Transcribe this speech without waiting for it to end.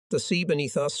The sea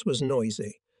beneath us was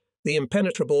noisy. The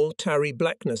impenetrable, tarry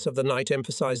blackness of the night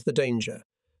emphasized the danger.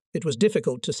 It was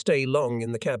difficult to stay long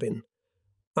in the cabin.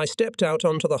 I stepped out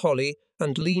onto the holly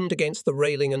and leaned against the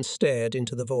railing and stared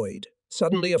into the void.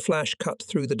 Suddenly a flash cut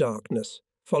through the darkness,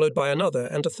 followed by another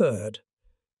and a third.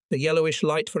 The yellowish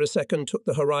light for a second took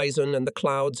the horizon and the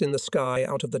clouds in the sky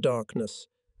out of the darkness.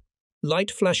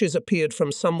 Light flashes appeared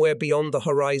from somewhere beyond the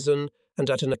horizon and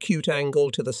at an acute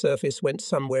angle to the surface went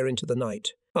somewhere into the night.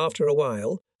 After a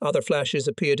while, other flashes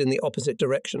appeared in the opposite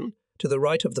direction, to the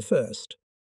right of the first.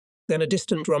 Then a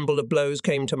distant rumble of blows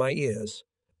came to my ears.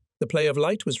 The play of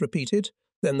light was repeated,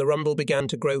 then the rumble began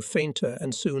to grow fainter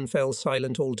and soon fell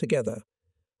silent altogether.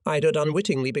 I had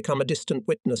unwittingly become a distant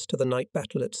witness to the night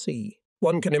battle at sea.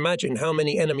 One can imagine how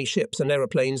many enemy ships and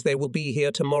aeroplanes there will be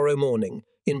here tomorrow morning,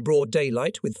 in broad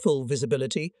daylight with full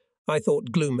visibility, I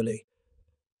thought gloomily.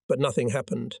 But nothing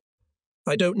happened.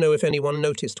 I don't know if anyone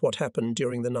noticed what happened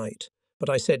during the night, but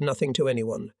I said nothing to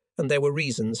anyone, and there were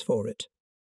reasons for it.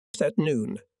 At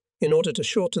noon, in order to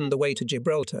shorten the way to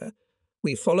Gibraltar,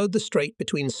 we followed the strait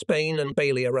between Spain and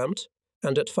Balearunt,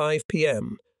 and at 5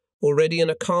 p.m., already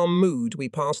in a calm mood, we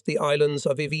passed the islands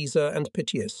of Ibiza and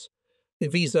Pitius.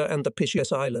 Ibiza and the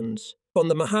Pitius Islands. On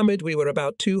the Mohammed we were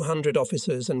about 200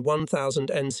 officers and 1,000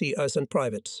 NCOs and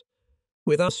privates.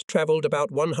 With us travelled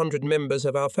about 100 members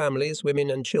of our families,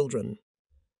 women and children.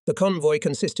 The convoy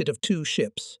consisted of 2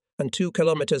 ships, and 2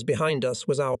 kilometres behind us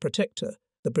was our protector,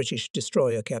 the British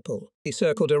destroyer Keppel. He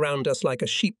circled around us like a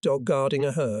sheepdog guarding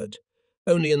a herd.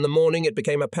 Only in the morning it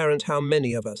became apparent how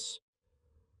many of us.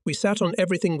 We sat on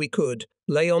everything we could,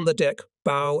 lay on the deck,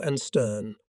 bow and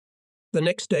stern. The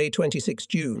next day, 26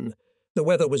 June, the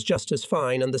weather was just as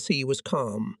fine and the sea was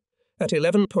calm. At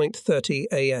 11:30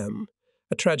 a.m.,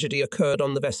 a tragedy occurred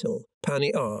on the vessel,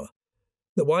 Pani R.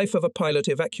 The wife of a pilot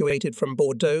evacuated from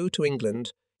Bordeaux to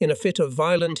England in a fit of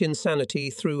violent insanity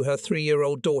threw her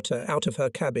 3-year-old daughter out of her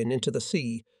cabin into the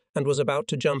sea and was about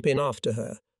to jump in after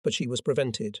her, but she was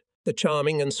prevented. The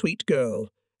charming and sweet girl,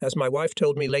 as my wife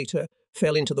told me later,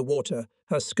 fell into the water.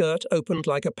 Her skirt opened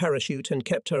like a parachute and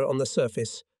kept her on the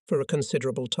surface for a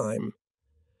considerable time.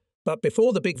 But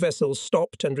before the big vessel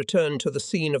stopped and returned to the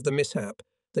scene of the mishap,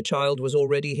 the child was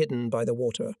already hidden by the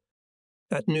water.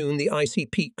 At noon, the icy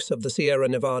peaks of the Sierra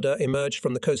Nevada emerged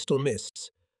from the coastal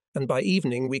mists, and by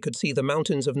evening we could see the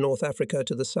mountains of North Africa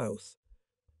to the south.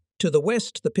 To the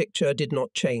west, the picture did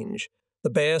not change, the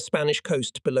bare Spanish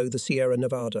coast below the Sierra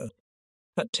Nevada.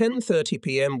 At 10:30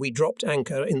 p.m. we dropped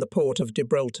anchor in the port of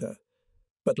Gibraltar.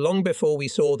 But long before we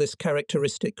saw this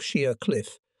characteristic sheer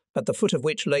cliff, at the foot of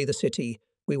which lay the city,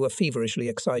 we were feverishly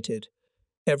excited.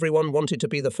 Everyone wanted to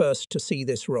be the first to see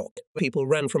this rock. People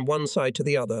ran from one side to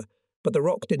the other, but the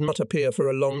rock did not appear for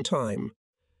a long time.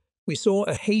 We saw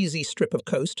a hazy strip of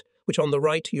coast, which on the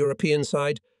right European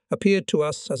side appeared to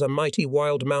us as a mighty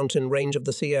wild mountain range of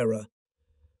the Sierra.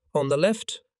 On the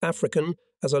left, African,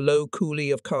 as a low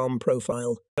coulee of calm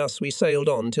profile. Thus we sailed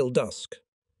on till dusk.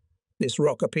 This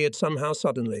rock appeared somehow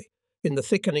suddenly. In the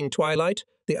thickening twilight,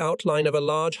 the outline of a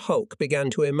large hulk began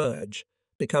to emerge.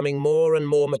 Becoming more and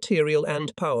more material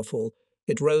and powerful,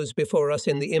 it rose before us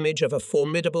in the image of a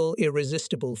formidable,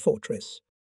 irresistible fortress.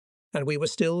 And we were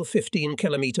still 15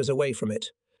 kilometres away from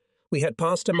it. We had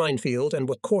passed a minefield and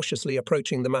were cautiously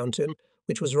approaching the mountain,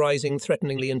 which was rising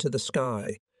threateningly into the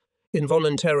sky.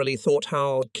 Involuntarily thought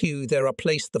how there are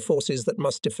placed the forces that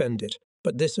must defend it.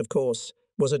 But this, of course,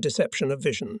 was a deception of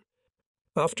vision.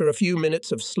 After a few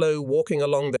minutes of slow walking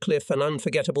along the cliff, an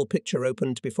unforgettable picture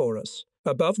opened before us.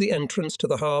 Above the entrance to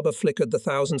the harbour flickered the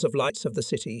thousands of lights of the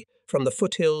city, from the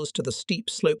foothills to the steep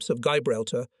slopes of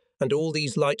Gibraltar, and all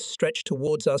these lights stretched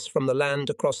towards us from the land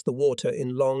across the water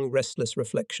in long, restless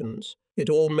reflections. It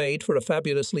all made for a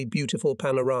fabulously beautiful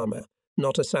panorama.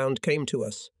 Not a sound came to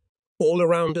us. All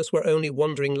around us were only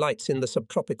wandering lights in the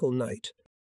subtropical night.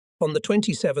 On the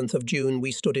 27th of June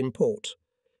we stood in port.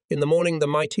 In the morning the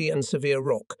mighty and severe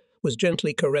rock was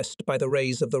gently caressed by the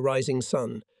rays of the rising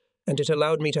sun, and it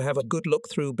allowed me to have a good look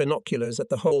through binoculars at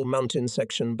the whole mountain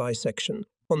section by section.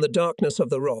 On the darkness of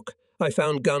the rock I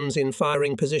found guns in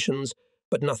firing positions,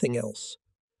 but nothing else.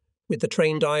 With the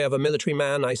trained eye of a military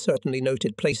man, I certainly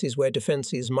noted places where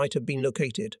defences might have been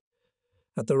located.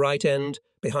 At the right end,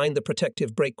 behind the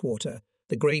protective breakwater,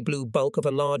 the grey-blue bulk of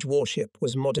a large warship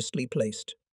was modestly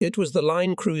placed. It was the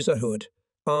line cruiser Hood,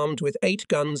 armed with 8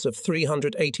 guns of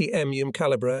 380 mm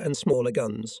calibre and smaller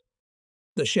guns.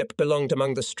 The ship belonged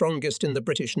among the strongest in the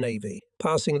British Navy,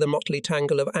 passing the motley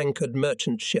tangle of anchored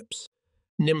merchant ships.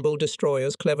 Nimble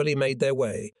destroyers cleverly made their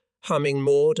way, humming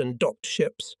moored and docked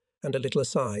ships, and a little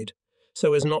aside,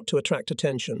 so as not to attract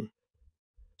attention.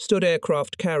 stood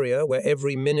aircraft carrier where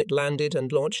every minute landed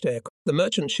and launched aircraft. The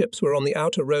merchant ships were on the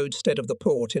outer roadstead of the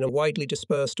port in a widely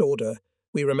dispersed order.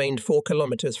 We remained 4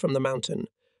 kilometers from the mountain.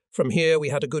 From here we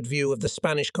had a good view of the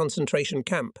Spanish concentration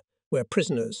camp, where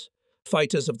prisoners,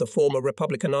 fighters of the former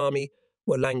Republican Army,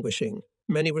 were languishing.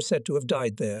 Many were said to have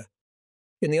died there.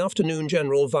 In the afternoon,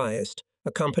 General Wyest,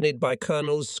 accompanied by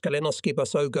Colonels Skalinowski,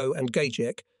 Basogo and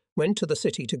Gajek, went to the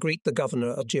city to greet the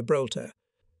governor of Gibraltar.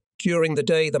 During the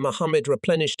day, the Mohammed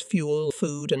replenished fuel,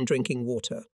 food and drinking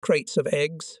water. Crates of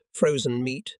eggs, frozen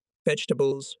meat,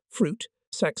 vegetables, fruit,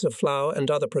 sacks of flour and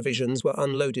other provisions were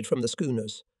unloaded from the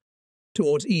schooners.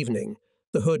 Towards evening,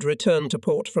 the Hood returned to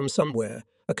port from somewhere,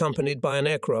 accompanied by an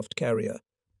aircraft carrier.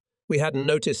 We hadn't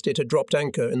noticed it had dropped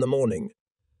anchor in the morning.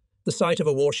 The sight of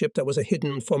a warship that was a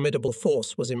hidden, formidable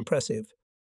force was impressive.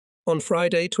 On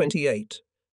Friday, 28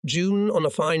 June, on a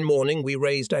fine morning, we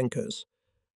raised anchors.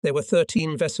 There were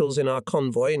 13 vessels in our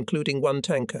convoy, including 1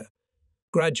 tanker.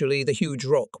 Gradually, the huge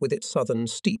rock with its southern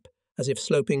steep, as if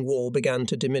sloping wall began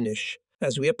to diminish.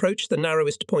 As we approached the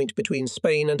narrowest point between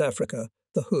Spain and Africa,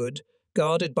 the Hood,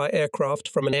 guarded by aircraft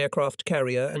from an aircraft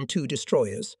carrier and 2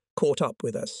 destroyers, caught up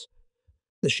with us.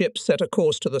 The ship set a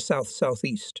course to the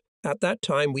south-southeast. At that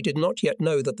time, we did not yet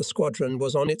know that the squadron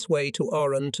was on its way to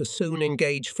Oran to soon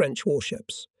engage French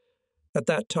warships. At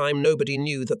that time, nobody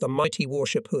knew that the mighty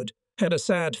warship Hood had a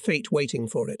sad fate waiting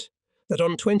for it, that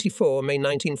on 24 May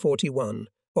 1941,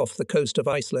 off the coast of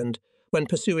Iceland, when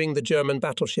pursuing the German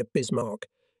battleship Bismarck,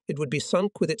 it would be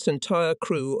sunk with its entire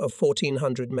crew of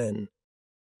 1,400 men.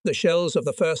 The shells of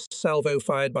the first salvo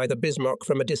fired by the Bismarck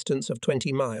from a distance of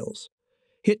 20 miles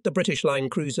hit the British line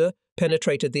cruiser,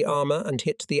 penetrated the armour and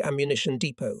hit the ammunition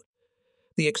depot.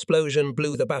 The explosion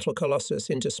blew the battle Colossus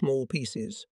into small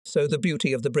pieces, so the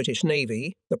beauty of the British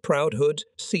Navy, the proud Hood,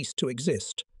 ceased to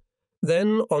exist.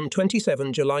 Then, on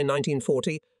 27 July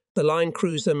 1940, the line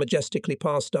cruiser majestically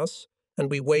passed us,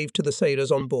 and we waved to the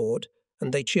sailors on board,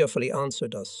 and they cheerfully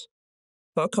answered us.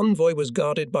 Our convoy was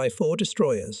guarded by 4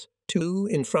 destroyers, 2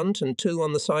 in front and 2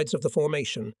 on the sides of the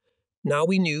formation. Now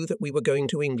we knew that we were going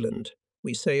to England.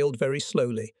 We sailed very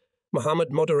slowly.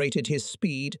 Mohammed moderated his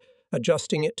speed,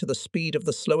 adjusting it to the speed of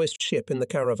the slowest ship in the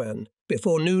caravan.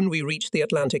 Before noon we reached the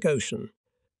Atlantic Ocean.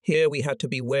 Here we had to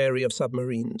be wary of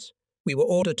submarines. We were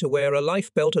ordered to wear a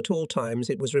life belt at all times.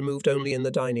 It was removed only in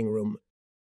the dining room.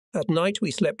 At night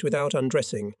we slept without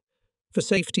undressing. For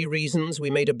safety reasons we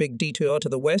made a big detour to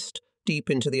the west, deep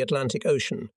into the Atlantic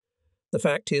Ocean. The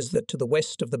fact is that to the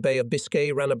west of the Bay of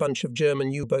Biscay ran a bunch of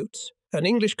German U-boats. An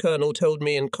English colonel told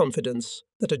me in confidence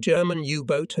that a German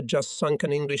U-boat had just sunk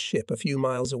an English ship a few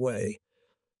miles away.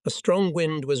 A strong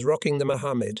wind was rocking the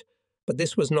Mohammed, but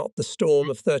this was not the storm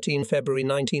of 13 February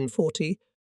 1940.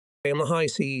 On the high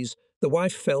seas, the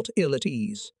wife felt ill at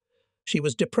ease. She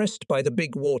was depressed by the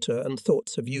big water and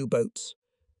thoughts of U-boats.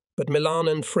 But Milan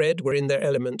and Fred were in their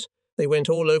element. They went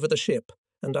all over the ship,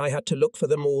 and I had to look for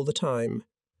them all the time.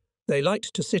 They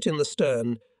liked to sit in the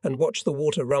stern and watch the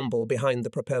water rumble behind the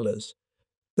propellers.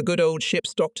 The good old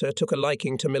ship's doctor took a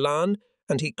liking to Milan,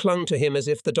 and he clung to him as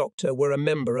if the doctor were a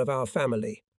member of our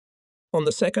family. On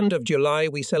the 2nd of July,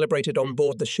 we celebrated on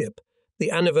board the ship the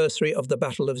anniversary of the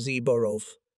Battle of Zborov.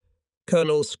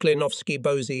 Colonel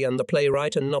Sklinovsky-Bozy and the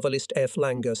playwright and novelist F.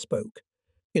 Langer spoke.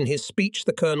 In his speech,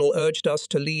 the colonel urged us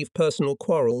to leave personal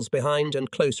quarrels behind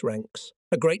and close ranks.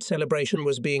 A great celebration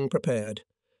was being prepared.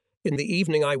 In the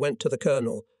evening, I went to the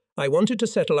colonel. I wanted to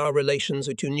settle our relations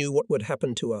so you knew what would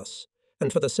happen to us.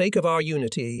 And for the sake of our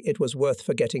unity, it was worth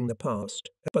forgetting the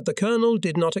past. But the colonel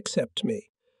did not accept me.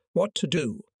 What to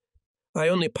do? I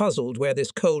only puzzled where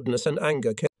this coldness and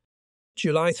anger came.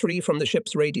 July 3 from the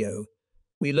ship's radio.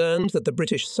 We learned that the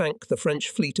British sank the French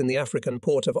fleet in the African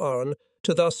port of Oran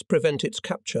to thus prevent its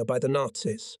capture by the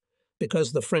Nazis,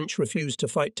 because the French refused to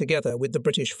fight together with the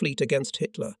British fleet against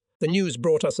Hitler. The news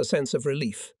brought us a sense of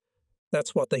relief.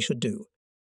 That's what they should do.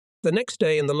 The next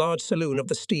day, in the large saloon of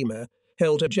the steamer,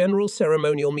 held a general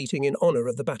ceremonial meeting in honour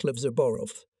of the Battle of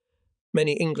Zborov.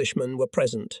 Many Englishmen were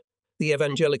present. The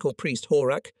evangelical priest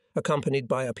Horak, accompanied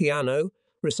by a piano,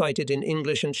 recited in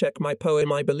English and Czech my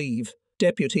poem I Believe.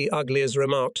 Deputy Uglies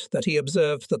remarked that he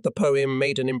observed that the poem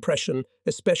made an impression,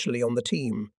 especially on the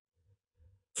team.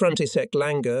 Frontisek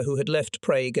Langer, who had left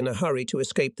Prague in a hurry to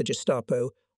escape the Gestapo,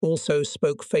 also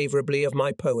spoke favourably of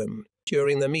my poem.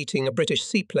 During the meeting, a British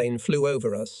seaplane flew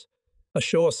over us, a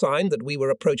sure sign that we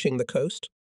were approaching the coast.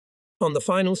 On the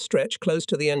final stretch, close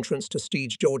to the entrance to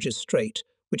St. George's Strait,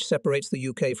 which separates the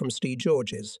UK from St.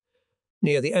 George's.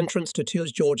 Near the entrance to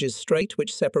St. George's Strait,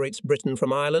 which separates Britain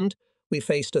from Ireland, we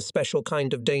faced a special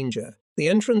kind of danger. The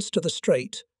entrance to the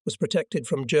strait was protected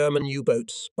from German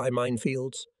U-boats by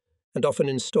minefields. and often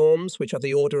in storms, which are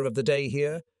the order of the day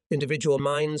here, individual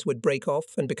mines would break off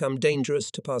and become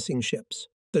dangerous to passing ships.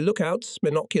 The lookouts,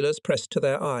 binoculars pressed to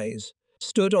their eyes,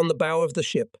 stood on the bow of the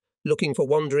ship, looking for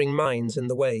wandering mines in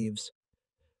the waves.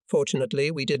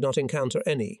 Fortunately, we did not encounter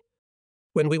any.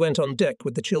 When we went on deck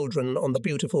with the children on the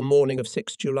beautiful morning of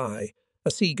 6 July,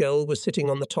 a seagull was sitting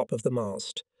on the top of the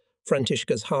mast.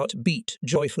 Františka's heart beat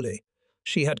joyfully.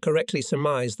 She had correctly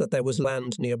surmised that there was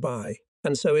land nearby,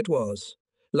 and so it was.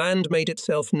 Land made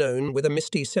itself known with a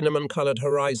misty cinnamon-coloured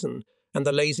horizon and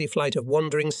the lazy flight of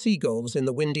wandering seagulls in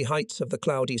the windy heights of the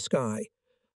cloudy sky.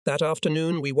 That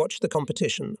afternoon we watched the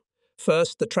competition.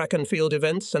 First the track and field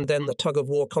events and then the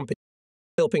tug-of-war competition.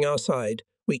 Helping our side,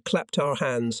 we clapped our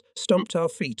hands, stomped our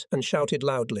feet and shouted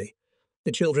loudly.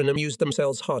 The children amused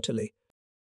themselves heartily.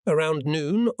 Around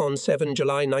noon on 7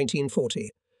 July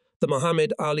 1940, the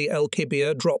Mohammed Ali El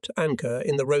Kibir dropped anchor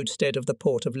in the roadstead of the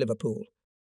port of Liverpool.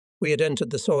 We had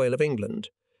entered the soil of England.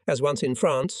 As once in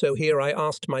France, so here I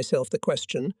asked myself the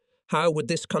question, how would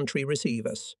this country receive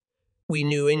us? We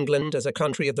knew England as a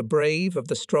country of the brave, of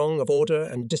the strong, of order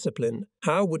and discipline.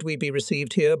 How would we be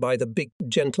received here by the big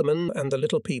gentlemen and the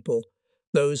little people,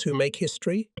 those who make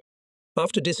history?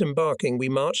 After disembarking, we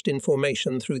marched in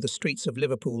formation through the streets of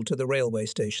Liverpool to the railway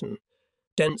station.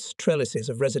 Dense trellises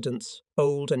of residents,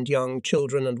 old and young,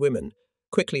 children and women,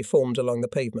 quickly formed along the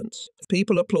pavements.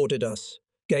 People applauded us,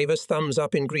 gave us thumbs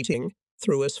up in greeting,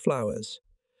 threw us flowers.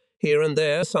 Here and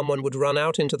there someone would run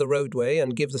out into the roadway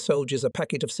and give the soldiers a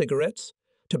packet of cigarettes,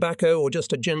 tobacco or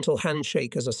just a gentle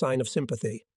handshake as a sign of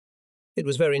sympathy. It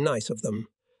was very nice of them.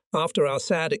 After our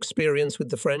sad experience with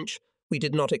the French, we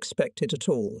did not expect it at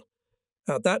all.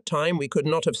 At that time we could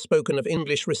not have spoken of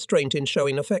English restraint in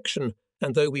showing affection,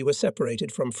 and though we were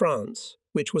separated from France,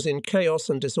 which was in chaos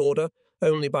and disorder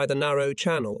only by the narrow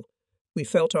channel, we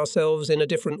felt ourselves in a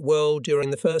different world during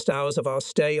the first hours of our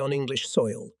stay on English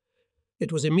soil.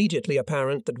 It was immediately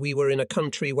apparent that we were in a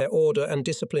country where order and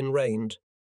discipline reigned.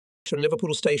 From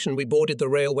Liverpool station we boarded the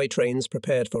railway trains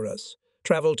prepared for us,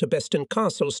 travelled to Beston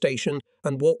Castle station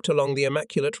and walked along the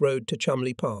immaculate road to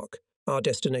Chumley Park, our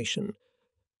destination.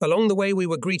 Along the way we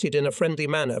were greeted in a friendly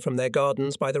manner from their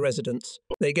gardens by the residents.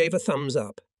 They gave a thumbs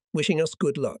up, wishing us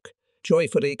good luck.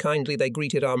 Joyfully, kindly they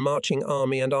greeted our marching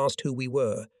army and asked who we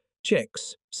were.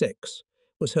 Czechs, Czechs,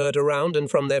 was heard around, and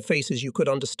from their faces you could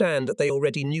understand that they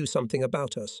already knew something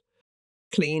about us.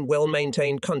 Clean,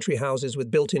 well-maintained country houses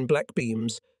with built-in black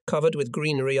beams, covered with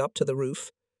greenery up to the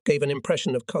roof, gave an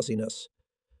impression of coziness.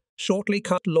 Shortly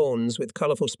cut lawns with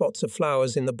colourful spots of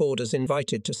flowers in the borders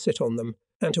invited to sit on them,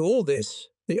 and to all this,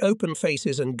 the open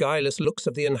faces and guileless looks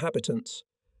of the inhabitants.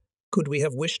 Could we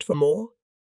have wished for more?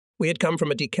 We had come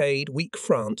from a decayed, weak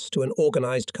France to an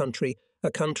organised country,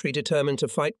 a country determined to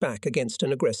fight back against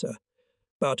an aggressor.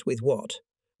 But with what?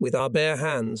 With our bare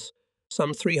hands.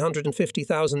 Some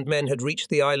 350,000 men had reached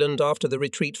the island after the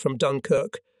retreat from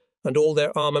Dunkirk, and all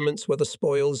their armaments were the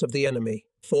spoils of the enemy,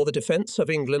 for the defence of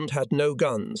England had no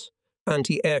guns,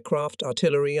 anti-aircraft,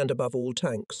 artillery, and above all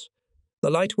tanks. The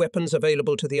light weapons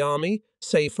available to the army,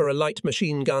 save for a light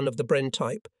machine gun of the Bren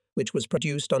type, which was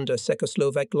produced under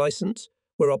Czechoslovak license,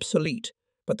 were obsolete,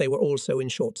 but they were also in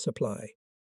short supply.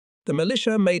 The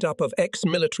militia, made up of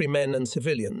ex-military men and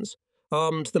civilians,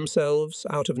 armed themselves,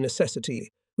 out of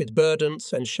necessity, with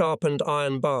burdants and sharpened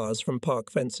iron bars from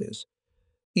park fences.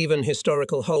 Even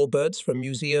historical halberds from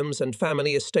museums and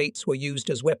family estates were used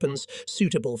as weapons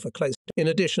suitable for close. In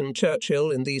addition,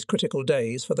 Churchill, in these critical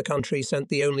days for the country, sent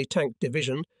the only tank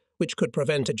division, which could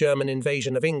prevent a German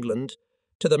invasion of England,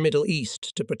 to the Middle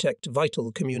East to protect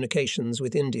vital communications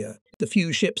with India. The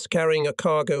few ships carrying a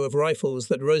cargo of rifles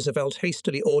that Roosevelt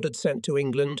hastily ordered sent to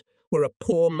England were a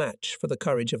poor match for the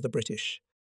courage of the British.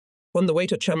 On the way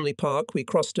to Chumley Park, we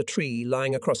crossed a tree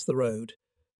lying across the road.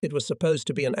 It was supposed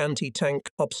to be an anti-tank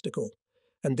obstacle,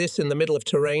 and this in the middle of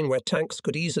terrain where tanks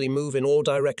could easily move in all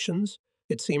directions.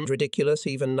 It seemed ridiculous,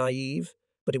 even naive,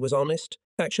 but it was honest.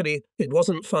 Actually, it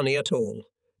wasn't funny at all.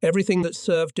 Everything that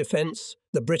served defence,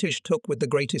 the British took with the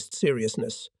greatest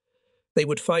seriousness. They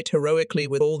would fight heroically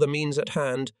with all the means at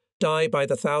hand, die by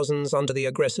the thousands under the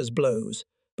aggressor's blows,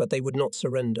 but they would not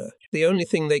surrender. The only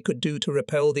thing they could do to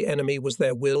repel the enemy was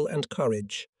their will and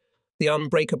courage, the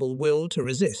unbreakable will to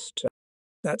resist.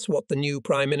 That's what the new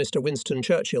Prime Minister Winston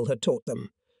Churchill had taught them.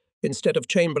 Instead of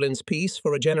Chamberlain's peace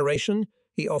for a generation,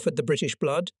 he offered the British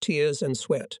blood, tears and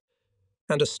sweat,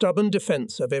 and a stubborn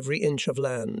defence of every inch of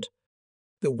land.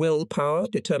 The will, power,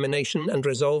 determination and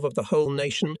resolve of the whole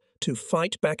nation to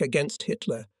fight back against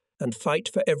Hitler and fight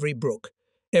for every brook,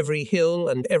 every hill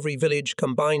and every village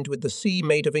combined with the sea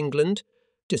made of England,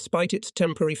 despite its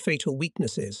temporary fatal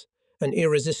weaknesses, an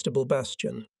irresistible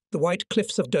bastion. The white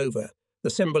cliffs of Dover, the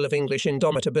symbol of English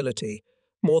indomitability,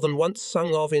 more than once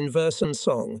sung of in verse and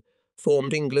song,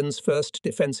 formed England's first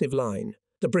defensive line.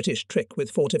 The British trick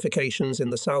with fortifications in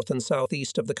the south and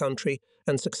southeast of the country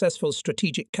and successful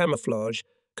strategic camouflage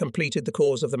completed the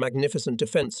cause of the magnificent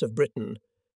defence of Britain,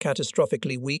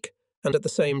 catastrophically weak and at the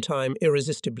same time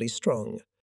irresistibly strong.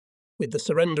 With the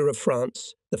surrender of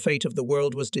France, the fate of the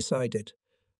world was decided.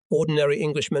 Ordinary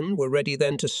Englishmen were ready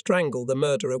then to strangle the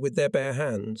murderer with their bare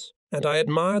hands, and I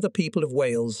admire the people of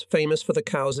Wales, famous for the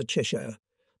cows of Cheshire,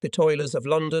 the toilers of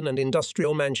London and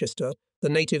industrial Manchester, the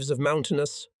natives of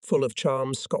mountainous, full of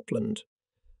charms Scotland.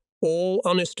 All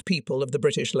honest people of the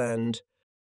British land.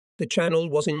 The Channel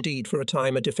was indeed for a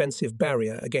time a defensive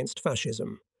barrier against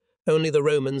fascism. Only the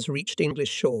Romans reached English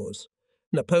shores.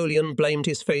 Napoleon blamed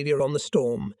his failure on the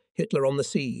storm, Hitler on the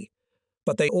sea.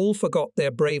 But they all forgot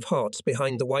their brave hearts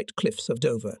behind the white cliffs of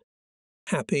Dover.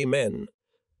 Happy men.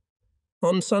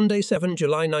 On Sunday, 7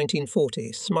 July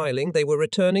 1940, smiling, they were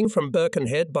returning from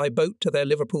Birkenhead by boat to their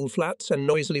Liverpool flats and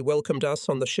noisily welcomed us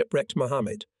on the shipwrecked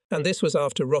Mohammed. And this was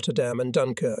after Rotterdam and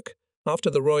Dunkirk,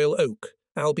 after the Royal Oak,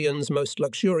 Albion's most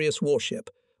luxurious warship,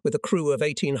 with a crew of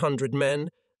 1,800 men,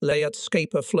 lay at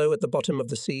Scapa Flow at the bottom of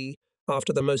the sea,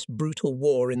 after the most brutal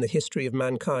war in the history of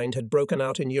mankind had broken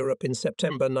out in Europe in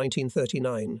September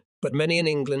 1939. But many in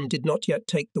England did not yet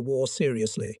take the war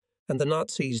seriously, and the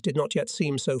Nazis did not yet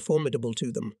seem so formidable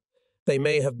to them. They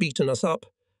may have beaten us up,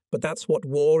 but that's what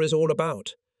war is all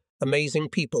about. Amazing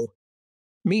people.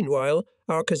 Meanwhile,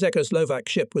 our Czechoslovak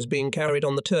ship was being carried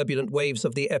on the turbulent waves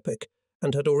of the epoch,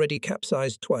 and had already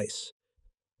capsized twice.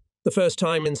 The first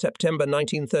time in September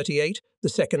 1938, the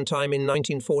second time in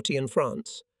 1940 in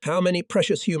France. How many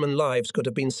precious human lives could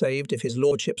have been saved if His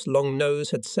Lordship's long nose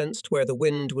had sensed where the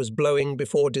wind was blowing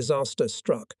before disaster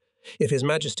struck? If His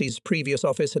Majesty's previous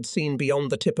office had seen beyond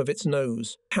the tip of its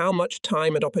nose? How much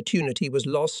time and opportunity was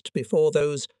lost before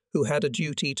those who had a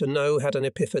duty to know had an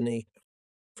epiphany?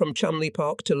 From Chumley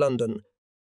Park to London,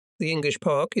 the English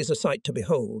park is a sight to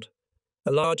behold.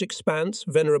 A large expanse,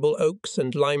 venerable oaks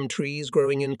and lime trees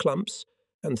growing in clumps,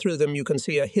 and through them you can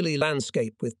see a hilly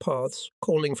landscape with paths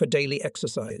calling for daily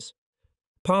exercise.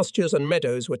 Pastures and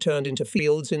meadows were turned into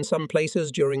fields in some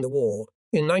places during the war.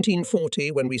 In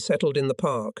 1940, when we settled in the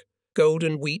park,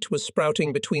 golden wheat was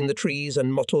sprouting between the trees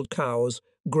and mottled cows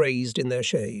grazed in their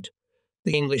shade.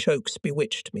 The English oaks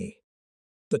bewitched me.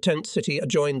 The tent city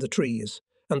adjoined the trees,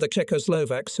 and the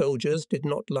Czechoslovak soldiers did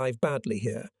not lie badly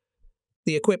here.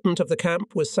 The equipment of the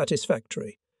camp was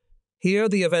satisfactory. Here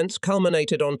the events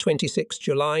culminated on 26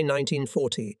 July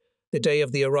 1940, the day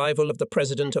of the arrival of the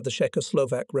President of the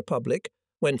Czechoslovak Republic,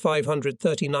 when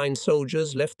 539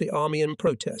 soldiers left the army in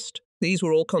protest. These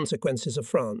were all consequences of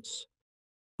France.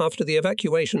 After the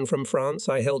evacuation from France,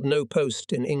 I held no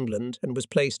post in England and was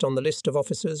placed on the list of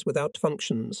officers without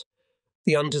functions.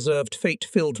 The undeserved fate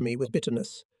filled me with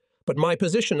bitterness, but my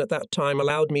position at that time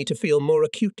allowed me to feel more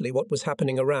acutely what was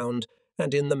happening around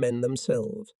and in the men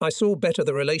themselves. I saw better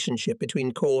the relationship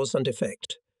between cause and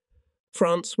effect.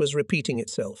 France was repeating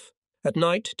itself. At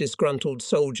night, disgruntled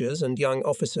soldiers and young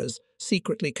officers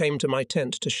secretly came to my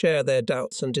tent to share their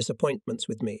doubts and disappointments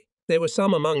with me. There were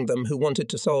some among them who wanted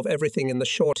to solve everything in the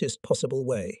shortest possible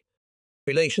way.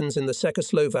 Relations in the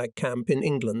Czechoslovak camp in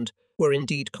England were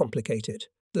indeed complicated.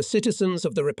 The citizens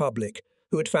of the Republic,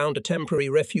 who had found a temporary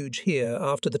refuge here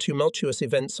after the tumultuous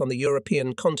events on the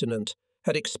European continent,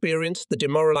 had experienced the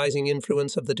demoralizing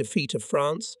influence of the defeat of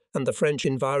France and the French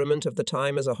environment of the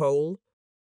time as a whole.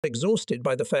 Exhausted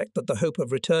by the fact that the hope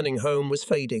of returning home was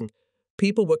fading,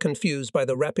 people were confused by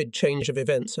the rapid change of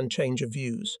events and change of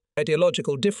views.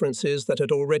 Ideological differences that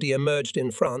had already emerged in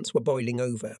France were boiling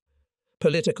over.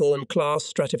 Political and class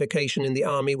stratification in the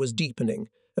army was deepening.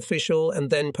 Official and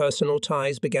then personal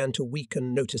ties began to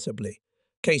weaken noticeably.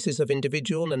 Cases of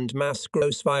individual and mass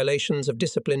gross violations of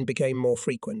discipline became more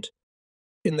frequent.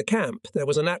 In the camp, there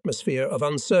was an atmosphere of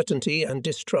uncertainty and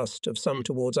distrust of some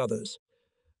towards others.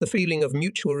 The feeling of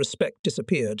mutual respect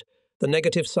disappeared. The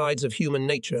negative sides of human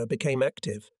nature became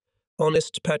active.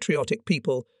 Honest, patriotic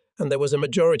people, and there was a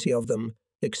majority of them,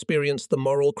 experienced the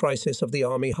moral crisis of the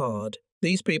army hard.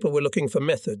 These people were looking for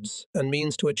methods and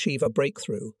means to achieve a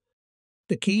breakthrough.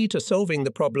 The key to solving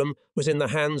the problem was in the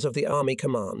hands of the army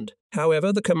command.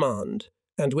 However, the command,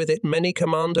 and with it many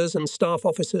commanders and staff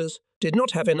officers, did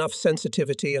not have enough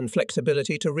sensitivity and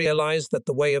flexibility to realize that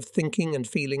the way of thinking and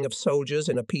feeling of soldiers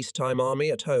in a peacetime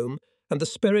army at home and the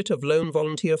spirit of lone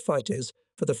volunteer fighters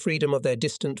for the freedom of their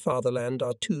distant fatherland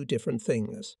are two different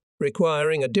things,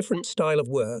 requiring a different style of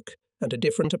work and a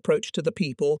different approach to the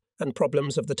people and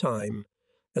problems of the time,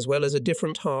 as well as a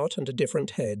different heart and a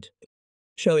different head.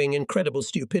 Showing incredible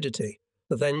stupidity,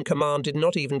 The then command did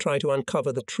not even try to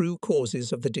uncover the true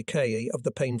causes of the decay of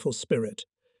the painful spirit.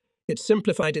 It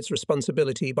simplified its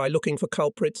responsibility by looking for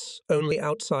culprits only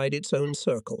outside its own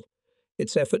circle.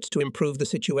 Its efforts to improve the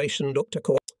situation looked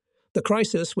to The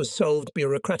crisis was solved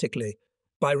bureaucratically,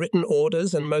 by written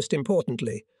orders and, most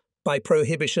importantly, by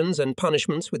prohibitions and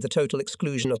punishments with the total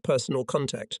exclusion of personal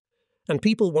contact. And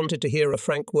people wanted to hear a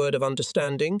frank word of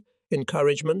understanding,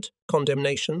 encouragement,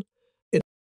 condemnation.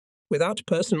 Without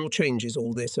personal changes,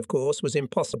 all this, of course, was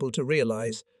impossible to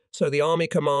realize, so the Army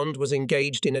Command was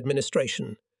engaged in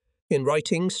administration, in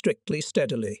writing strictly,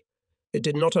 steadily. It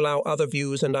did not allow other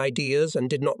views and ideas and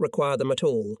did not require them at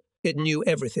all. It knew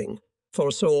everything,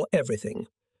 foresaw everything.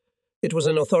 It was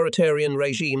an authoritarian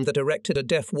regime that erected a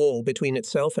deaf wall between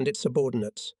itself and its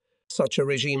subordinates. Such a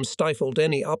regime stifled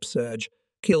any upsurge,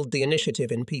 killed the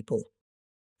initiative in people.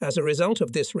 As a result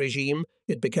of this regime,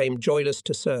 it became joyless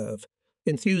to serve.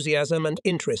 Enthusiasm and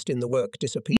interest in the work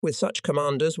disappeared. With such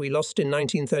commanders, we lost in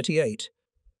 1938.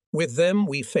 With them,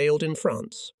 we failed in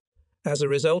France. As a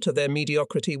result of their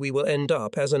mediocrity, we will end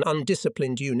up as an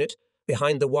undisciplined unit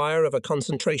behind the wire of a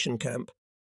concentration camp.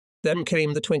 Then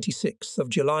came the 26th of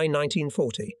July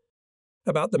 1940.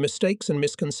 About the mistakes and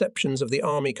misconceptions of the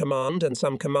Army Command and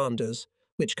some commanders,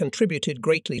 which contributed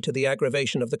greatly to the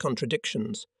aggravation of the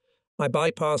contradictions, I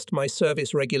bypassed my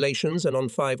service regulations and on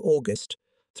 5 August,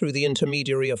 through the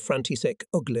intermediary of František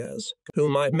Uglers,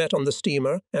 whom I met on the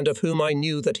steamer and of whom I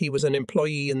knew that he was an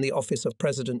employee in the office of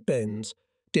President Benz,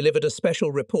 delivered a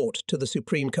special report to the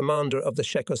Supreme Commander of the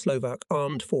Czechoslovak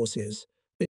Armed Forces.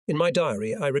 In my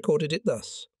diary, I recorded it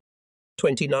thus.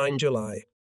 29 July.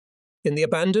 In the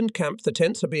abandoned camp, the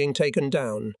tents are being taken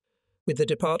down. With the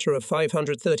departure of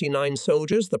 539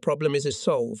 soldiers, the problem is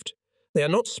solved. They are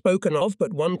not spoken of,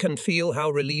 but one can feel how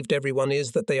relieved everyone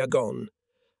is that they are gone.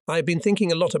 I have been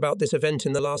thinking a lot about this event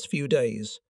in the last few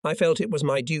days. I felt it was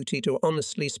my duty to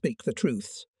honestly speak the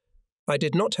truths. I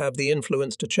did not have the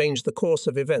influence to change the course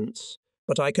of events,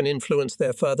 but I can influence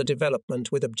their further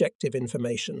development with objective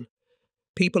information.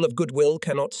 People of goodwill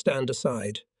cannot stand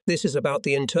aside. This is about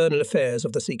the internal affairs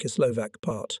of the Czechoslovak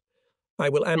part. I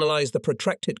will analyze the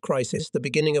protracted crisis, the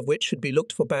beginning of which should be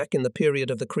looked for back in the period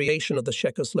of the creation of the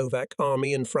Czechoslovak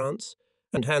army in France,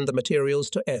 and hand the materials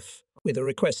to F, with a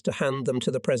request to hand them to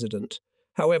the President.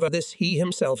 However, this he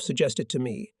himself suggested to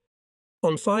me.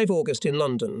 On 5 August in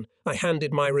London, I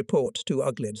handed my report to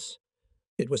Uglers.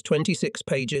 It was 26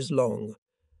 pages long.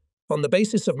 On the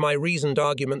basis of my reasoned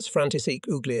arguments, František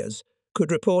Uglers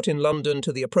could report in London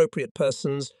to the appropriate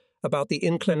persons about the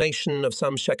inclination of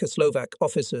some Czechoslovak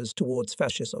officers towards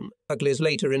fascism. Uglers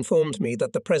later informed me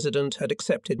that the President had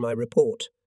accepted my report.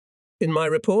 In my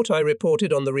report, I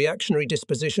reported on the reactionary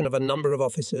disposition of a number of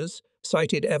officers,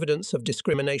 cited evidence of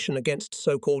discrimination against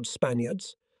so-called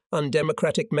Spaniards,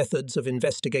 undemocratic methods of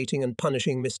investigating and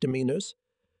punishing misdemeanors,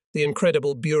 the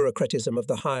incredible bureaucratism of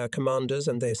the higher commanders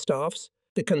and their staffs,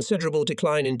 the considerable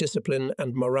decline in discipline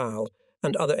and morale,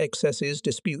 and other excesses,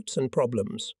 disputes, and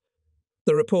problems.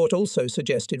 The report also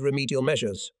suggested remedial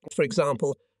measures. For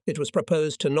example, it was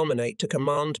proposed to nominate to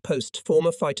command posts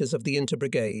former fighters of the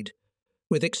Inter-Brigade,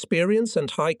 with experience and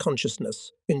high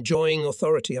consciousness, enjoying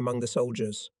authority among the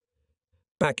soldiers.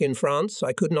 Back in France,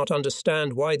 I could not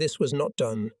understand why this was not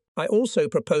done. I also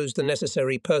proposed the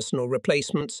necessary personal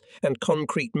replacements and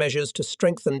concrete measures to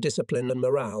strengthen discipline and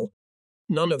morale.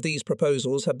 None of these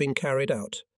proposals have been carried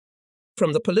out.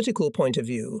 From the political point of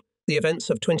view, the events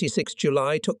of 26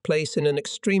 July took place in an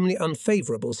extremely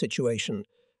unfavourable situation,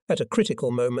 at a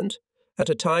critical moment, at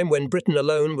a time when Britain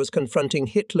alone was confronting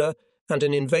Hitler and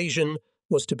an invasion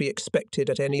was to be expected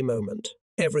at any moment.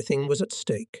 Everything was at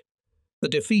stake. The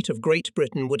defeat of Great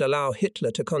Britain would allow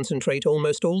Hitler to concentrate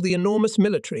almost all the enormous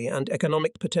military and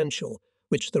economic potential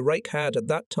which the Reich had at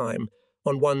that time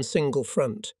on one single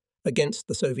front, against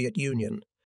the Soviet Union.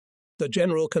 The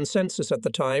general consensus at the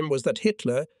time was that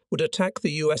Hitler would attack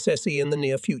the USSR in the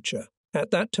near future.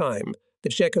 At that time, the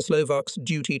Czechoslovaks'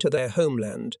 duty to their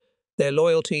homeland, their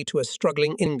loyalty to a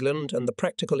struggling England and the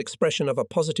practical expression of a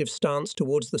positive stance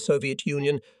towards the Soviet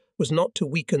Union was not to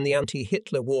weaken the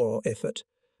anti-Hitler war effort,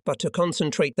 but to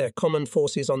concentrate their common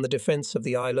forces on the defence of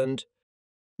the island.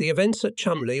 The events at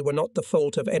Chumley were not the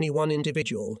fault of any one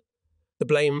individual. The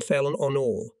blame fell on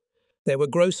all. There were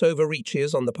gross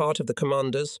overreaches on the part of the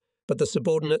commanders, but the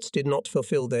subordinates did not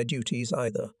fulfill their duties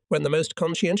either. When the most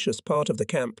conscientious part of the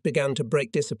camp began to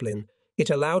break discipline, it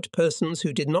allowed persons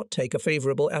who did not take a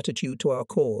favourable attitude to our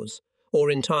cause, or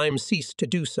in time ceased to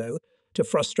do so, to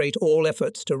frustrate all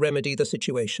efforts to remedy the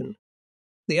situation.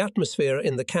 The atmosphere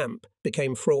in the camp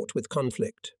became fraught with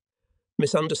conflict.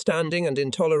 Misunderstanding and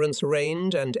intolerance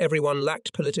reigned, and everyone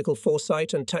lacked political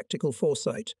foresight and tactical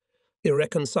foresight.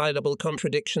 Irreconcilable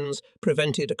contradictions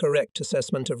prevented a correct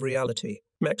assessment of reality.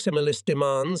 Maximalist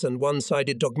demands and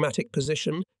one-sided dogmatic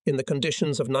position in the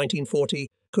conditions of 1940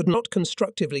 could not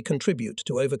constructively contribute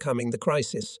to overcoming the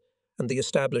crisis and the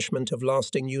establishment of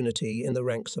lasting unity in the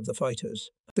ranks of the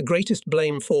fighters. The greatest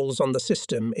blame falls on the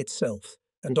system itself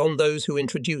and on those who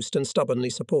introduced and stubbornly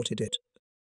supported it.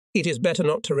 It is better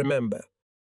not to remember.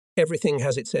 Everything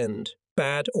has its end,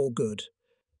 bad or good.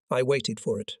 I waited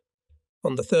for it.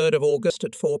 On the 3rd of August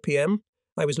at 4 p.m,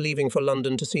 I was leaving for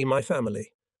London to see my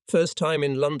family. First time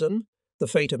in London, the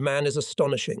fate of man is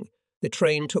astonishing. The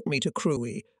train took me to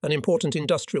Crewe, an important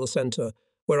industrial centre,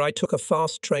 where I took a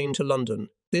fast train to London.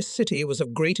 This city was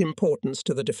of great importance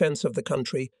to the defence of the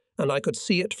country, and I could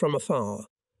see it from afar.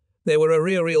 There were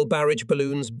aerial barrage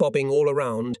balloons bobbing all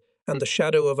around, and the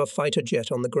shadow of a fighter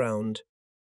jet on the ground.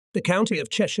 The county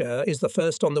of Cheshire is the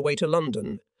first on the way to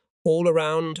London. All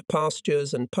around,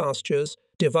 pastures and pastures,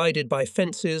 divided by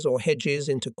fences or hedges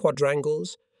into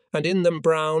quadrangles, and in them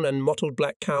brown and mottled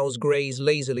black cows graze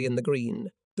lazily in the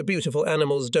green. The beautiful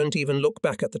animals don't even look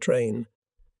back at the train.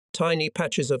 Tiny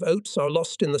patches of oats are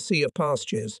lost in the sea of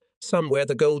pastures, somewhere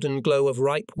the golden glow of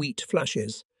ripe wheat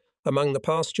flashes. Among the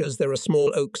pastures there are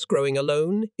small oaks growing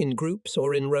alone, in groups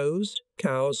or in rows,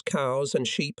 cows, and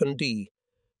sheep and deer.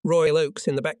 Royal oaks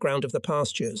in the background of the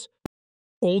pastures.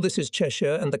 All this is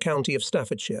Cheshire and the county of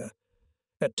Staffordshire.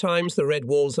 At times the red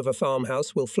walls of a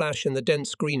farmhouse will flash in the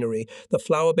dense greenery, the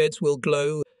flower beds will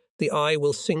glow, the eye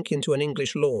will sink into an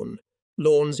English lawn.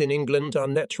 Lawns in England are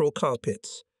natural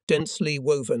carpets, densely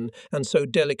woven and so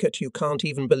delicate you can't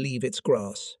even believe it's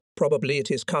grass. Probably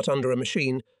it is cut under a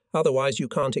machine, otherwise you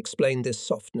can't explain this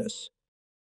softness.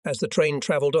 As the train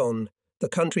travelled on, the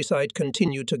countryside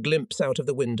continued to glimpse out of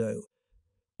the window.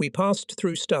 We passed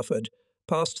through Stafford,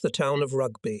 past the town of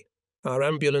Rugby. Our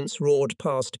ambulance roared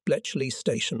past Bletchley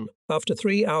Station. After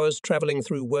 3 hours travelling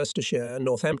through Worcestershire,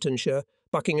 Northamptonshire,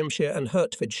 Buckinghamshire and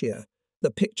Hertfordshire,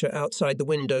 the picture outside the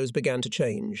windows began to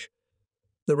change.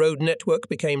 The road network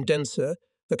became denser,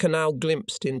 the canal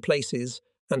glimpsed in places,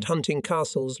 and hunting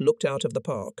castles looked out of the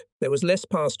park. There was less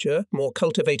pasture, more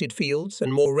cultivated fields,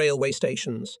 and more railway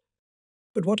stations.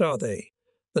 But what are they?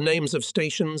 The names of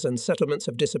stations and settlements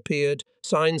have disappeared,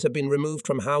 signs have been removed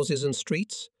from houses and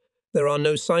streets. There are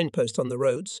no signposts on the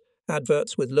roads,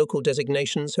 adverts with local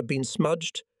designations have been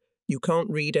smudged. You can't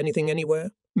read anything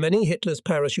anywhere. Many Hitler's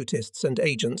parachutists and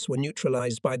agents were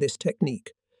neutralized by this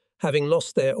technique. Having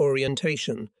lost their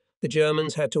orientation, the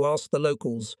Germans had to ask the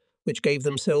locals, which gave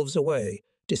themselves away,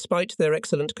 despite their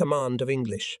excellent command of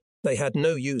English. They had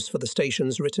no use for the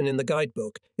stations written in the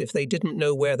guidebook if they didn't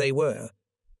know where they were.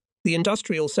 The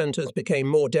industrial centres became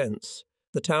more dense.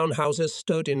 The townhouses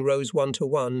stood in rows 1 to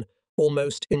 1,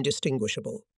 almost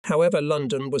indistinguishable. However,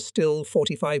 London was still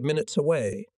 45 minutes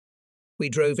away. We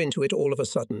drove into it all of a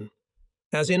sudden.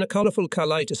 As in a colourful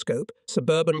kaleidoscope,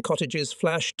 suburban cottages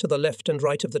flashed to the left and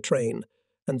right of the train,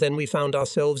 and then we found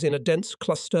ourselves in a dense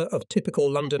cluster of typical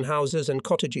London houses and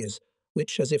cottages,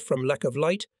 which, as if from lack of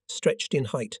light, stretched in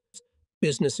height.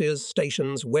 Businesses,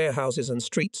 stations, warehouses and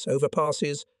streets,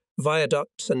 overpasses,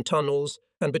 viaducts and tunnels,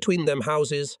 and between them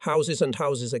houses and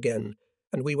houses again,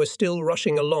 and we were still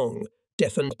rushing along,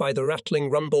 deafened by the rattling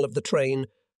rumble of the train,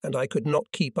 and I could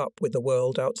not keep up with the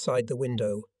world outside the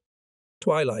window.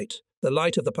 Twilight, the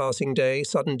light of the passing day,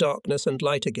 sudden darkness and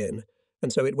light again,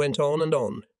 and so it went on and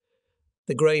on.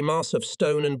 The grey mass of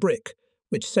stone and brick,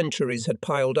 which centuries had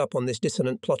piled up on this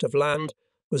dissonant plot of land,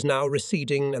 was now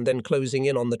receding and then closing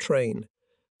in on the train,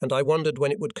 and I wondered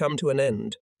when it would come to an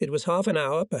end. It was half an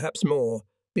hour, perhaps more,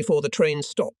 before the train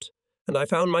stopped, and I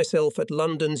found myself at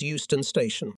London's Euston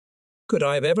Station. Could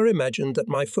I have ever imagined that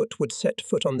my foot would set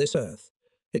foot on this earth?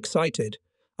 Excited,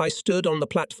 I stood on the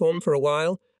platform for a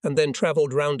while and then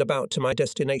travelled roundabout to my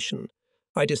destination.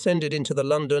 I descended into the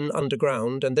London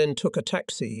Underground and then took a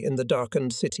taxi in the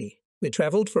darkened city. We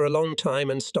travelled for a long time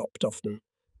and stopped often.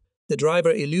 The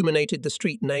driver illuminated the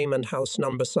street name and house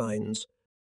number signs.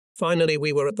 Finally,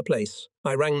 we were at the place.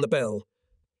 I rang the bell.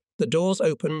 The doors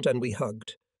opened and we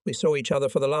hugged. We saw each other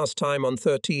for the last time on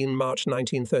 13 March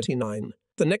 1939.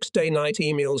 The next day night,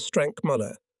 Emil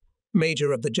Strankmuller,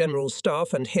 Major of the General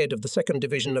Staff and Head of the 2nd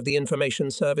Division of the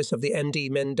Information Service of the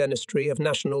ND Ministry of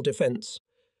National Defence,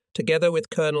 together with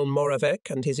Colonel Moravec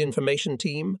and his information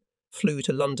team, flew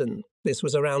to London. This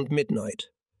was around midnight.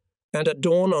 And at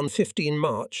dawn on 15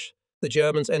 March, the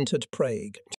Germans entered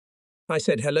Prague. I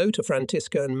said hello to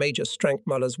Frantiska and Major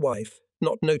Strankmuller's wife,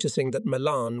 not noticing that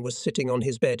Milan was sitting on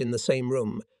his bed in the same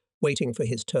room, waiting for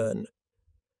his turn.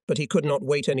 But he could not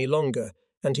wait any longer.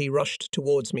 and he rushed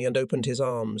towards me and opened his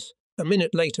arms. A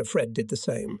minute later, Fred did the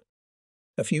same.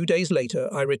 A few days later,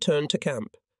 I returned to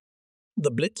camp.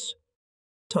 The Blitz?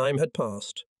 Time had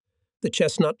passed. The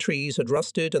chestnut trees had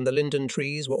rusted and the linden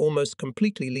trees were almost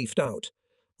completely leafed out.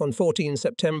 On 14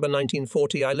 September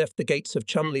 1940, I left the gates of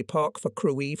Chumley Park for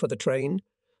Crewe for the train.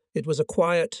 It was a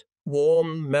quiet,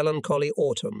 warm, melancholy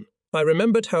autumn. I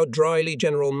remembered how dryly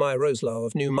General Myroslav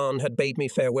of Neumann had bade me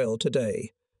farewell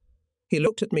today. He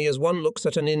looked at me as one looks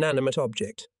at an inanimate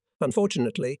object.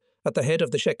 Unfortunately, at the head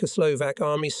of the Czechoslovak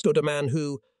army stood a man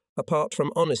who, apart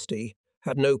from honesty,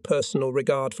 had no personal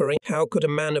regard for how could a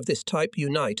man of this type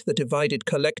unite the divided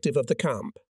collective of the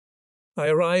camp? I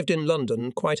arrived in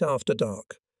London quite after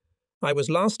dark. I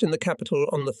was last in the capital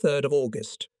on the 3rd of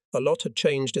August. A lot had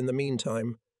changed in the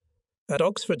meantime. At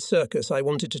Oxford Circus I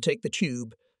wanted to take the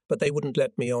tube, but they wouldn't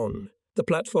let me on. The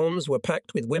platforms were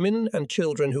packed with women and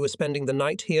children who were spending the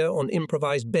night here on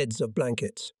improvised beds of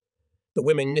blankets. The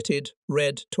women knitted,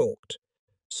 read, talked.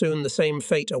 Soon the same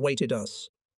fate awaited us.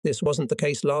 This wasn't the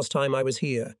case last time I was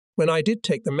here. When I did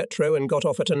take the metro and got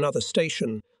off at another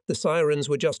station, the sirens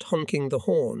were just honking the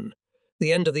horn.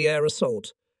 The end of the air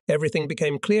assault. Everything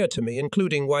became clear to me,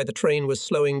 including why the train was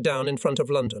slowing down in front of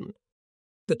London.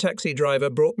 The taxi driver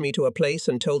brought me to a place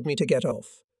and told me to get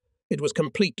off. It was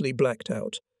completely blacked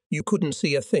out. You couldn't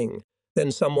see a thing.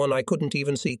 Then someone I couldn't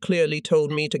even see clearly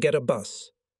told me to get a bus.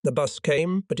 The bus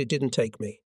came, but it didn't take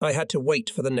me. I had to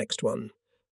wait for the next one.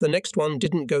 The next one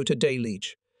didn't go to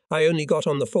Dayleach. I only got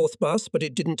on the 4th bus, but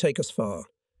it didn't take us far.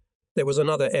 There was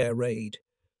another air raid.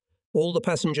 All the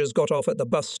passengers got off at the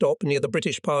bus stop near the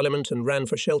British Parliament and ran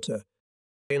for shelter.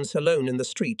 Alone in the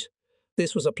street.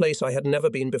 This was a place I had never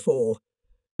been before.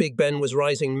 Big Ben was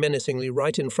rising menacingly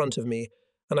right in front of me,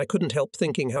 and I couldn't help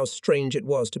thinking how strange it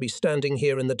was to be standing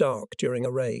here in the dark during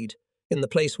a raid, in the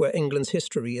place where England's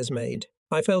history is made.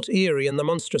 I felt eerie in the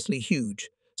monstrously huge,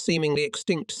 seemingly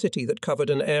extinct city that covered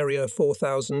an area of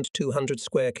 4,200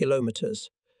 square kilometres.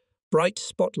 Bright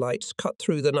spotlights cut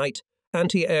through the night,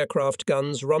 anti-aircraft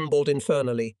guns rumbled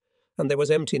infernally, and there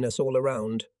was emptiness all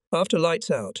around. After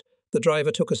lights out, the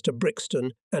driver took us to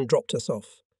Brixton and dropped us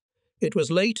off. It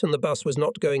was late and the bus was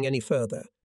not going any further.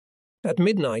 At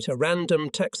midnight, a random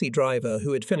taxi driver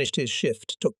who had finished his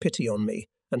shift took pity on me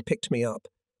and picked me up.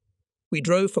 We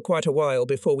drove for quite a while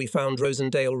before we found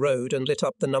Rosendale Road and lit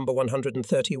up the number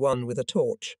 131 with a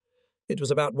torch. It was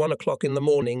about 1 o'clock in the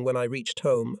morning when I reached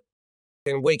home.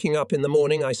 And waking up in the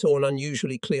morning, I saw an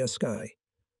unusually clear sky.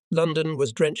 London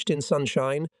was drenched in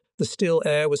sunshine, the still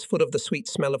air was full of the sweet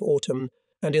smell of autumn,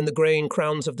 and in the greying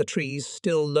crowns of the trees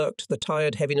still lurked the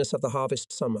tired heaviness of the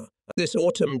harvest summer. This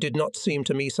autumn did not seem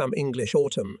to me some English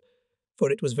autumn,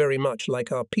 for it was very much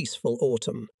like our peaceful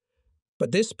autumn.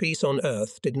 But this peace on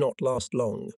earth did not last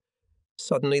long.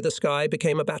 Suddenly the sky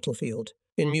became a battlefield.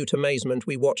 In mute amazement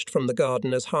we watched from the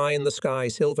garden as high in the sky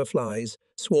silver flies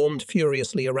swarmed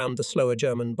furiously around the slower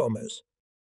German bombers.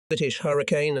 British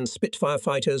Hurricane and Spitfire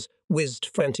fighters whizzed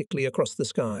frantically across the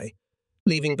sky,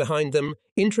 leaving behind them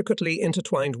intricately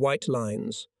intertwined white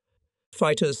lines.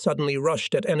 Fighters suddenly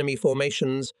rushed at enemy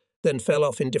formations, then fell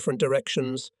off in different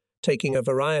directions, taking a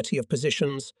variety of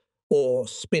positions, or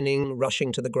spinning,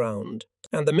 rushing to the ground.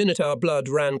 And the minute our blood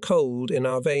ran cold in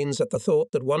our veins at the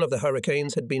thought that one of the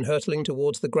hurricanes had been hurtling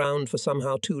towards the ground for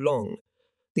somehow too long,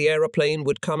 the aeroplane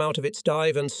would come out of its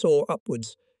dive and soar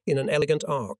upwards in an elegant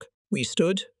arc. We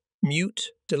stood, mute,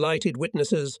 delighted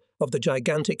witnesses of the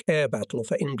gigantic air battle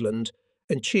for England,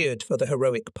 and cheered for the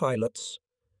heroic pilots.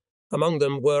 Among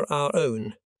them were our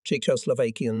own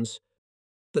Czechoslovakians.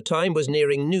 The time was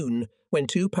nearing noon when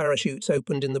 2 parachutes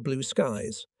opened in the blue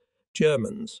skies.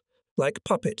 Germans. Like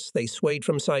puppets, they swayed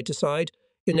from side to side,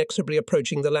 inexorably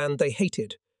approaching the land they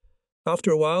hated.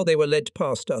 After a while, they were led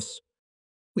past us.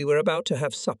 We were about to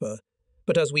have supper,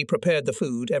 but as we prepared the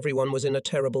food, everyone was in a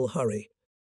terrible hurry.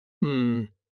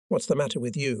 What's the matter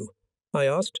with you? I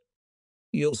asked.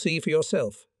 You'll see for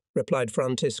yourself, replied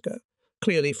Frantiska,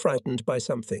 clearly frightened by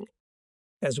something.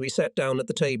 As we sat down at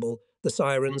the table, the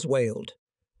sirens wailed.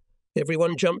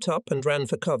 Everyone jumped up and ran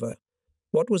for cover.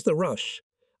 What was the rush?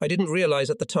 I didn't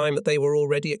realize at the time that they were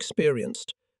already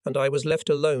experienced, and I was left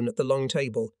alone at the long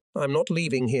table. I'm not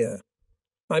leaving here.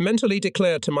 I mentally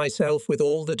declared to myself with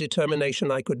all the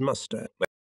determination I could muster,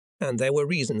 and there were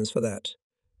reasons for that.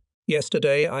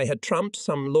 Yesterday I had tramped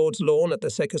some lord's lawn at the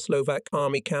Czechoslovak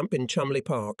army camp in Chumley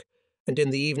Park, and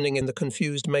in the evening in the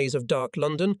confused maze of dark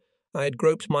London, I had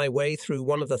groped my way through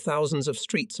one of the thousands of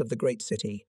streets of the great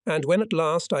city. And when at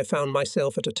last I found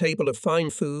myself at a table of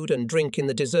fine food and drink in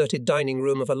the deserted dining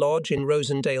room of a lodge in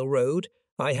Rosendale Road,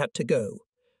 I had to go.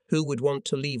 Who would want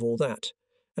to leave all that?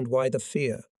 And why the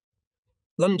fear?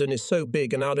 London is so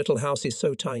big and our little house is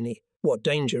so tiny. What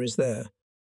danger is there?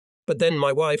 But then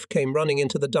my wife came running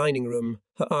into the dining room,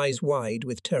 her eyes wide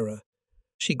with terror.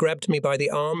 She grabbed me by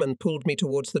the arm and pulled me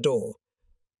towards the door.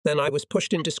 Then I was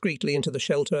pushed indiscreetly into the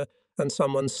shelter, and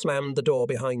someone slammed the door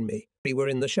behind me. We were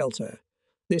in the shelter.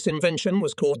 This invention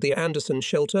was called the Anderson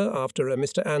shelter after a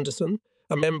Mr. Anderson,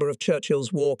 a member of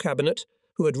Churchill's war cabinet,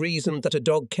 who had reasoned that a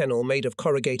dog kennel made of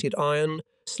corrugated iron,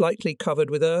 slightly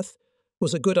covered with earth,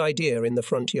 was a good idea in the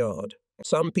front yard.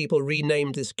 Some people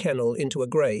renamed this kennel into a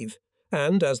grave,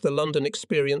 and, as the London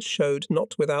experience showed,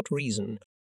 not without reason.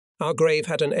 Our grave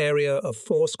had an area of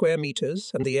 4 square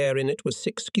metres, and the air in it was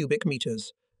 6 cubic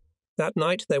metres. That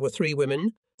night there were 3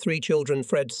 women, 3 children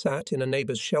Fred sat in a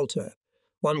neighbour's shelter,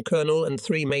 1 colonel and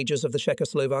 3 majors of the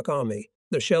Czechoslovak army.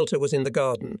 The shelter was in the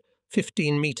garden,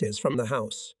 15 metres from the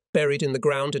house, buried in the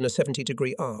ground in a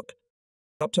 70-degree arc.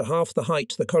 Up to half the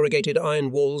height, the corrugated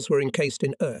iron walls were encased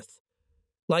in earth.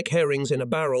 Like herrings in a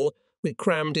barrel, we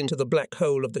crammed into the black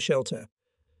hole of the shelter.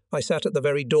 I sat at the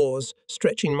very doors,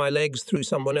 stretching my legs through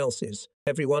someone else's.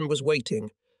 Everyone was waiting.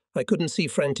 I couldn't see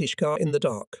Františka in the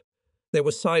dark. There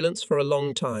was silence for a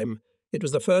long time. It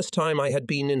was the first time I had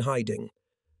been in hiding.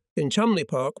 In Chumley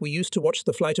Park, we used to watch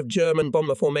the flight of German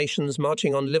bomber formations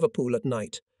marching on Liverpool at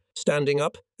night, standing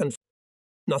up, and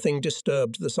nothing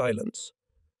disturbed the silence.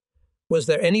 Was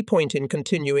there any point in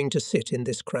continuing to sit in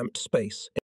this cramped space?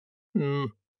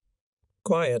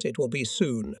 Quiet, it will be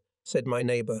soon, said my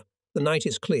neighbour. The night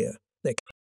is clear.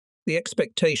 The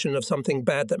expectation of something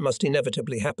bad that must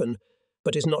inevitably happen,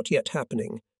 but is not yet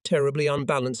happening, terribly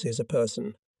unbalances a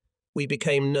person. We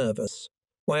became nervous.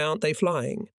 Why aren't they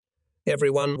flying?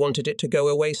 Everyone wanted it to go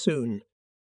away soon.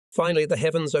 Finally, the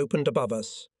heavens opened above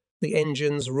us. The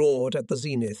engines roared at the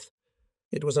zenith.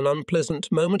 It was an unpleasant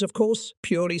moment, of course,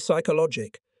 purely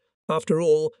psychologic. After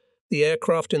all, the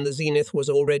aircraft in the zenith was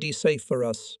already safe for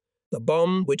us. The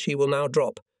bomb, which he will now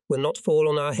drop, will not fall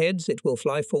on our heads, it will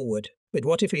fly forward. But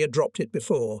what if he had dropped it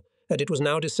before, and it was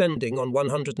now descending on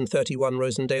 131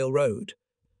 Rosendale Road?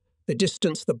 The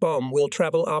distance the bomb will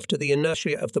travel after the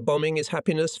inertia of the bombing is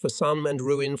happiness for some and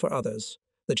ruin for others.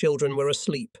 The children were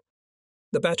asleep.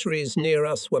 The batteries near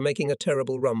us were making a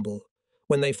terrible rumble.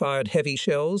 When they fired heavy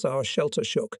shells, our shelter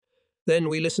shook. Then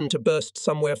we listened to bursts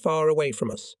somewhere far away from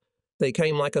us. They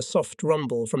came like a soft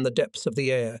rumble from the depths of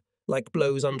the air, like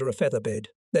blows under a feather-bed.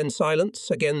 Then silence,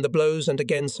 again the blows, and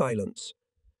again silence.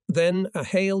 Then a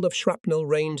hail of shrapnel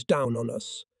rained down on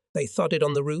us. They thudded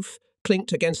on the roof,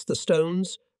 clinked against the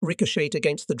stones, ricocheted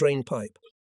against the drainpipe.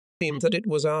 It seemed that it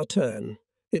was our turn.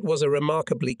 It was a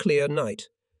remarkably clear night.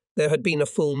 There had been a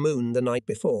full moon the night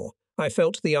before. I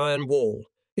felt the iron wall.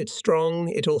 It's strong,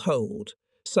 it'll hold.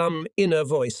 Some inner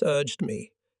voice urged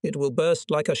me. It will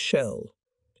burst like a shell.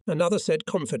 Another said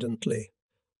confidently,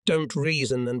 "Don't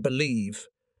reason and believe.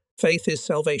 Faith is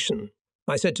salvation."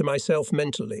 I said to myself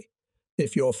mentally,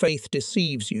 "If your faith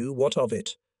deceives you, what of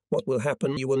it? What will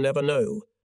happen you will never know."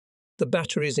 The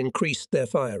batteries increased their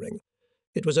firing.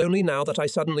 It was only now that I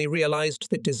suddenly realized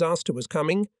that disaster was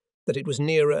coming, that it was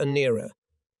nearer and nearer.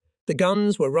 The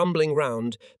guns were rumbling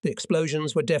round, the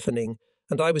explosions were deafening,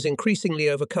 and I was increasingly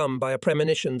overcome by a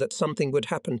premonition that something would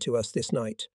happen to us this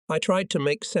night. I tried to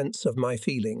make sense of my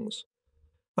feelings.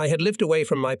 I had lived away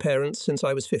from my parents since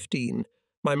I was 15.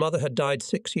 My mother had died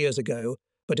 6 years ago,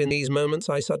 but in these moments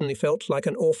I suddenly felt like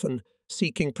an orphan,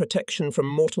 seeking protection from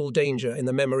mortal danger in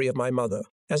the memory of my mother,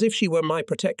 as if she were my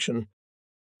protection.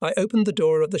 I opened the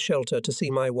door of the shelter to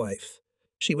see my wife.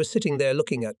 She was sitting there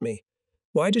looking at me.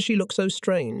 Why does she look so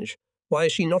strange? Why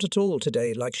is she not at all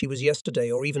today like she was yesterday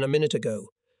or even a minute ago?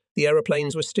 The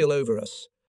aeroplanes were still over us.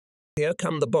 Here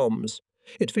come the bombs.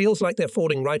 It feels like they're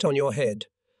falling right on your head.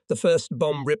 The first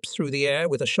bomb rips through the air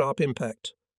with a sharp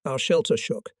impact. Our shelter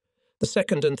shook. The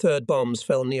second and third bombs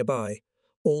fell nearby.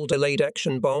 All delayed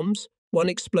action bombs. One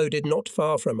exploded not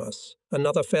far from us.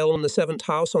 Another fell on the 7th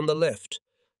house on the left.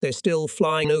 They're still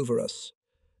flying over us.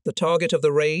 The target of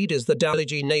the raid is the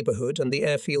Dalagy neighbourhood and the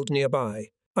airfield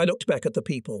nearby. I looked back at the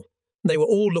people. They were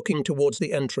all looking towards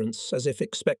the entrance, as if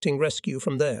expecting rescue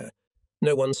from there.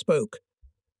 No one spoke.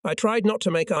 I tried not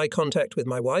to make eye contact with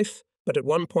my wife, but at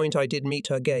one point I did meet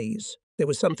her gaze. There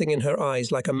was something in her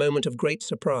eyes like a moment of great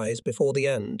surprise before the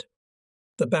end.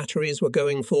 The batteries were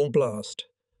going full blast.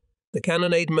 The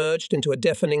cannonade merged into a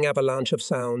deafening avalanche of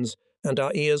sounds, and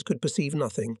our ears could perceive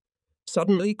nothing.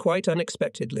 Suddenly, quite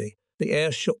unexpectedly, the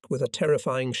air shook with a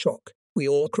terrifying shock. We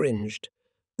all cringed.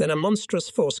 Then a monstrous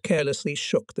force carelessly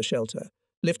shook the shelter,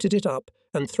 lifted it up,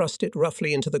 and thrust it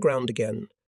roughly into the ground again.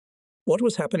 What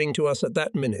was happening to us at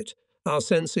that minute, our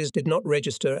senses did not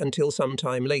register until some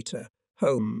time later.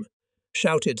 "Home,"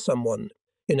 shouted someone.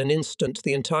 In an instant,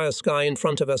 the entire sky in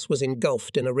front of us was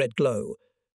engulfed in a red glow.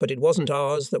 But it wasn't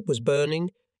ours that was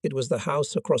burning, it was the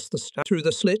house across the street. Through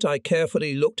the slit, I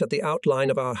carefully looked at the outline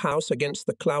of our house against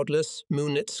the cloudless,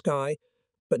 moonlit sky,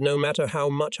 but no matter how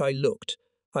much I looked,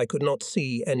 I could not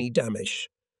see any damage.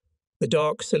 The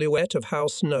dark silhouette of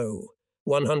House No.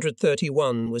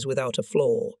 131 was without a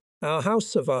flaw. Our house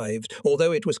survived,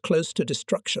 although it was close to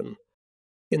destruction.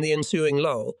 In the ensuing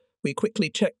lull, we quickly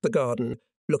checked the garden,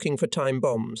 looking for time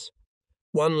bombs.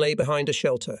 One lay behind a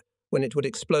shelter. When it would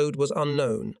explode was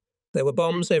unknown. There were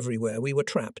bombs everywhere. We were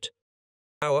trapped.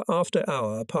 Hour after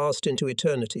hour passed into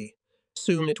eternity.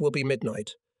 Soon it will be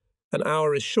midnight. An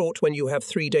hour is short when you have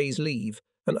 3 days leave,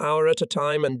 an hour at a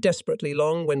time, and desperately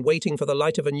long when waiting for the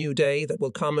light of a new day that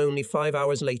will come only 5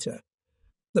 hours later.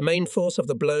 The main force of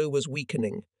the blow was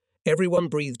weakening. Everyone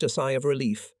breathed a sigh of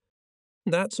relief.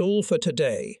 "That's all for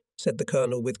today," said the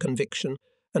colonel with conviction,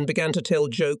 and began to tell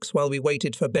jokes while we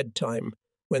waited for bedtime,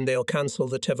 when they'll cancel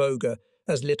the Tevoga,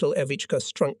 as little Evichka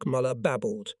Strunkmuller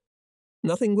babbled.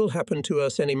 Nothing will happen to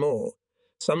us any more.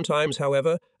 Sometimes,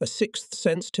 however, a sixth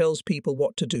sense tells people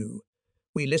what to do.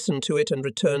 We listened to it and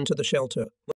returned to the shelter.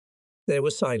 There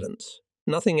was silence.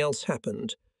 Nothing else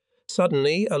happened.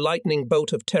 Suddenly, a lightning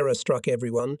bolt of terror struck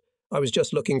everyone. I was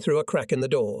just looking through a crack in the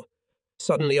door.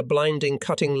 Suddenly, a blinding,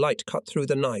 cutting light cut through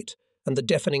the night, and the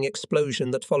deafening explosion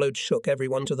that followed shook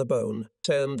everyone to the bone.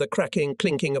 The cracking,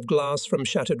 clinking of glass from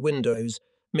shattered windows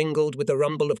mingled with the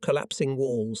rumble of collapsing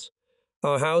walls.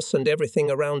 Our house and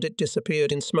everything around it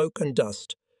disappeared in smoke and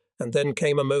dust, and then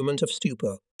came a moment of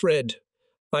stupor. "Fred!"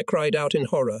 I cried out in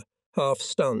horror, half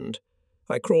stunned.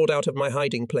 I crawled out of my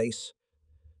hiding place.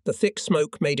 The thick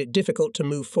smoke made it difficult to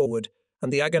move forward,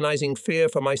 and the agonizing fear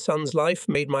for my son's life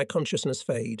made my consciousness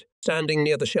fade. Standing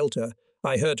near the shelter,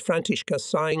 I heard Františka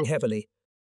sighing heavily.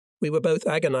 We were both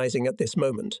agonizing at this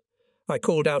moment. I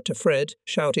called out to Fred,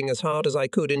 shouting as hard as I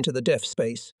could into the deaf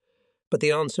space. But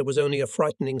the answer was only a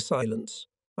frightening silence.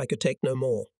 I could take no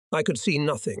more. I could see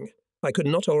nothing. I could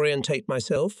not orientate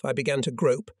myself. I began to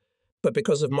grope, but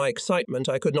because of my excitement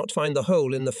I could not find the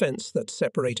hole in the fence that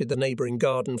separated the neighbouring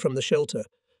garden from the shelter.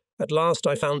 At last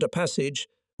I found a passage,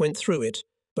 went through it,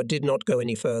 but did not go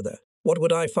any further. What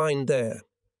would I find there?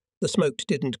 The smoke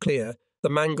didn't clear. The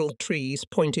mangled trees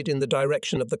pointed in the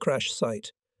direction of the crash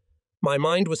site. My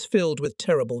mind was filled with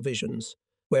terrible visions.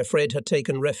 Where Fred had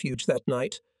taken refuge that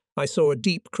night, I saw a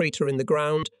deep crater in the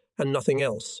ground and nothing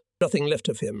else, nothing left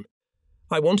of him.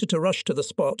 I wanted to rush to the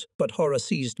spot, but horror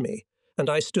seized me, and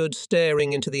I stood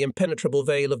staring into the impenetrable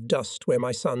veil of dust where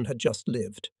my son had just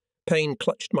lived. Pain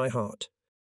clutched my heart.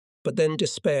 But then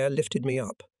despair lifted me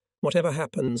up. Whatever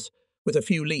happens, with a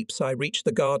few leaps I reached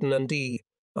the garden and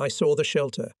I saw the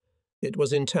shelter. It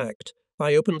was intact.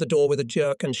 I opened the door with a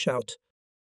jerk and shout.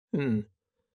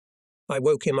 I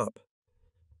woke him up.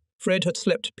 Fred had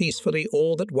slept peacefully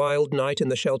all that wild night in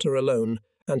the shelter alone,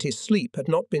 and his sleep had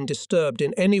not been disturbed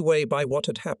in any way by what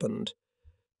had happened.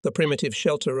 The primitive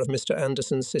shelter of Mr.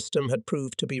 Anderson's system had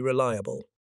proved to be reliable.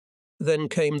 Then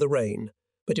came the rain,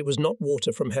 but it was not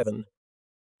water from heaven.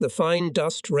 The fine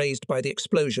dust raised by the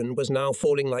explosion was now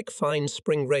falling like fine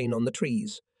spring rain on the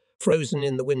trees, frozen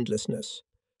in the windlessness.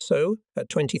 So, at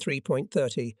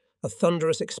 23:30, a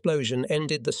thunderous explosion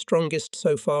ended the strongest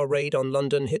so far raid on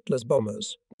London Hitler's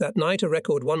bombers. That night, a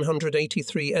record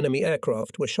 183 enemy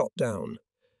aircraft were shot down.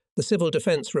 The Civil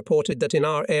Defence reported that in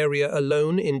our area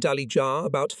alone in Dalijar,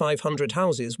 about 500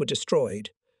 houses were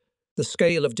destroyed. The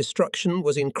scale of destruction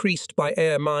was increased by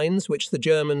air mines which the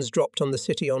Germans dropped on the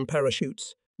city on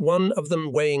parachutes. One of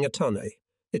them, weighing a tonne,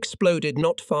 exploded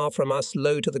not far from us,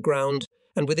 low to the ground,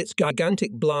 and with its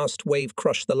gigantic blast wave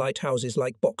crushed the lighthouses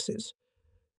like boxes.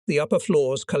 The upper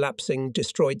floors, collapsing,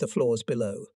 destroyed the floors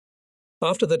below.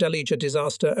 After the Dalijar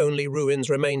disaster, only ruins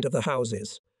remained of the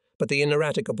houses, but the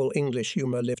ineradicable English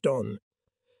humour lived on.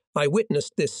 I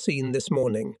witnessed this scene this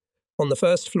morning. On the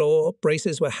first floor,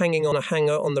 braces were hanging on a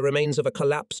hanger on the remains of a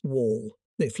collapsed wall.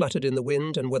 They fluttered in the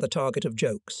wind and were the target of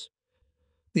jokes.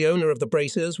 The owner of the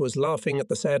braces was laughing at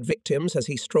the sad victims as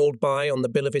he strolled by on the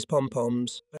bill of his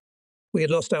pom-poms. We had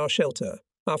lost our shelter.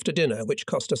 After dinner, which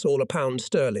cost us all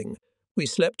 £1 we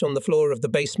slept on the floor of the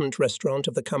basement restaurant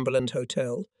of the Cumberland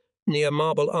Hotel, near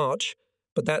Marble Arch,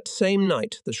 but that same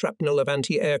night the shrapnel of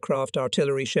anti-aircraft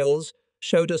artillery shells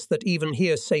showed us that even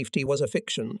here safety was a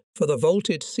fiction, for the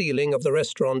vaulted ceiling of the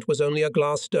restaurant was only a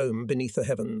glass dome beneath the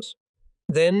heavens.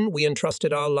 Then we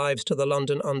entrusted our lives to the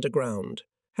London Underground.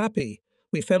 Happy,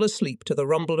 we fell asleep to the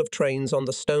rumble of trains on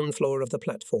the stone floor of the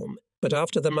platform, but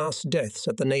after the mass deaths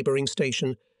at the neighbouring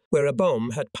station, where a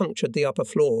bomb had punctured the upper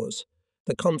floors,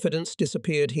 the confidence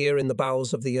disappeared here in the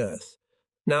bowels of the earth.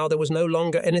 Now there was no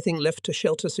longer anything left to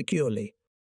shelter securely.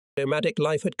 Nomadic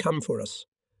life had come for us.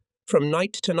 From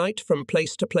night to night, from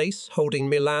place to place, holding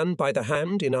Milan by the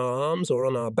hand in our arms or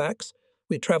on our backs,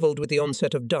 we travelled with the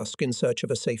onset of dusk in search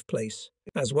of a safe place.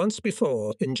 As once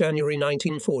before, in January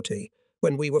 1940,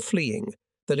 when we were fleeing,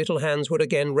 the little hands would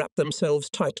again wrap themselves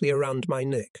tightly around my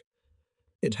neck.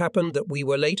 It happened that we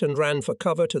were late and ran for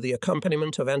cover to the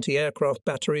accompaniment of anti-aircraft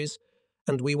batteries,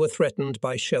 and we were threatened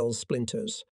by shell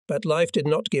splinters. But life did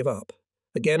not give up.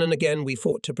 Again and again we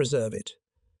fought to preserve it.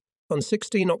 On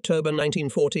 16 October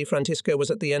 1940, Francisca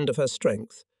was at the end of her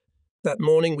strength. That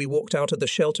morning we walked out of the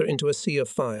shelter into a sea of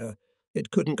fire. It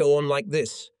couldn't go on like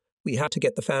this. We had to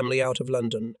get the family out of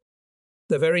London.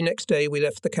 The very next day we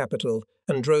left the capital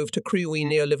and drove to Crewe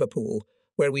near Liverpool,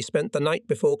 where we spent the night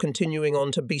before continuing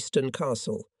on to Beeston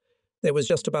Castle. There was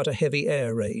just about a heavy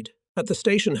air raid. At the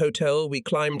station hotel we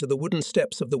climbed the wooden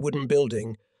steps of the wooden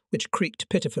building, which creaked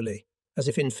pitifully, as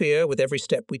if in fear with every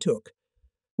step we took.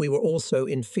 We were also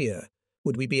in fear.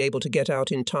 Would we be able to get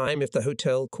out in time if the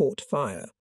hotel caught fire?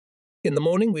 In the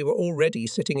morning we were already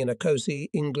sitting in a cosy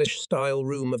English-style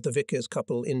room of the vicar's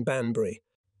couple in Banbury,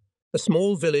 a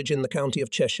small village in the county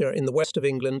of Cheshire in the west of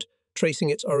England, tracing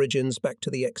its origins back to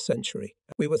the X-century.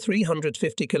 We were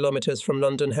 350 kilometres from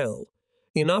London Hell.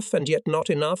 Enough and yet not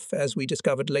enough, as we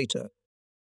discovered later.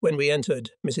 When we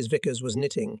entered, Mrs. Vickers was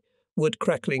knitting, wood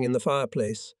crackling in the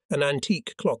fireplace, an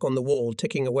antique clock on the wall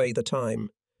ticking away the time.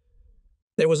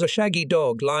 There was a shaggy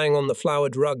dog lying on the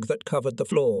flowered rug that covered the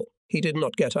floor. He did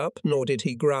not get up, nor did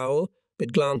he growl,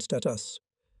 but glanced at us.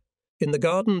 In the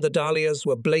garden the dahlias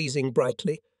were blazing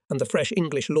brightly, and the fresh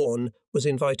English lawn was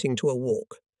inviting to a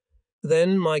walk.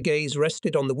 Then my gaze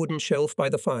rested on the wooden shelf by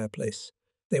the fireplace.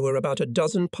 There were about a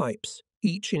dozen pipes,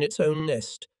 each in its own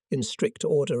nest, in strict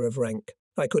order of rank.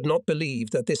 I could not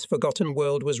believe that this forgotten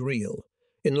world was real.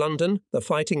 In London, the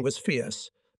fighting was fierce.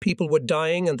 People were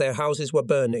dying and their houses were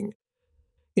burning.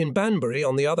 In Banbury,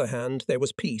 on the other hand, there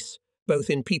was peace, both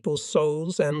in people's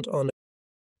souls and on earth.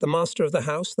 The master of the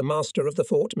house, the master of the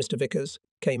fort, Mr. Vickers,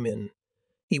 came in.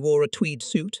 He wore a tweed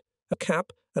suit, a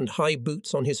cap, and high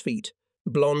boots on his feet,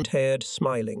 blonde-haired,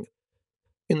 smiling.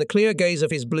 In the clear gaze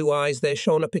of his blue eyes there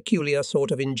shone a peculiar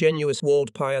sort of ingenuous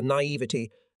Waldpire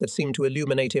naivety that seemed to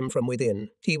illuminate him from within.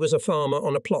 He was a farmer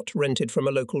on a plot rented from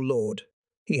a local lord.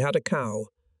 He had a cow.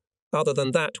 Other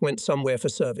than that, went somewhere for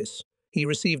service. He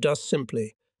received us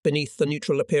simply. Beneath the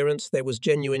neutral appearance there was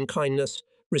genuine kindness,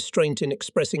 restraint in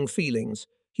expressing feelings.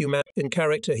 In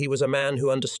character he was a man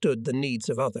who understood the needs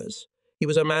of others. He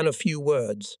was a man of few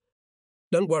words.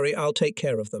 "Don't worry, I'll take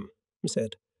care of them," he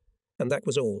said. And that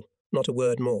was all. Not a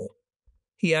word more.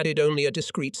 He added only a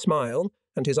discreet smile,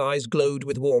 and his eyes glowed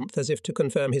with warmth as if to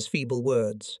confirm his feeble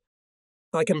words.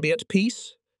 "I can be at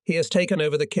peace. He has taken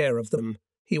over the care of them.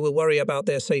 He will worry about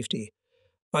their safety."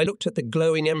 I looked at the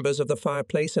glowing embers of the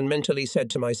fireplace and mentally said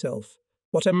to myself,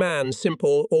 "What a man,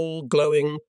 simple, all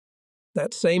glowing."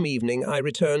 That same evening I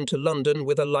returned to London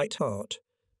with a light heart.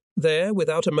 There,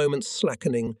 without a moment's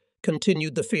slackening,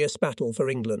 continued the fierce battle for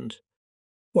England.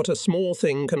 What a small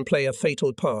thing can play a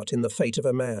fatal part in the fate of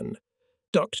a man.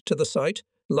 Ducked to the sight,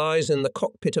 lies in the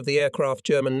cockpit of the aircraft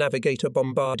German navigator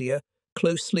Bombardier,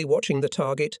 closely watching the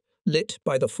target, lit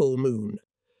by the full moon.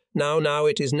 Now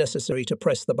it is necessary to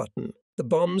press the button. The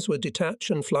bombs would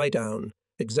detach and fly down,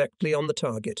 exactly on the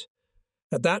target.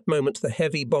 At that moment the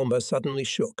heavy bomber suddenly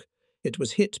shook. It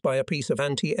was hit by a piece of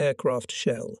anti-aircraft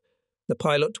shell. The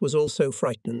pilot was also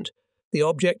frightened. The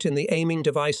object in the aiming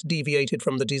device deviated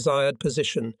from the desired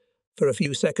position. For a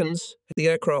few seconds, the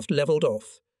aircraft levelled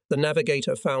off. The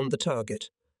navigator found the target.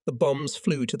 The bombs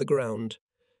flew to the ground.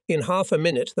 In half a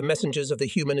minute, the messengers of the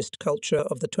humanist culture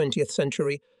of the 20th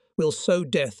century will sow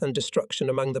death and destruction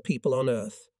among the people on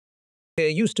earth. There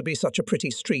used to be such a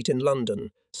pretty street in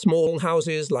London. Small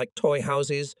houses like toy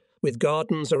houses, with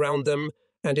gardens around them,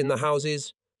 and in the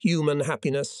houses, human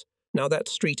happiness. Now that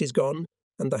street is gone,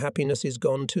 and the happiness is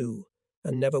gone too,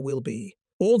 and never will be.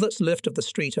 All that's left of the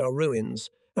street are ruins,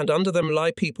 and under them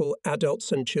lie people,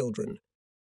 adults and children.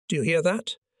 Do you hear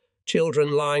that?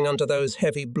 Children lying under those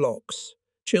heavy blocks.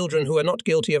 Children who are not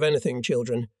guilty of anything,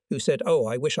 children who said, "Oh,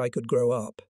 I wish I could grow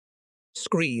up."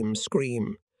 Scream,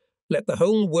 scream. Let the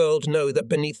whole world know that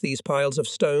beneath these piles of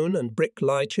stone and brick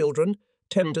lie children,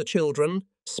 tender children,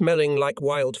 smelling like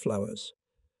wildflowers.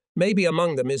 Maybe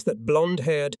among them is that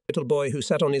blonde-haired little boy who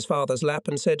sat on his father's lap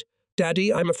and said,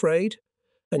 "Daddy, I'm afraid."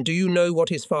 And do you know what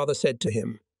his father said to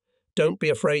him? "Don't be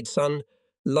afraid, son.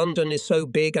 London is so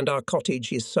big and our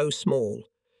cottage is so small."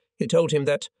 He told him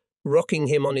that, rocking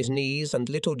him on his knees, and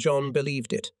little John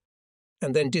believed it.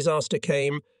 And then disaster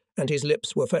came, and his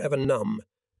lips were forever numb.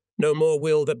 No more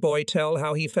will the boy tell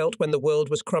how he felt when the world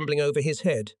was crumbling over his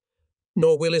head.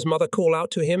 Nor will his mother call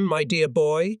out to him, "My dear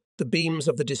boy." The beams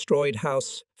of the destroyed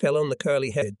house fell on the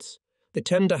curly heads. The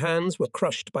tender hands were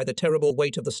crushed by the terrible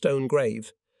weight of the stone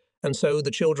grave. And so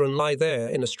the children lie there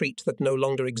in a street that no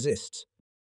longer exists.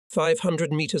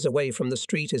 500 meters away from the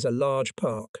street is a large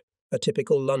park, a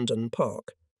typical London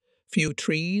park. Few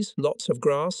trees, lots of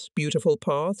grass, beautiful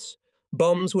paths.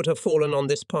 Bombs would have fallen on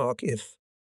this park if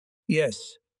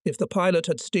the pilot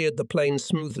had steered the plane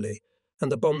smoothly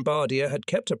and the bombardier had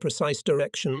kept a precise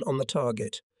direction on the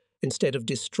target. Instead of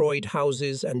destroyed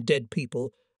houses and dead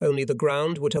people, only the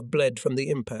ground would have bled from the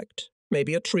impact.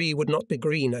 Maybe a tree would not be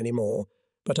green anymore,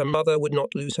 but a mother would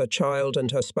not lose her child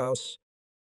and her spouse.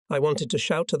 I wanted to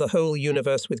shout to the whole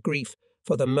universe with grief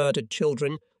for the murdered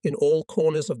children in all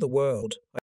corners of the world.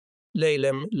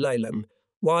 Laylam, Laylam,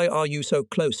 why are you so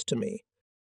close to me?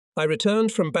 I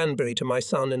returned from Banbury to my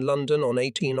son in London on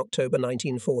 18 October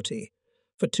 1940.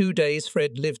 For 2 days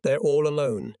Fred lived there all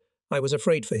alone. I was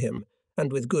afraid for him,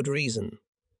 and with good reason.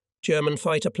 German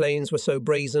fighter planes were so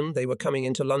brazen they were coming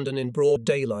into London in broad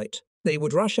daylight. They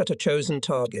would rush at a chosen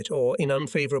target or, in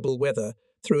unfavourable weather,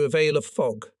 through a veil of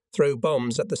fog, throw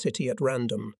bombs at the city at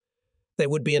random. There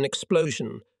would be an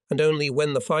explosion, and only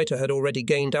when the fighter had already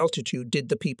gained altitude did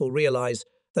the people realise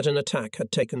that an attack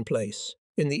had taken place.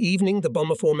 In the evening the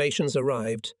bomber formations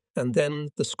arrived, and then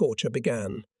the scorcher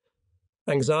began.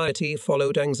 Anxiety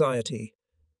followed anxiety.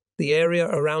 The area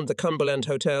around the Cumberland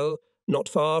Hotel, not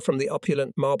far from the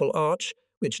opulent Marble Arch,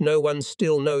 which no one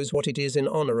still knows what it is in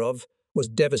honour of, was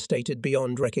devastated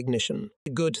beyond recognition. A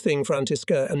good thing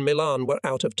Francisca and Milan were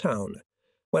out of town.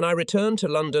 When I returned to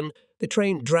London, the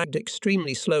train dragged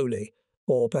extremely slowly,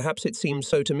 or perhaps it seemed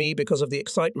so to me because of the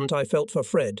excitement I felt for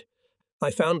Fred.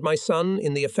 I found my son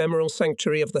in the ephemeral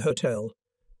sanctuary of the hotel.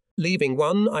 Leaving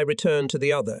one, I returned to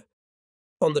the other.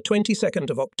 On the 22nd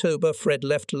of October, Fred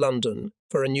left London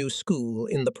for a new school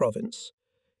in the province.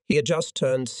 He had just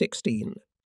turned 16.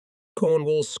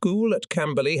 Cornwall's school at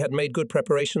Camberley had made good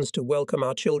preparations to welcome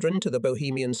our children to the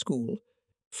Bohemian school.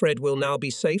 Fred will now be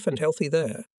safe and healthy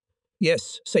there.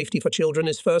 Yes, safety for children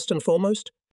is first and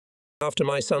foremost. After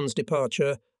my son's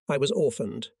departure, I was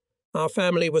orphaned. Our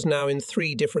family was now in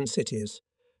 3 different cities: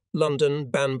 London,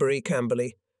 Banbury,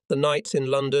 Camberley. The nights in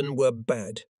London were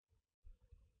bad.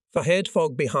 For head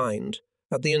fog behind,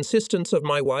 at the insistence of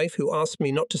my wife, who asked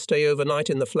me not to stay overnight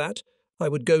in the flat, I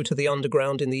would go to the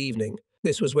underground in the evening.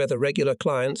 This was where the regular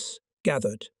clients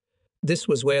gathered. This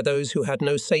was where those who had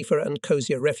no safer and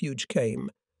cosier refuge came.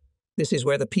 This is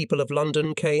where the people of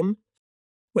London came.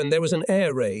 When there was an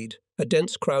air raid, a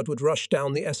dense crowd would rush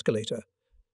down the escalator.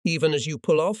 Even as you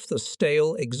pull off, the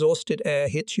stale, exhausted air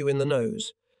hits you in the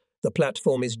nose. The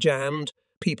platform is jammed.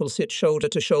 People sit shoulder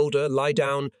to shoulder, lie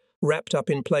down, wrapped up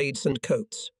in plaids and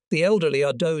coats. The elderly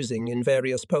are dozing in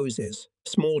various poses.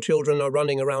 Small children are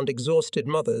running around exhausted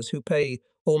mothers who pay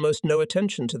almost no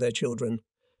attention to their children.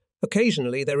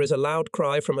 Occasionally there is a loud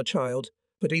cry from a child,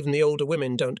 but even the older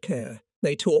women don't care.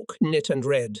 They talk, knit and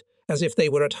read, as if they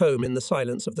were at home in the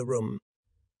silence of the room.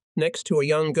 Next to a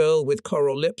young girl with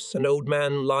coral lips, an old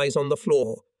man lies on the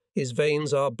floor. His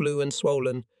veins are blue and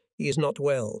swollen. He is not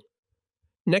well.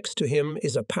 Next to him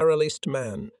is a paralysed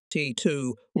man. He,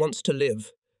 too, wants to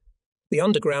live. The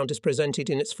underground is presented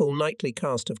in its full nightly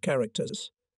cast of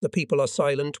characters. The people are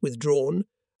silent, withdrawn,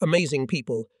 amazing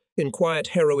people. In quiet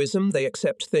heroism, they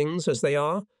accept things as they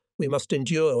are. We must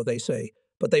endure, they say,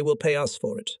 but they will pay us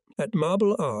for it. At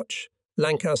Marble Arch,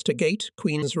 Lancaster Gate,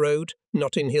 Queen's Road,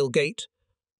 Notting Hill Gate,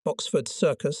 Oxford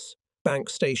Circus, Bank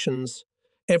stations,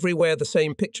 everywhere the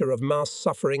same picture of mass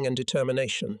suffering and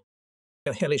determination.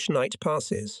 A hellish night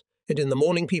passes, and in the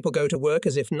morning people go to work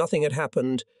as if nothing had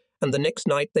happened, and the next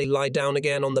night they lie down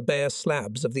again on the bare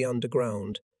slabs of the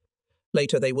underground.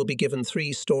 Later they will be given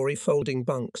 3-story folding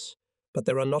bunks, but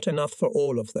there are not enough for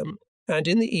all of them. And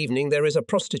in the evening there is a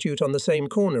prostitute on the same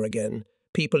corner again.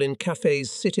 People in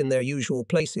cafes sit in their usual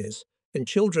places, and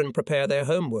children prepare their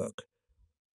homework.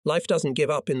 Life doesn't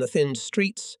give up in the thinned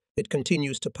streets, it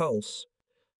continues to pulse.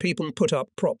 People put up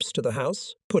props to the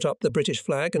house, put up the British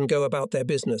flag and go about their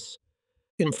business.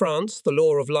 In France, the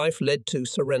law of life led to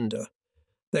surrender.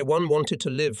 There one wanted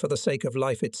to live for the sake of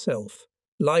life itself.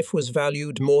 Life was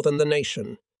valued more than the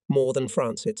nation, more than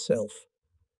France itself.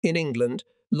 In England,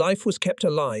 life was kept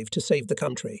alive to save the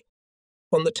country.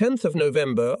 On the 10th of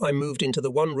November, I moved into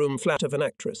the one-room flat of an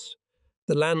actress.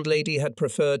 The landlady had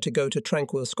preferred to go to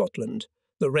tranquil Scotland.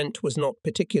 The rent was not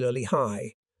particularly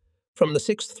high. From the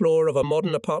 6th floor of a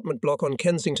modern apartment block on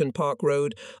Kensington Park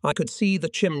Road, I could see the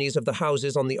chimneys of the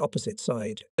houses on the opposite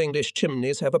side. English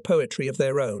chimneys have a poetry of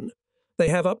their own. They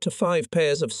have up to 5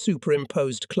 pairs of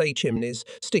superimposed clay chimneys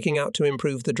sticking out to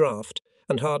improve the draught,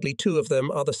 and hardly two of them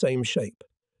are the same shape.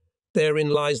 Therein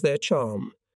lies their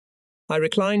charm. I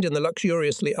reclined in the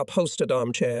luxuriously upholstered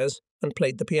armchairs and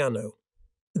played the piano.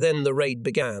 Then the raid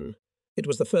began. It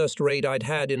was the first raid I'd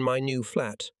had in my new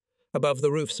flat. Above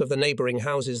the roofs of the neighbouring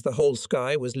houses, the whole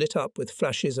sky was lit up with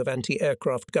flashes of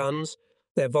anti-aircraft guns.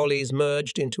 Their volleys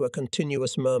merged into a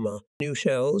continuous murmur. New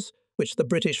shells, which the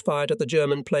British fired at the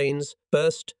German planes,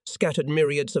 burst, scattered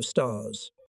myriads of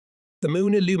stars. The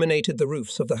moon illuminated the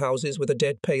roofs of the houses with a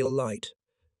dead pale light.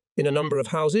 In a number of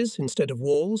houses, instead of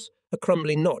walls, a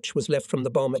crumbly notch was left from the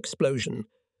bomb explosion.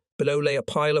 Below lay a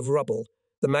pile of rubble.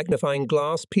 The magnifying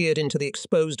glass peered into the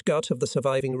exposed gut of the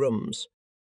surviving rooms.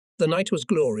 The night was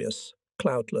glorious,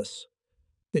 cloudless.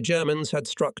 The Germans had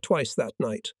struck twice that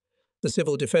night. The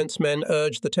civil defence men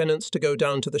urged the tenants to go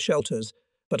down to the shelters,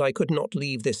 but I could not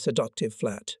leave this seductive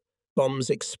flat.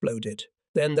 Bombs exploded.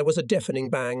 Then there was a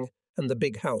deafening bang, and the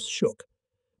big house shook.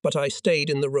 But I stayed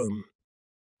in the room.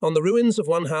 On the ruins of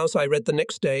one house I read the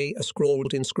next day a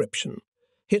scrawled inscription.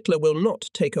 "Hitler will not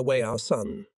take away our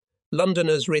son."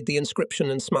 Londoners read the inscription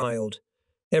and smiled.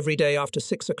 Every day after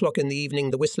 6 o'clock in the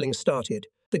evening the whistling started.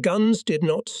 The guns did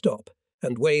not stop,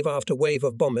 and wave after wave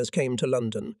of bombers came to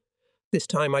London. This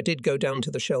time I did go down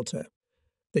to the shelter.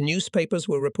 The newspapers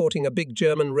were reporting a big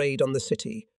German raid on the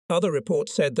city. Other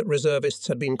reports said that reservists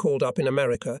had been called up in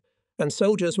America, and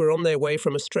soldiers were on their way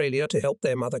from Australia to help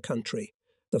their mother country.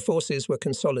 The forces were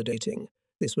consolidating.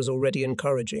 This was already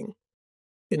encouraging.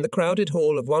 In the crowded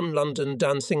hall of one London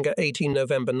Danziger 18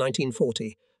 November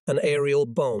 1940, an aerial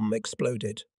bomb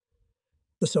exploded.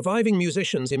 The surviving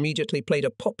musicians immediately played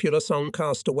a popular song,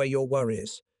 "Cast Away Your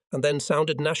Worries," and then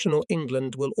sounded National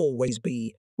England Will Always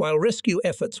Be. While rescue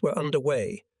efforts were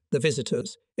underway, the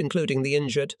visitors, including the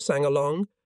injured, sang along.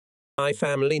 My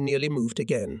family nearly moved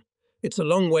again. It's a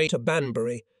long way to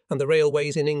Banbury, and the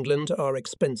railways in England are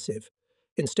expensive.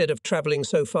 Instead of travelling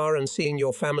so far and seeing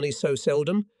your family so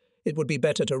seldom, it would be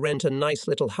better to rent a nice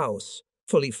little house,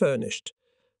 fully furnished.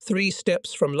 3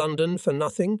 steps from London for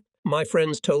nothing. My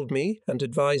friends told me and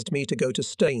advised me to go to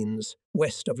Staines,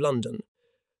 west of London.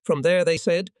 From there, they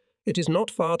said, it is not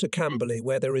far to Camberley,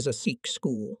 where there is a Sikh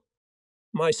school.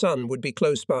 My son would be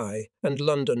close by, and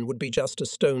London would be just a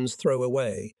stone's throw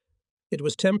away. It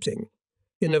was tempting.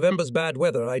 In November's bad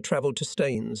weather, I travelled to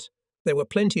Staines. There were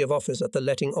plenty of offers at the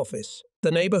letting office. The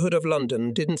neighbourhood of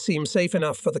London didn't seem safe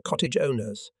enough for the cottage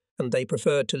owners, and they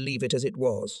preferred to leave it as it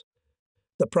was.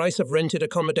 The price of rented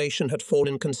accommodation had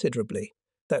fallen considerably.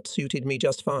 That suited me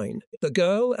just fine. The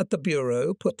girl at the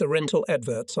bureau put the rental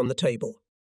adverts on the table.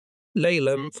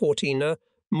 Laleham, 14,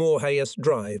 Moorhayes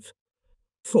Drive.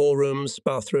 4 rooms,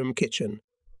 bathroom, kitchen.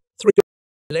 3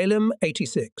 Laleham,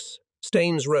 86,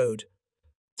 Staines Road.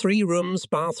 3 rooms,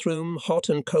 bathroom, hot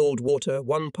and cold water,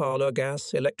 1 parlour,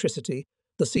 gas, electricity,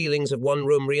 the ceilings of 1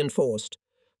 room reinforced,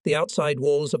 the outside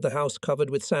walls of the house covered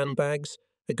with sandbags,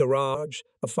 a garage,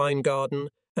 a fine garden,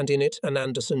 and in it an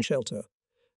Anderson shelter.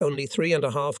 Only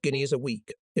 3.5 guineas a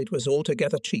week. It was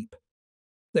altogether cheap.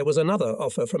 There was another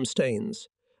offer from Staines.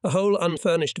 A whole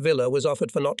unfurnished villa was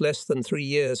offered for not less than 3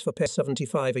 years for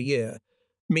 £75 a year.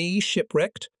 Me,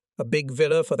 shipwrecked, a big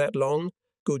villa for that long?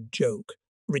 Good joke.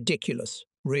 Ridiculous,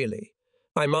 really.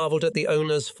 I marvelled at the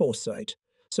owner's foresight.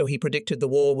 So he predicted the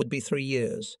war would be 3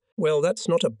 years. Well, that's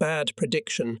not a bad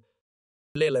prediction.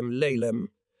 Laleham.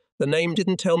 The name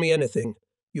didn't tell me anything.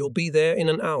 You'll be there in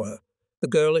an hour, the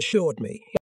girl assured me.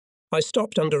 I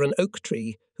stopped under an oak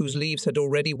tree whose leaves had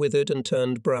already withered and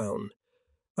turned brown.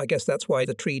 I guess that's why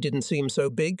the tree didn't seem so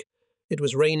big. It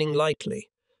was raining lightly.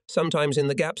 Sometimes in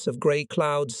the gaps of grey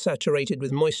clouds saturated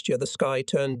with moisture the sky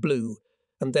turned blue,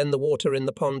 and then the water in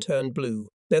the pond turned blue.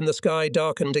 Then the sky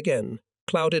darkened again,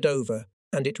 clouded over,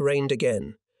 and it rained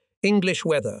again. English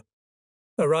weather.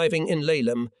 Arriving in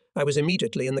Laleham, I was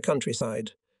immediately in the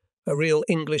countryside. A real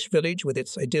English village with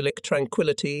its idyllic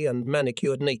tranquillity and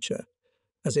manicured nature.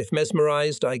 As if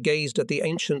mesmerised, I gazed at the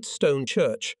ancient stone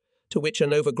church, to which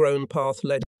an overgrown path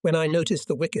led. When I noticed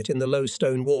the wicket in the low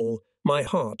stone wall, my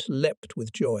heart leapt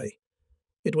with joy.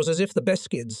 It was as if the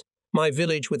Beskids, my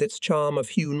village with its charm of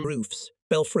hewn roofs,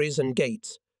 belfries and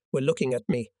gates, were looking at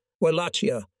me.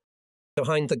 Wallachia.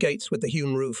 Behind the gates with the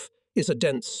hewn roof is a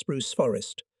dense spruce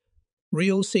forest.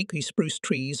 Real Sikh spruce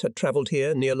trees had travelled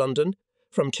here near London,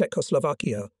 from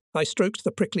Czechoslovakia. I stroked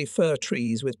the prickly fir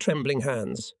trees with trembling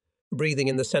hands, breathing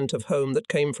in the scent of home that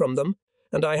came from them,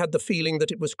 and I had the feeling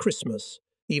that it was Christmas,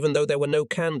 even though there were no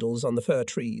candles on the fir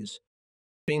trees.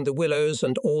 Between the willows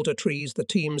and alder trees the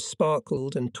teams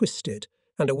sparkled and twisted,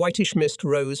 and a whitish mist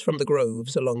rose from the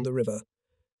groves along the river.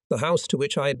 The house to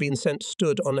which I had been sent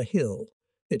stood on a hill.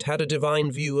 It had a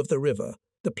divine view of the river.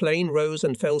 The plain rose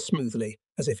and fell smoothly,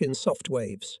 as if in soft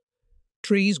waves.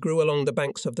 Trees grew along the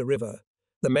banks of the river.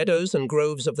 The meadows and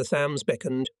groves of the Thames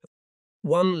beckoned.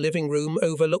 One living room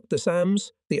overlooked the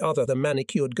Thames, the other the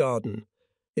manicured garden.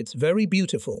 "It's very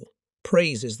beautiful,"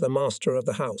 praises the master of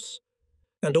the house.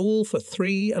 "And all for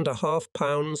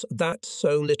 £3.50, that's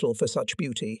so little for such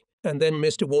beauty." And then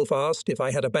Mr. Wolfe asked if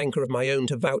I had a banker of my own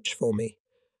to vouch for me.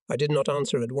 I did not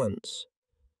answer at once.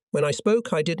 When I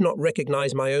spoke, I did not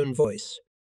recognize my own voice.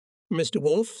 "Mr.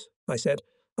 Wolfe," I said,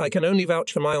 "I can only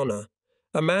vouch for my honour.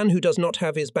 A man who does not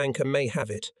have his banker may have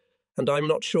it, and I'm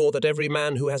not sure that every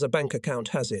man who has a bank account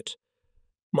has it.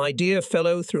 My dear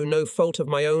fellow, through no fault of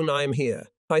my own, I am here.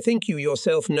 I think you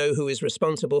yourself know who is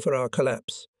responsible for our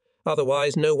collapse.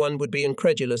 Otherwise, no one would be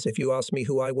incredulous if you asked me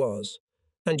who I was.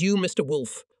 And you, Mr.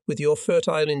 Wolfe, with your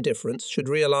fertile indifference, should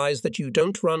realise that you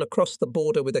don't run across the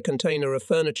border with a container of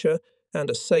furniture and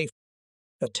a safe.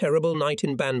 A terrible night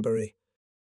in Banbury.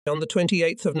 On the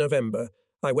 28th of November,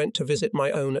 I went to visit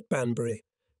my own at Banbury.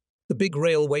 The big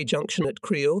railway junction at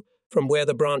Crewe, from where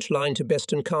the branch line to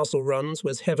Beston Castle runs,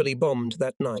 was heavily bombed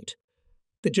that night.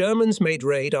 The Germans made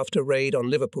raid after raid on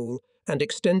Liverpool and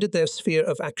extended their sphere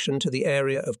of action to the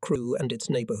area of Crewe and its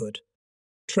neighbourhood.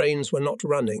 Trains were not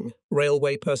running.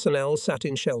 Railway personnel sat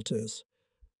in shelters.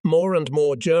 More and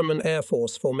more German Air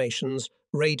Force formations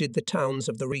raided the towns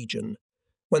of the region.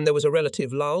 When there was a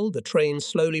relative lull, the train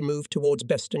slowly moved towards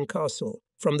Beston Castle.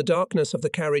 From the darkness of the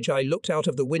carriage, I looked out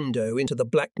of the window into the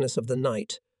blackness of the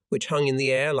night, which hung in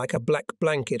the air like a black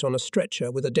blanket on a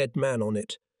stretcher with a dead man on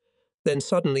it. Then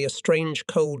suddenly a strange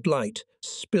cold light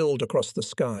spilled across the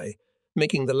sky,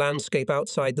 making the landscape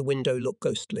outside the window look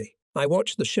ghostly. I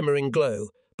watched the shimmering glow,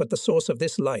 but the source of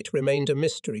this light remained a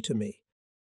mystery to me.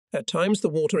 At times the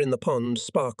water in the pond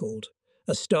sparkled.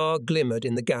 A star glimmered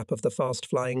in the gap of the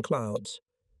fast-flying clouds.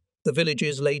 The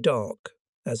villages lay dark,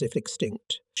 as if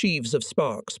extinct. Sheaves of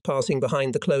sparks passing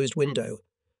behind the closed window.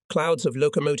 Clouds of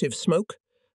locomotive smoke.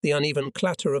 The uneven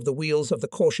clatter of the wheels of the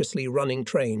cautiously running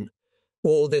train.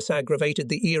 All this aggravated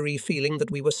the eerie feeling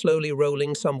that we were slowly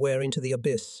rolling somewhere into the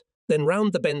abyss. Then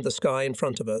round the bend the sky in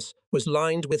front of us was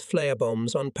lined with flare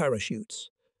bombs on parachutes.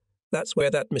 That's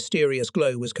where that mysterious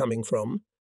glow was coming from.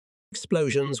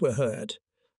 Explosions were heard.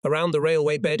 Around the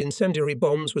railway bed, incendiary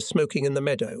bombs were smoking in the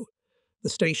meadow. The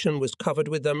station was covered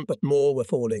with them, but more were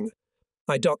falling.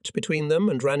 I ducked between them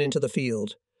and ran into the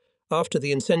field. After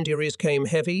the incendiaries came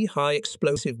heavy,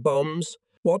 high-explosive bombs.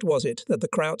 What was it that the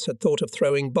Krauts had thought of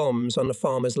throwing bombs on a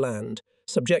farmer's land,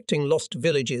 subjecting lost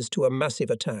villages to a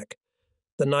massive attack?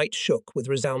 The night shook with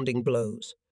resounding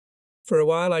blows. For a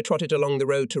while I trotted along the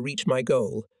road to reach my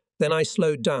goal. Then I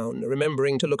slowed down,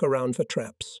 remembering to look around for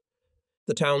traps.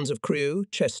 The towns of Crewe,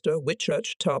 Chester,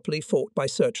 Whitchurch, Tarpley fought by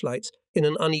searchlights in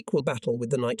an unequal battle with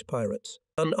the night pirates.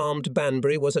 Unarmed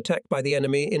Banbury was attacked by the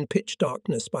enemy in pitch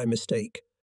darkness by mistake.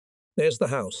 There's the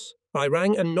house. I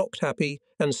rang and knocked, happy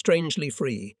and strangely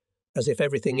free, as if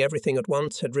everything at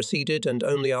once had receded and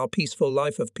only our peaceful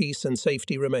life of peace and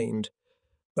safety remained.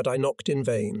 But I knocked in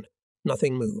vain.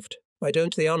 Nothing moved. "Why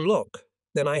don't they unlock?"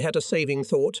 Then I had a saving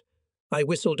thought. I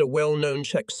whistled a well-known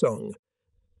Czech song.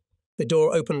 The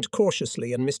door opened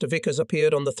cautiously and Mr. Vickers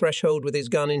appeared on the threshold with his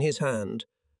gun in his hand.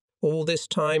 All this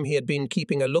time he had been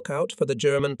keeping a lookout for the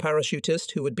German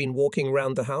parachutist who had been walking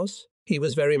round the house. He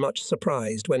was very much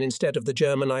surprised when instead of the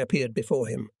German I appeared before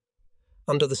him.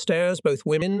 Under the stairs, both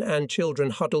women and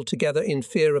children huddled together in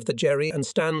fear of the Jerry, and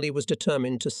Stanley was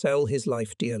determined to sell his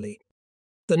life dearly.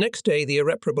 The next day the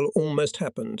irreparable almost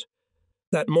happened.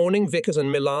 That morning Vickers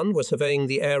and Milan were surveying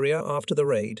the area after the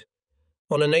raid.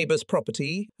 On a neighbour's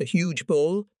property, a huge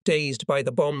bull, dazed by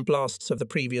the bomb blasts of the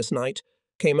previous night,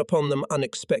 came upon them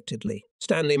unexpectedly.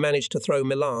 Stanley managed to throw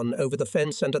Milan over the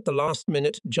fence and at the last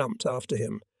minute jumped after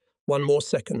him. One more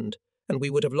second, and we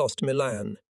would have lost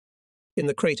Milan. In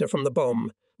the crater from the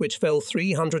bomb, which fell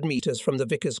 300 metres from the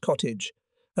vicar's cottage,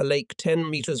 a lake 10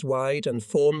 metres wide and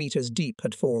 4 metres deep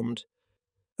had formed.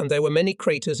 And there were many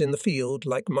craters in the field,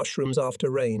 like mushrooms after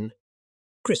rain.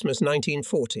 Christmas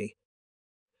 1940.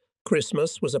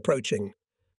 Christmas was approaching.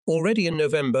 Already in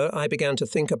November, I began to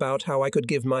think about how I could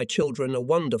give my children a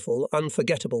wonderful,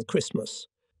 unforgettable Christmas.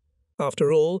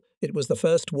 After all, it was the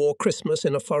first war Christmas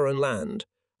in a foreign land.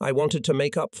 I wanted to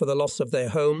make up for the loss of their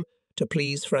home, to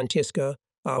please Frantiska,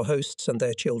 our hosts, and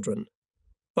their children.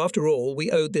 After all,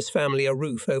 we owed this family a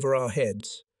roof over our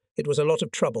heads. It was a lot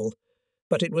of trouble,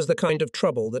 but it was the kind of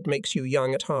trouble that makes you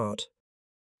young at heart.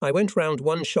 I went round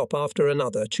one shop after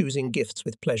another, choosing gifts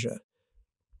with pleasure.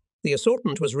 The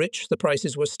assortment was rich, the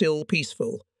prices were still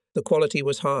peaceful, the quality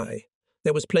was high.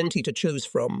 There was plenty to choose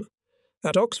from.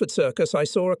 At Oxford Circus, I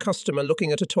saw a customer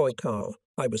looking at a toy car.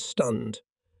 I was stunned.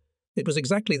 It was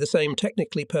exactly the same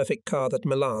technically perfect car that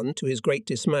Milan, to his great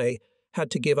dismay,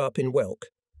 had to give up in Welk.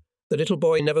 The little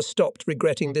boy never stopped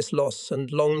regretting this loss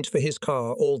and longed for his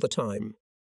car all the time.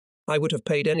 I would have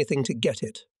paid anything to get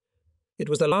it. It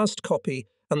was the last copy,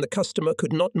 and the customer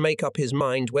could not make up his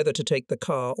mind whether to take the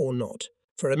car or not.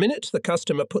 For a minute, the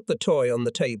customer put the toy on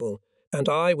the table, and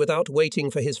I, without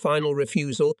waiting for his final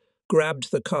refusal,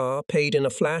 grabbed the car, paid in a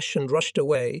flash, and rushed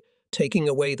away, taking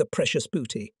away the precious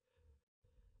booty.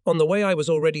 On the way, I was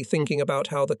already thinking about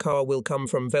how the car will come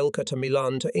from Velka to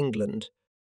Milan to England.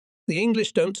 The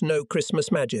English don't know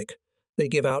Christmas magic. They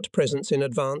give out presents in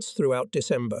advance throughout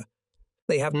December.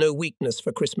 They have no weakness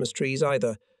for Christmas trees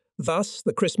either. Thus,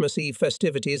 the Christmas Eve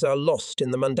festivities are lost in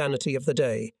the mundanity of the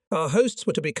day. Our hosts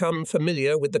were to become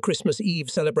familiar with the Christmas Eve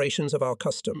celebrations of our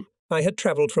custom. I had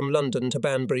travelled from London to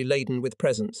Banbury laden with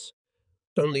presents.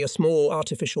 Only a small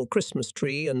artificial Christmas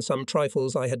tree and some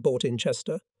trifles I had bought in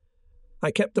Chester. I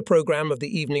kept the programme of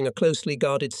the evening a closely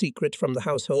guarded secret from the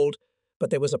household, but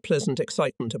there was a pleasant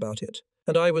excitement about it,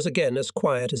 and I was again as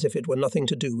quiet as if it were nothing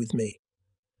to do with me.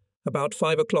 About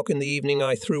 5 o'clock in the evening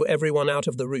I threw everyone out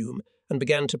of the room and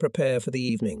began to prepare for the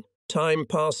evening. Time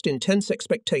passed in tense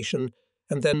expectation,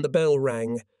 and then the bell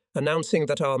rang, announcing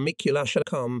that our Mikuláš had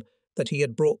come, that he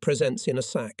had brought presents in a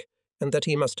sack, and that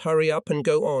he must hurry up and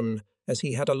go on, as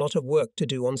he had a lot of work to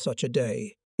do on such a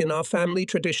day. In our family,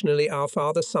 traditionally, our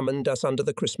father summoned us under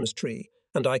the Christmas tree,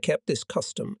 and I kept this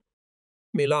custom.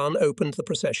 Milan opened the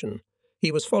procession.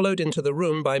 He was followed into the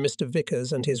room by Mr.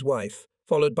 Vickers and his wife,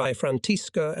 followed by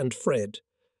Františka and Fred.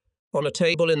 On a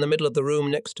table in the middle of the room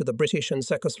next to the British and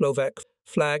Czechoslovak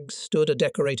flags stood a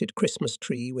decorated Christmas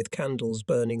tree with candles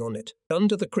burning on it.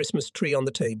 Under the Christmas tree on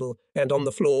the table and on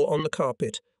the floor on the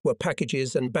carpet were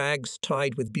packages and bags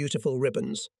tied with beautiful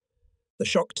ribbons. The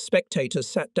shocked spectators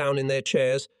sat down in their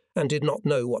chairs and did not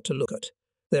know what to look at.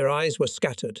 Their eyes were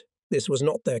scattered. This was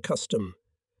not their custom.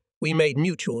 We made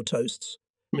mutual toasts.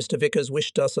 Mr. Vickers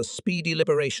wished us a speedy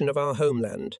liberation of our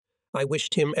homeland. I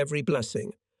wished him every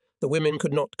blessing. The women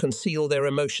could not conceal their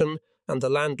emotion, and the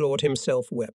landlord himself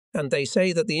wept. And they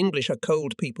say that the English are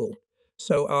cold people,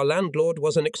 so our landlord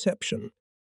was an exception.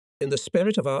 In the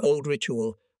spirit of our old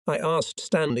ritual, I asked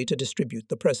Stanley to distribute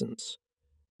the presents.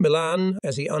 Milan,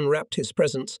 as he unwrapped his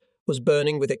presents, was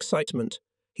burning with excitement.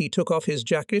 He took off his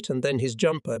jacket and then his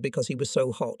jumper because he was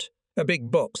so hot. A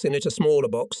big box, in it a smaller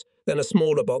box, then a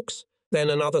smaller box, then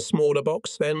another smaller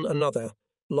box, then another.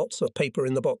 Lots of paper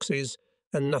in the boxes,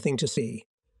 and nothing to see.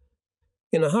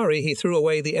 In a hurry, he threw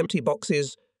away the empty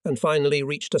boxes and finally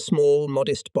reached a small,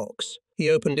 modest box. He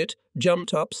opened it,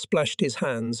 jumped up, splashed his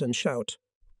hands, and shouted,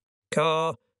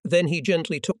 "Car!" Then he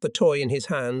gently took the toy in his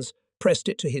hands, pressed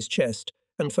it to his chest,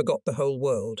 and forgot the whole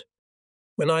world.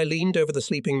 When I leaned over the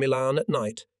sleeping Milan at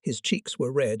night, his cheeks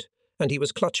were red, and he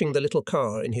was clutching the little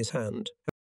car in his hand.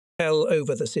 Fell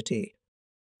over the city.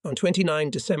 On 29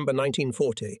 December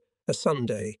 1940, a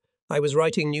Sunday, I was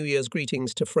writing New Year's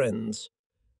greetings to friends.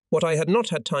 What I had not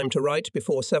had time to write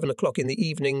before 7 o'clock in the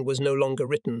evening was no longer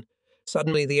written.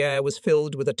 Suddenly the air was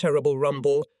filled with a terrible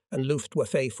rumble, and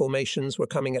Luftwaffe formations were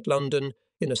coming at London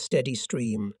in a steady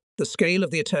stream. The scale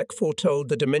of the attack foretold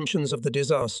the dimensions of the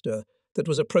disaster that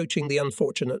was approaching the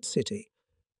unfortunate city.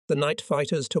 The night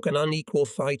fighters took an unequal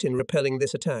fight in repelling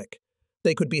this attack.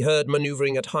 They could be heard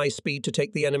manoeuvring at high speed to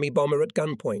take the enemy bomber at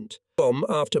gunpoint. Bomb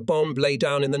after bomb lay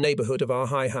down in the neighbourhood of our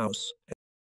high house.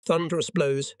 Thunderous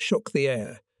blows shook the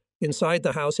air. Inside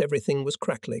the house everything was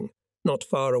crackling. Not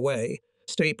far away,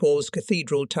 St. Paul's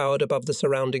Cathedral towered above the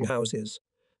surrounding houses.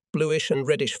 Bluish and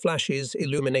reddish flashes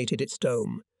illuminated its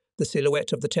dome. The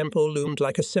silhouette of the temple loomed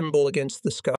like a symbol against the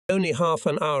sky. Only half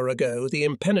an hour ago, the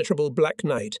impenetrable black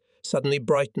night suddenly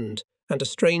brightened, and a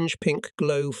strange pink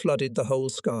glow flooded the whole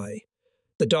sky.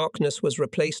 The darkness was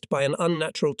replaced by an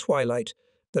unnatural twilight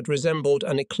that resembled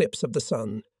an eclipse of the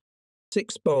sun.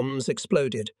 6 bombs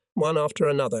exploded, one after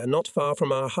another, not far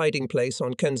from our hiding place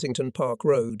on Kensington Park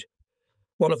Road.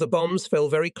 One of the bombs fell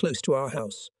very close to our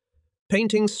house.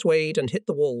 Paintings swayed and hit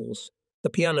the walls. The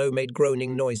piano made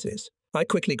groaning noises. I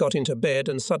quickly got into bed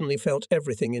and suddenly felt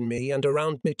everything in me and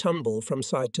around me tumble from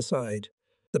side to side.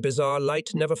 The bizarre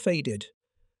light never faded.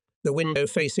 The window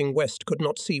facing west could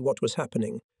not see what was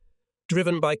happening.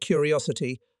 Driven by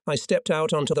curiosity, I stepped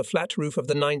out onto the flat roof of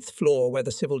the 9th floor where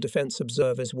the civil defence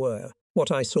observers were.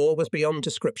 What I saw was beyond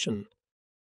description.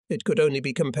 It could only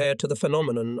be compared to the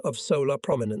phenomenon of solar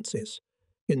prominences.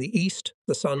 In the east,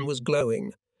 the sun was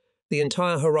glowing. The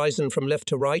entire horizon from left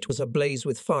to right was ablaze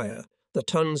with fire. The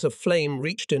tongues of flame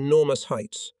reached enormous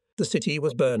heights. The city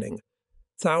was burning.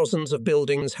 Thousands of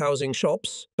buildings housing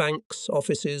shops, banks,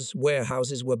 offices,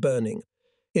 warehouses were burning.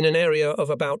 In an area of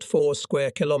about 4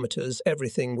 square kilometres,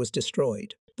 everything was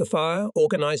destroyed. The fire,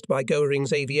 organised by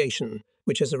Goering's aviation,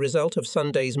 which as a result of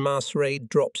Sunday's mass raid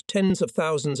dropped tens of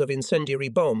thousands of incendiary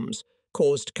bombs,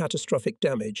 caused catastrophic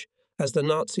damage, as the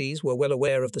Nazis were well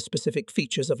aware of the specific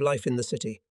features of life in the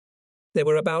city. There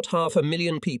were about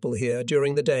 500,000 people here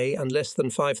during the day and less than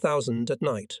 5,000 at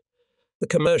night. The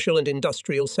commercial and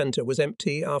industrial centre was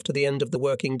empty after the end of the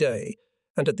working day,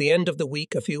 and at the end of the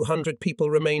week a few hundred people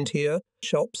remained here.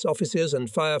 Shops, offices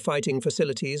and firefighting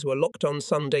facilities were locked on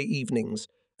Sunday evenings,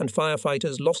 and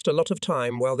firefighters lost a lot of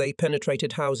time while they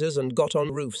penetrated houses and got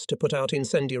on roofs to put out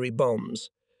incendiary bombs.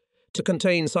 To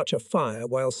contain such a fire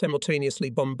while simultaneously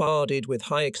bombarded with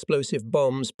high explosive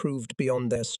bombs proved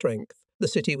beyond their strength. The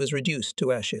city was reduced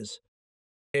to ashes.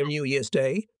 On New Year's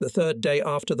Day, the third day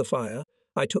after the fire,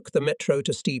 I took the metro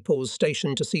to Steeples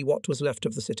Station to see what was left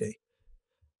of the city.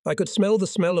 I could smell the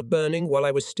smell of burning while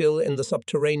I was still in the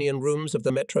subterranean rooms of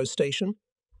the metro station.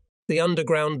 The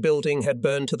underground building had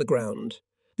burned to the ground.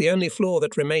 The only floor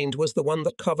that remained was the one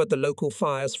that covered the local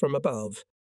fires from above.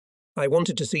 I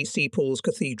wanted to see St. Paul's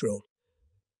Cathedral.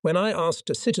 When I asked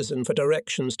a citizen for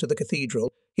directions to the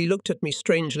cathedral, he looked at me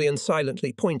strangely and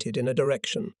silently pointed in a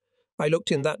direction. I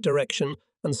looked in that direction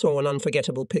and saw an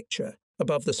unforgettable picture.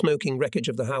 Above the smoking wreckage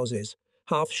of the houses,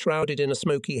 half shrouded in a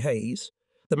smoky haze,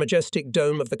 the majestic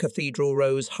dome of the cathedral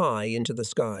rose high into the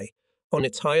sky. On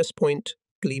its highest point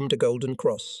gleamed a golden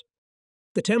cross.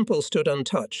 The temple stood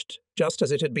untouched, just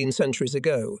as it had been centuries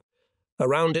ago.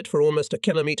 Around it for almost a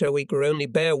kilometre were only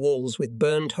bare walls with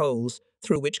burned holes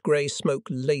through which grey smoke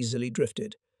lazily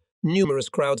drifted. Numerous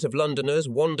crowds of Londoners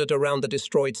wandered around the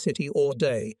destroyed city all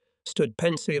day, stood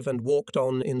pensive and walked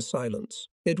on in silence.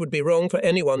 It would be wrong for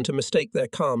anyone to mistake their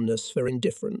calmness for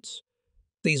indifference.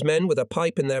 These men with a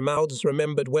pipe in their mouths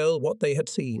remembered well what they had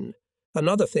seen.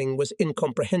 Another thing was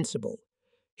incomprehensible: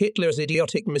 Hitler's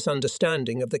idiotic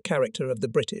misunderstanding of the character of the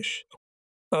British.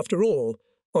 After all,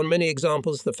 on many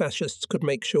examples the fascists could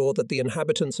make sure that the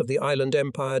inhabitants of the island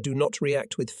empire do not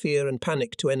react with fear and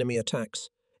panic to enemy attacks,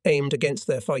 aimed against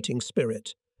their fighting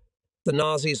spirit. The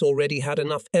Nazis already had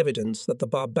enough evidence that the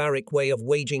barbaric way of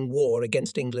waging war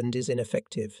against England is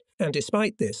ineffective. And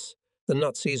despite this, the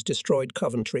Nazis destroyed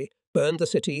Coventry, burned the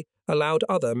city, allowed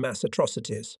other mass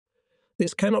atrocities.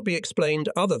 This cannot be explained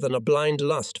other than a blind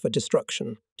lust for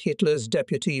destruction. Hitler's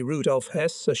deputy Rudolf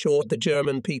Hess assured the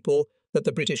German people that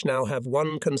the British now have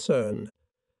one concern: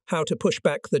 how to push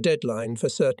back the deadline for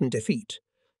certain defeat.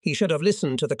 He should have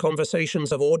listened to the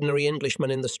conversations of ordinary Englishmen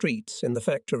in the streets, in the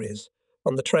factories.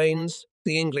 On the trains,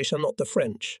 the English are not the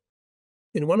French.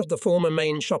 In one of the former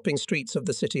main shopping streets of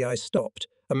the city I stopped,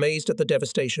 amazed at the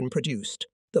devastation produced.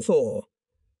 The 4-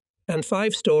 and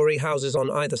 5-story houses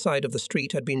on either side of the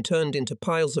street had been turned into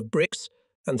piles of bricks,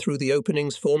 and through the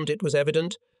openings formed it was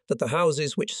evident that the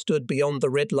houses which stood beyond the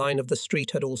red line of the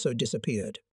street had also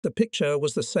disappeared. The picture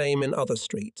was the same in other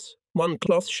streets. One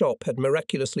cloth shop had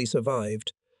miraculously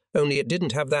survived, only it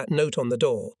didn't have that note on the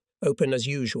door, open as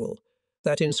usual.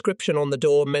 That inscription on the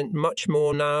door meant much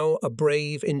more now: a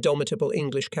brave, indomitable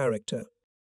English character.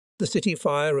 The city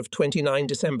fire of 29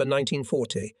 December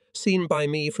 1940, seen by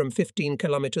me from 15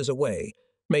 kilometers away,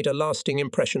 made a lasting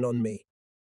impression on me.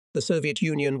 The Soviet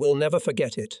Union will never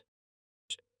forget it.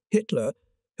 Hitler,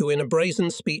 who in a brazen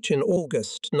speech in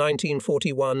August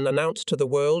 1941 announced to the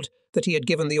world that he had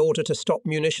given the order to stop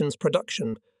munitions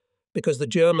production because the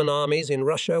German armies in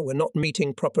Russia were not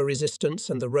meeting proper resistance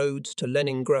and the roads to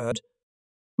Leningrad,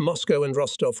 Moscow and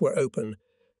Rostov were open.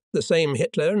 The same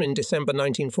Hitler in December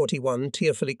 1941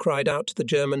 tearfully cried out to the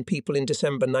German people in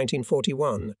December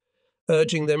 1941,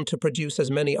 urging them to produce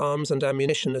as many arms and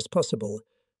ammunition as possible.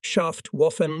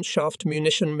 Waffen, Schaft,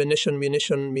 Munition, Munition,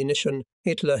 Munition, Munition.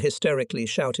 Hitler hysterically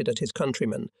shouted at his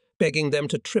countrymen, begging them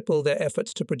to triple their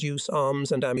efforts to produce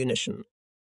arms and ammunition.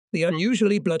 The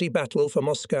unusually bloody battle for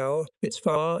Moscow, its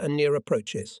far and near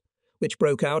approaches, which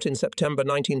broke out in September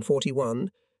 1941,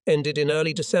 ended in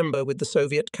early December with the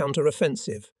Soviet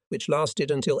counter-offensive, which lasted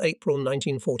until April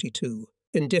 1942.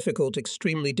 In difficult,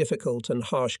 extremely difficult and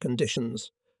harsh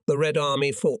conditions, the Red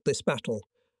Army fought this battle,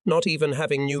 not even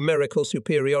having numerical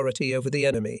superiority over the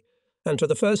enemy, and for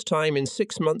the first time in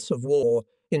 6 months of war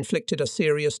inflicted a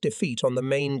serious defeat on the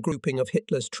main grouping of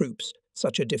Hitler's troops,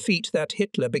 such a defeat that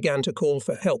Hitler began to call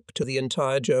for help to the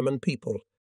entire German people.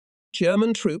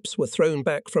 German troops were thrown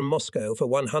back from Moscow for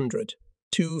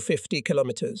 250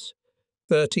 kilometers.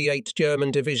 38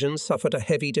 German divisions suffered a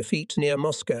heavy defeat near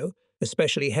Moscow.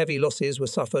 Especially heavy losses were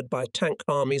suffered by tank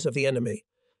armies of the enemy.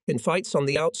 In fights on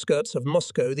the outskirts of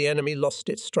Moscow, the enemy lost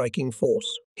its striking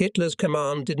force. Hitler's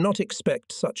command did not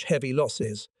expect such heavy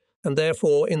losses, and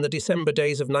therefore in the December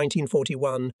days of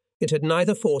 1941, it had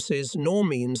neither forces nor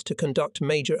means to conduct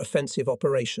major offensive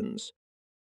operations.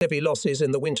 heavy losses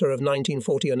in the winter of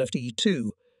 1940 and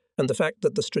 1942, and the fact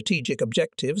that the strategic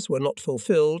objectives were not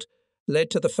fulfilled led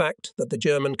to the fact that the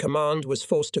German command was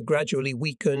forced to gradually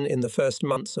weaken in the first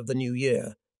months of the new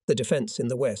year, the defence in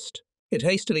the west. It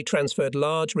hastily transferred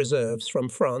large reserves from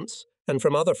France and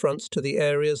from other fronts to the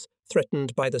areas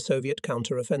threatened by the Soviet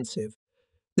counter-offensive.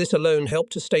 This alone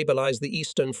helped to stabilize the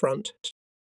Eastern Front.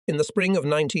 In the spring of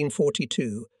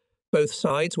 1942, both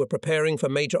sides were preparing for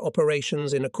major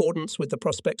operations in accordance with the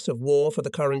prospects of war for the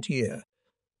current year.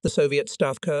 The Soviet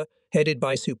Stavka, headed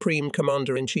by Supreme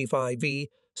Commander-in-Chief I.V.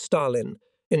 Stalin,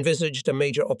 envisaged a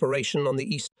major operation on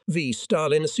the east.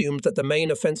 Stalin assumed that the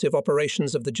main offensive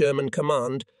operations of the German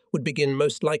command would begin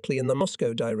most likely in the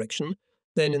Moscow direction,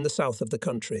 then in the south of the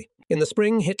country. In the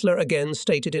spring, Hitler again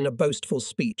stated in a boastful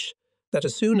speech that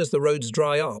as soon as the roads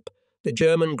dry up, the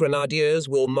German grenadiers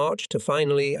will march to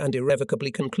finally and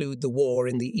irrevocably conclude the war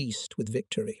in the east with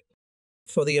victory.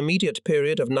 For the immediate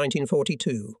period of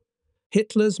 1942,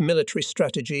 Hitler's military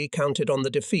strategy counted on the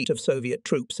defeat of Soviet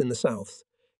troops in the south.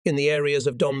 In the areas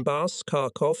of Donbass,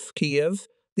 Kharkov, Kiev,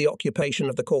 the occupation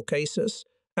of the Caucasus,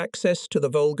 access to the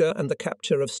Volga and the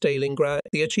capture of Stalingrad,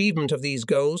 the achievement of these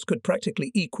goals could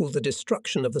practically equal the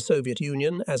destruction of the Soviet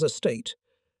Union as a state.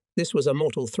 This was a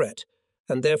mortal threat,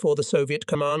 and therefore the Soviet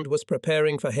command was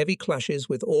preparing for heavy clashes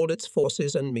with all its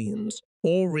forces and means.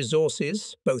 All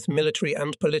resources, both military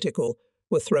and political,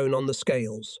 were thrown on the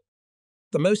scales.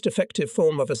 The most effective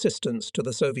form of assistance to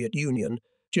the Soviet Union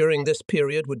during this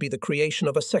period would be the creation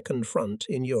of a second front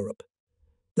in Europe.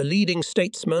 The leading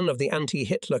statesmen of the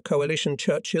anti-Hitler coalition,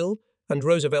 Churchill and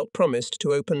Roosevelt, promised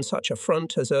to open such a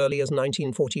front as early as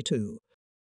 1942.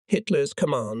 Hitler's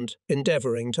command,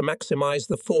 endeavoring to maximize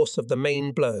the force of the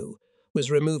main blow,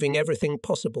 was removing everything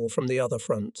possible from the other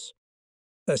fronts.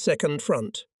 A second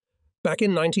front. Back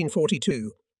in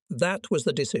 1942, that was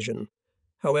the decision.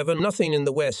 However, nothing in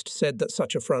the West said that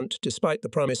such a front, despite the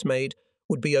promise made,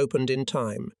 would be opened in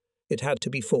time. It had to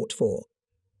be fought for.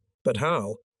 But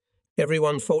how?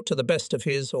 Everyone fought to the best of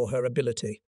his or her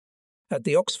ability. At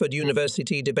the Oxford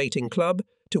University Debating Club,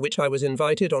 to which I was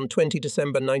invited on 20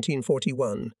 December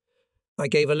 1941, I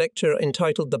gave a lecture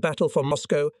entitled The Battle for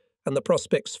Moscow and the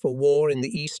Prospects for War in the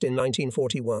East in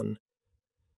 1941.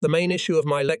 The main issue of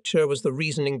my lecture was the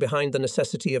reasoning behind the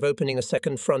necessity of opening a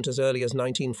second front as early as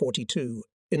 1942.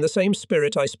 In the same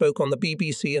spirit, I spoke on the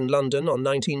BBC in London on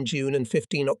 19 June and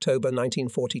 15 October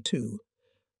 1942.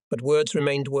 But words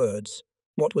remained words.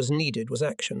 What was needed was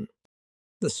action.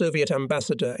 The Soviet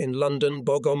ambassador in London,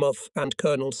 Bogomov, and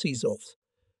Colonel Sizov,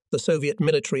 the Soviet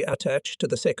military attaché to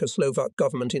the Czechoslovak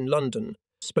government in London,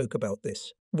 spoke about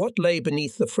this. What lay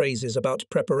beneath the phrases about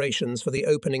preparations for the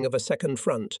opening of a second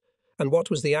front, and what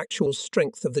was the actual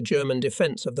strength of the German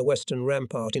defence of the Western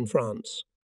Rampart in France?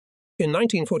 In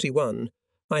 1941,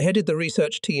 I headed the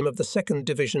research team of the 2nd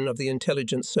Division of the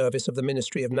Intelligence Service of the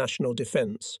Ministry of National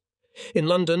Defence. In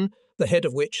London, the head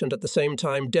of which, and at the same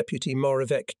time Deputy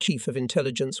Moravec Chief of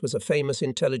Intelligence, was a famous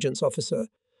intelligence officer,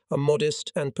 a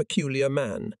modest and peculiar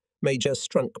man, Major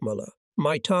Strunkmuller.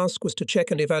 My task was to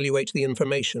check and evaluate the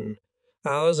information,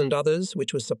 ours and others,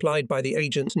 which was supplied by the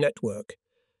agent network,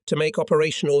 to make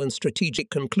operational and strategic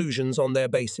conclusions on their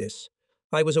basis.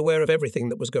 I was aware of everything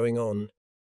that was going on.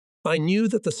 I knew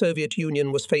that the Soviet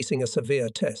Union was facing a severe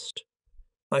test.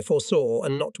 I foresaw,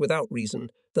 and not without reason,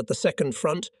 that the second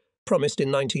front, promised in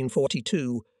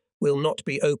 1942, will not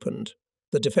be opened.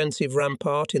 The defensive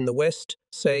rampart in the west,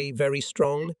 say, very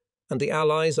strong, and the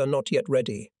Allies are not yet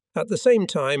ready. At the same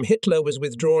time, Hitler was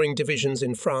withdrawing divisions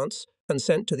in France and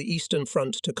sent to the Eastern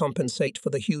Front to compensate for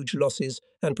the huge losses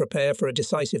and prepare for a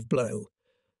decisive blow.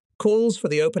 Calls for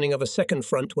the opening of a second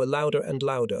front were louder and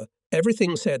louder.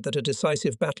 Everything said that a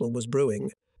decisive battle was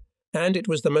brewing, and it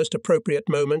was the most appropriate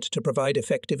moment to provide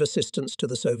effective assistance to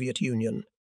the Soviet Union.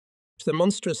 The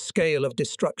monstrous scale of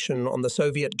destruction on the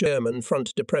Soviet-German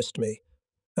front depressed me,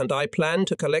 and I planned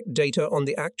to collect data on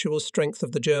the actual strength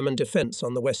of the German defence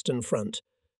on the Western Front.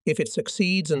 If it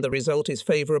succeeds and the result is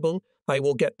favourable, I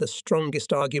will get the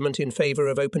strongest argument in favour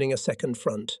of opening a second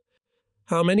front.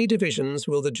 How many divisions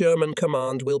will the German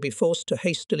command be forced to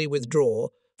hastily withdraw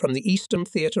from the Eastern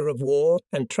theatre of war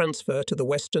and transfer to the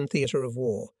Western theatre of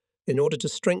war, in order to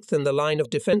strengthen the line of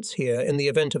defence here in the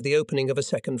event of the opening of a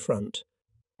second front?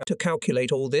 To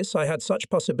calculate all this, I had such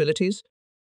possibilities.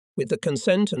 With the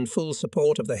consent and full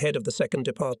support of the head of the 2nd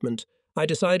Department, I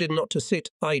decided not to sit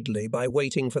idly by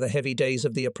waiting for the heavy days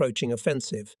of the approaching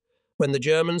offensive, when the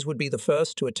Germans would be the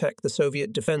first to attack the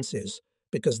Soviet defences,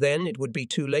 because then it would be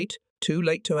too late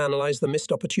to analyse the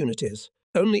missed opportunities.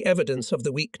 Only evidence of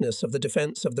the weakness of the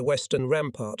defence of the western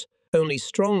rampart, only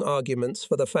strong arguments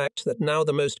for the fact that now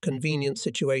the most convenient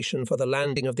situation for the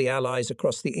landing of the Allies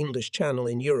across the English Channel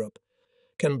in Europe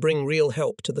can bring real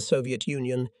help to the Soviet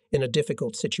Union in a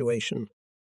difficult situation.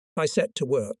 I set to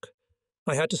work.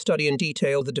 I had to study in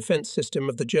detail the defence system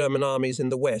of the German armies in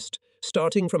the west,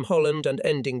 starting from Holland and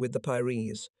ending with the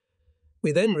Pyrenees.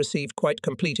 We then received quite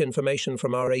complete information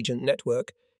from our agent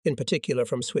network, in particular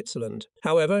from Switzerland.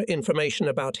 However, information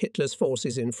about Hitler's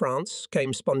forces in France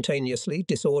came spontaneously,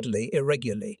 disorderly,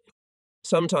 irregularly.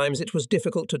 Sometimes it was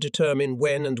difficult to determine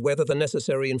when and whether the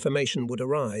necessary information would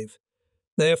arrive.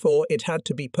 Therefore, it had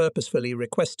to be purposefully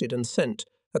requested and sent,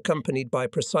 accompanied by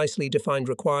precisely defined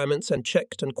requirements and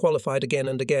checked and qualified again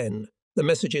and again. The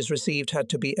messages received had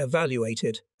to be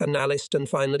evaluated, analysed, and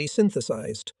finally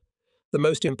synthesized. The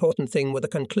most important thing were the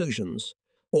conclusions.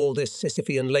 All this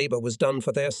Sisyphean labour was done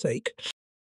for their sake.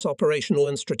 Operational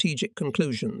and strategic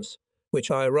conclusions, which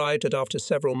I arrived at after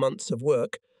several months of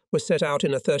work, were set out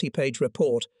in a 30-page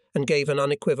report and gave an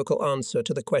unequivocal answer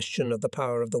to the question of the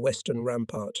power of the Western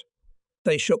Rampart.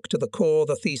 They shook to the core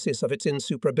the thesis of its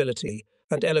insuperability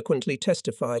and eloquently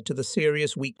testified to the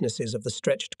serious weaknesses of the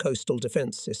stretched coastal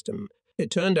defence system. It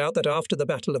turned out that after the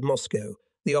Battle of Moscow,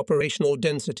 the operational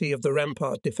density of the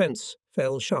rampart defence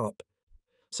fell sharp.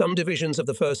 Some divisions of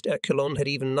the 1st Echelon had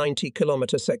even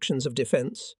 90-kilometre sections of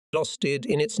defence, lost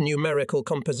in its numerical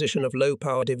composition of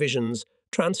low-power divisions,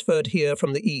 transferred here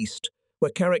from the east, were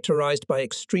characterised by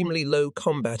extremely low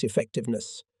combat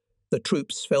effectiveness. The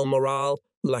troops fell morale,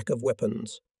 lack of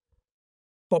weapons.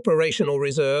 Operational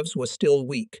reserves were still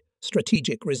weak.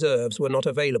 Strategic reserves were not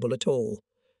available at all.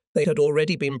 They had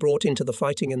already been brought into the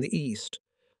fighting in the east.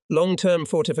 Long-term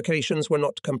fortifications were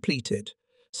not completed.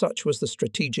 Such was the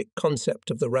strategic concept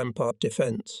of the rampart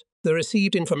defence. The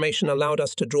received information allowed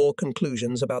us to draw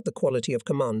conclusions about the quality of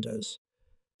commanders.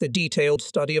 The detailed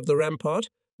study of the rampart,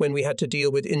 when we had to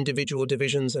deal with individual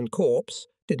divisions and corps,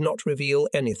 did not reveal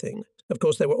anything. Of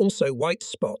course, there were also white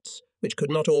spots, which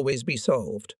could not always be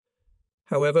solved.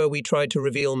 However, we tried to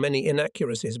reveal many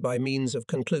inaccuracies by means of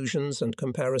conclusions and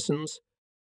comparisons.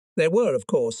 There were, of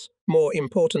course, more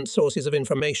important sources of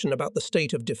information about the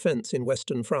state of defence in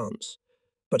western France.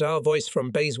 But our voice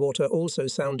from Bayswater also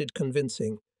sounded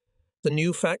convincing. The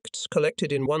new facts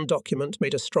collected in one document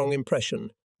made a strong impression.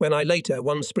 When I later,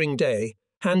 one spring day,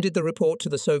 handed the report to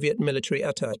the Soviet military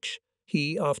attaché,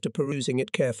 he, after perusing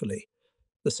it carefully,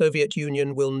 "The Soviet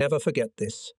Union will never forget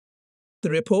this." The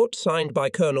report, signed by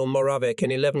Colonel Moravec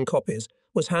in 11 copies,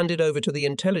 was handed over to the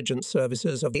intelligence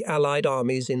services of the Allied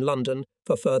armies in London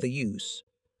for further use.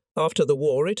 After the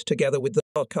war, it, together with the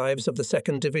archives of the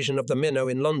 2nd Division of the Minnow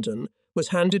in London, was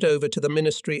handed over to the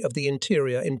Ministry of the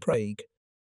Interior in Prague.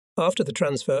 After the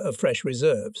transfer of fresh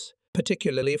reserves,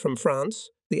 particularly from France,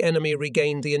 the enemy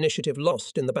regained the initiative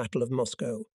lost in the Battle of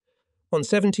Moscow. On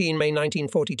 17 May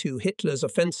 1942, Hitler's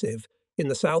offensive in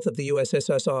the south of the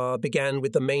USSR began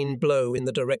with the main blow in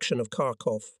the direction of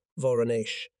Kharkov,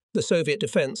 Voronezh. The Soviet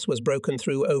defence was broken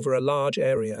through over a large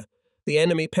area. The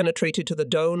enemy penetrated to the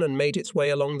Don and made its way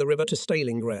along the river to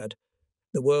Stalingrad.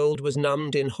 The world was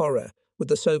numbed in horror, with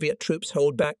the Soviet troops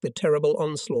hold back the terrible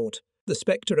onslaught. The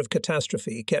spectre of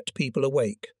catastrophe kept people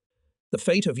awake. The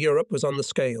fate of Europe was on the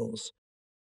scales.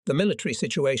 The military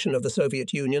situation of the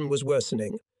Soviet Union was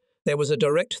worsening. There was a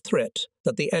direct threat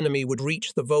that the enemy would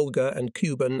reach the Volga and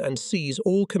Kuban and seize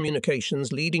all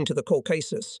communications leading to the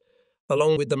Caucasus,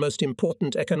 along with the most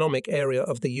important economic area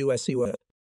of the USSR.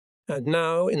 And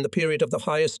now, in the period of the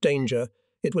highest danger,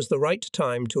 it was the right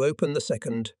time to open the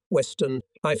second, Western.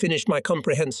 I finished my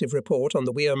comprehensive report on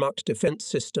the Wehrmacht defence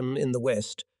system in the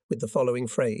West with the following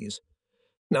phrase: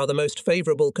 "Now the most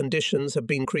favourable conditions have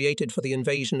been created for the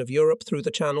invasion of Europe through the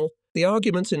Channel. The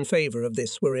arguments in favour of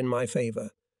this were in my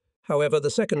favour. However, the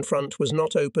second front was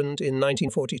not opened in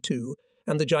 1942,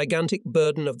 and the gigantic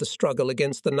burden of the struggle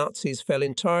against the Nazis fell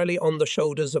entirely on the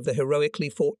shoulders of the heroically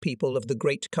fought people of the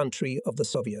great country of the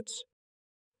Soviets.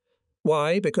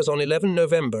 Why? Because on 11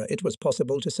 November it was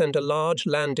possible to send a large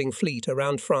landing fleet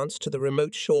around France to the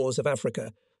remote shores of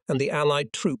Africa, and the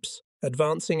Allied troops,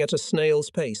 advancing at a snail's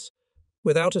pace,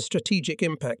 without a strategic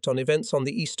impact on events on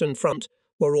the Eastern Front,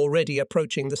 were already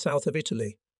approaching the south of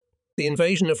Italy. The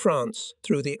invasion of France,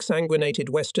 through the exsanguinated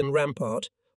Western Rampart,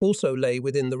 also lay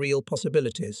within the real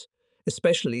possibilities,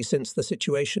 especially since the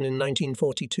situation in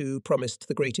 1942 promised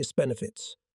the greatest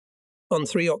benefits. On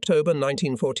 3 October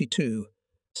 1942,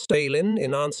 Stalin,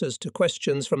 in answers to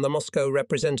questions from the Moscow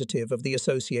representative of the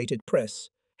Associated Press,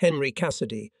 Henry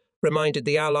Cassidy, reminded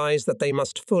the Allies that they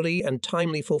must fully and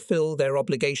timely fulfill their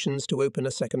obligations to open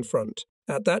a second front.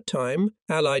 At that time,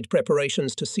 Allied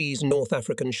preparations to seize North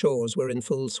African shores were in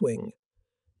full swing.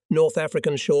 North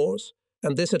African shores,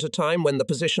 and this at a time when the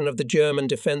position of the German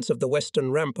defence of the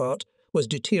western rampart was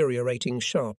deteriorating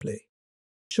sharply.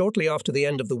 Shortly after the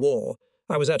end of the war,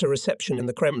 I was at a reception in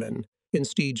the Kremlin, in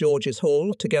St. George's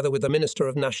Hall, together with the Minister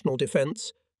of National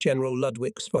Defence, General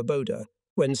Ludwig Svoboda,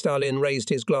 when Stalin raised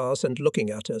his glass and looking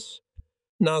at us.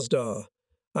 Nazdar.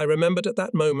 I remembered at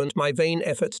that moment my vain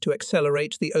efforts to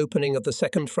accelerate the opening of the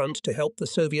Second Front to help the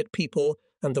Soviet people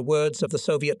and the words of the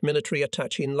Soviet military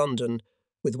attaché in London,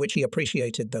 with which he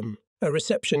appreciated them. A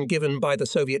reception given by the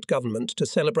Soviet government to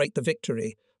celebrate the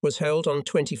victory was held on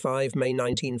 25 May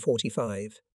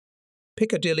 1945.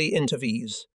 Piccadilly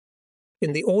interviews.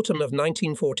 In the autumn of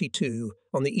 1942,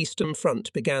 on the Eastern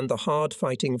Front began the hard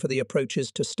fighting for the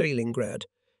approaches to Stalingrad.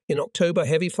 In October,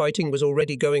 heavy fighting was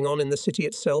already going on in the city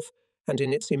itself and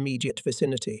in its immediate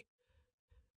vicinity.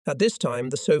 At this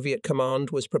time, the Soviet command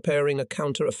was preparing a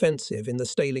counter-offensive in the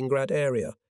Stalingrad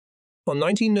area. On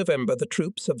 19 November, the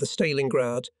troops of the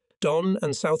Stalingrad, Don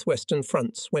and southwestern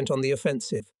fronts went on the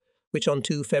offensive, which on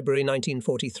 2 February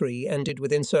 1943 ended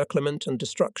with encirclement and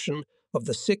destruction of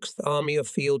the 6th Army of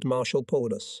Field Marshal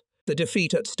Paulus. The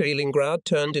defeat at Stalingrad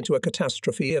turned into a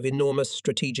catastrophe of enormous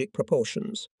strategic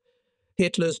proportions.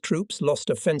 Hitler's troops lost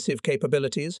offensive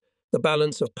capabilities. The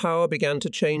balance of power began to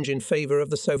change in favor of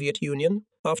the Soviet Union.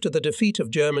 After the defeat of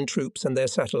German troops and their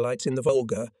satellites in the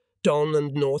Volga, Don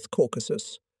and North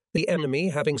Caucasus, the enemy,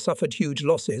 having suffered huge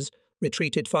losses,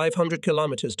 retreated 500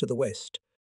 kilometers to the west.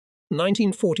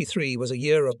 1943 was a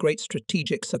year of great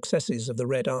strategic successes of the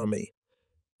Red Army.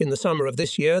 In the summer of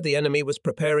this year, the enemy was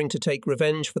preparing to take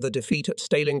revenge for the defeat at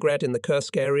Stalingrad in the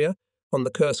Kursk area. On the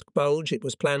Kursk Bulge, it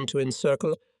was planned to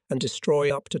encircle and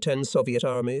destroy up to 10 Soviet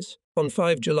armies. On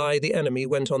 5 July, the enemy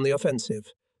went on the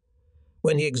offensive.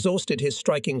 When he exhausted his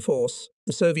striking force,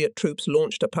 the Soviet troops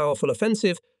launched a powerful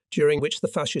offensive, during which the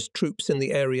fascist troops in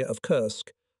the area of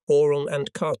Kursk, Orel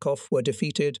and Kharkov were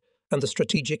defeated, and the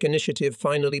strategic initiative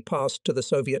finally passed to the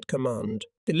Soviet command.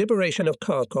 The liberation of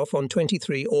Kharkov on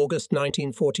 23 August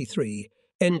 1943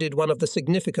 ended one of the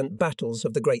significant battles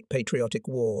of the Great Patriotic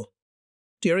War.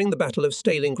 During the Battle of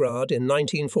Stalingrad in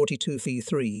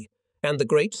 1942-43 and the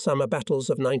great summer battles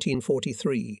of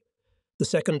 1943, the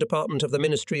Second Department of the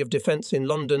Ministry of Defence in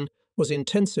London was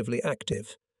intensively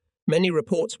active. Many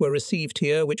reports were received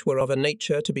here which were of a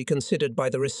nature to be considered by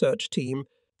the research team.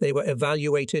 They were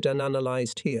evaluated and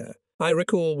analysed here. I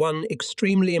recall one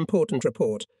extremely important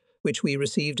report which we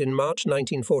received in March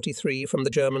 1943 from the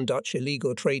German-Dutch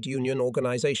illegal trade union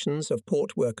organisations of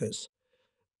port workers.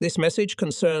 This message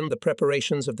concerned the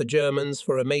preparations of the Germans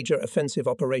for a major offensive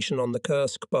operation on the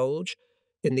Kursk Bulge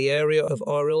in the area of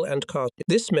Orel and Kharkov.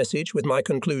 This message, with my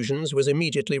conclusions, was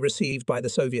immediately received by the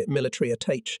Soviet military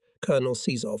attaché, Colonel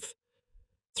Sizov,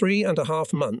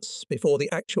 3.5 months before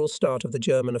the actual start of the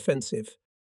German offensive.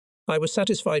 I was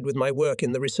satisfied with my work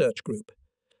in the research group.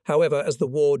 However, as the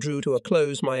war drew to a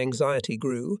close, my anxiety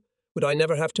grew. Would I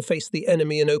never have to face the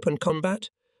enemy in open combat?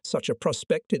 Such a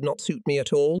prospect did not suit me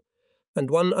at all,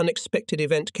 and one unexpected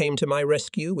event came to my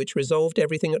rescue which resolved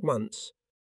everything at once.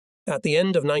 At the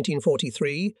end of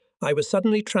 1943, I was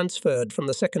suddenly transferred from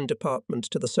the Second Department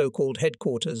to the so-called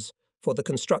headquarters for the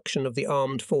construction of the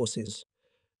armed forces.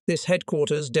 This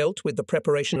headquarters dealt with the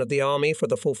preparation of the army for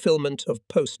the fulfillment of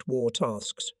post-war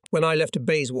tasks. When I left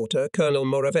Bayswater, Colonel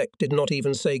Moravec did not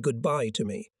even say goodbye to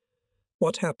me.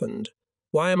 What happened?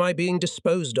 Why am I being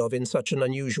disposed of in such an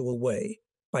unusual way?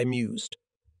 I mused.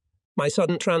 My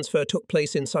sudden transfer took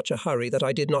place in such a hurry that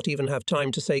I did not even have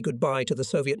time to say goodbye to the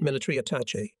Soviet military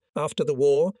attaché. After the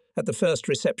war, at the first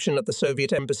reception at the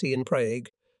Soviet embassy in Prague,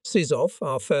 Sizov,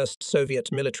 our first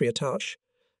Soviet military attaché,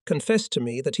 confessed to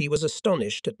me that he was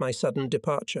astonished at my sudden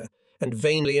departure and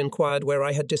vainly inquired where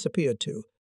I had disappeared to.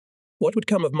 What would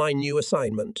come of my new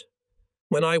assignment?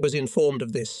 When I was informed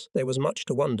of this, there was much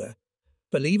to wonder.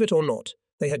 Believe it or not,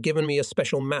 they had given me a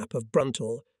special map of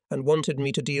Bruntal and wanted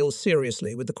me to deal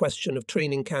seriously with the question of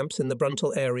training camps in the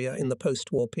Bruntal area in the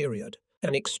post-war period.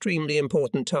 An extremely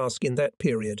important task in that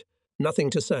period. Nothing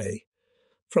to say.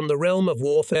 From the realm of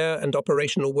warfare and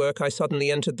operational work, I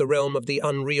suddenly entered the realm of the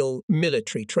unreal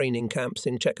military training camps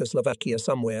in Czechoslovakia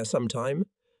somewhere, sometime.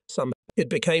 It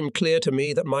became clear to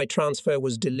me that my transfer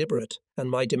was deliberate and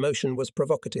my demotion was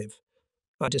provocative.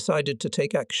 I decided to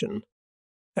take action.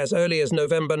 As early as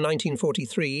November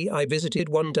 1943, I visited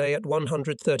one day at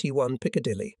 131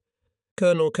 Piccadilly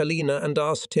Colonel Kalina and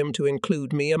asked him to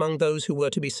include me among those who were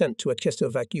to be sent to a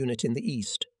Czechoslovak unit in the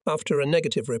east. After a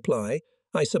negative reply,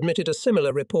 I submitted a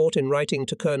similar report in writing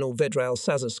to Colonel Vedral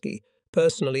Sazerski,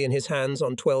 personally in his hands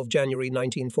on 12 January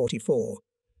 1944.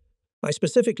 I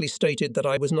specifically stated that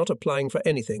I was not applying for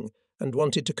anything and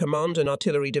wanted to command an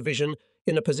artillery division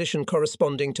in a position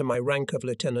corresponding to my rank of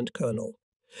lieutenant colonel.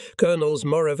 Colonels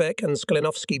Moravec and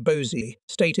Sklenovsky-Bozy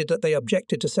stated that they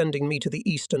objected to sending me to the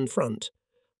Eastern Front.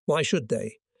 Why should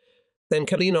they? Then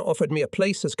Kalina offered me a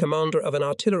place as commander of an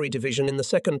artillery division in the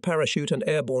 2nd Parachute and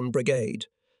Airborne Brigade.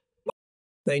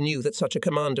 They knew that such a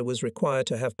commander was required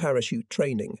to have parachute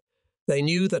training. They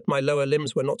knew that my lower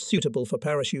limbs were not suitable for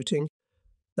parachuting.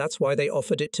 That's why they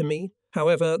offered it to me.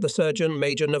 However, the surgeon,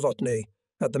 Major Novotny,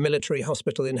 at the military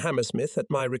hospital in Hammersmith, at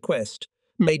my request,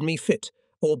 made me fit,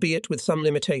 albeit with some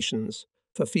limitations,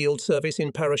 for field service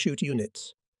in parachute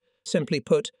units. Simply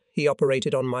put, he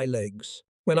operated on my legs.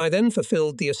 When I then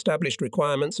fulfilled the established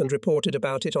requirements and reported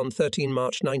about it on 13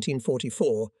 March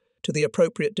 1944 to the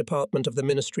appropriate department of the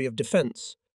Ministry of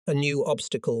Defence, a new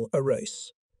obstacle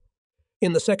arose.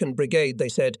 In the 2nd Brigade, they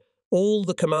said, all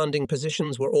the commanding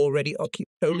positions were already occupied.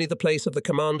 Only the place of the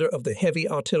commander of the Heavy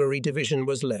Artillery Division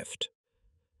was left.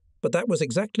 But that was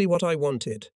exactly what I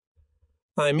wanted.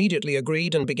 I immediately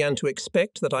agreed and began to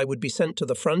expect that I would be sent to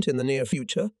the front in the near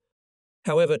future.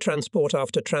 However, transport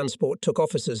after transport took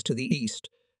officers to the east,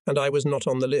 and I was not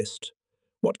on the list.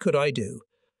 What could I do?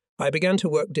 I began to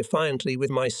work defiantly with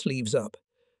my sleeves up.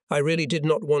 I really did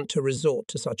not want to resort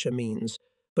to such a means,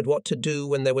 but what to do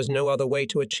when there was no other way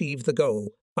to achieve the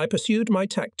goal? I pursued my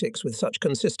tactics with such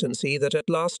consistency that at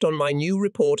last on my new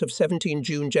report of 17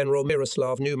 June General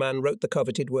Miroslav Neumann wrote the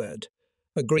coveted word.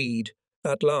 Agreed,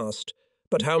 at last,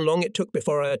 but how long it took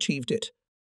before I achieved it?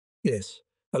 Yes.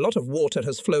 A lot of water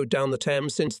has flowed down the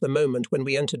Thames since the moment when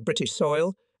we entered British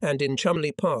soil, and in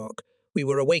Chumley Park we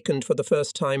were awakened for the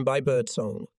first time by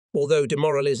birdsong. Although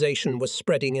demoralization was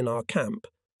spreading in our camp,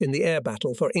 in the air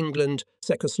battle for England,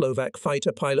 Czechoslovak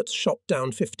fighter pilots shot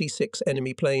down 56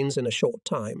 enemy planes in a short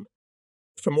time.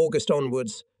 From August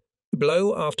onwards,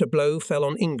 blow after blow fell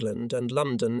on England and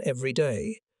London every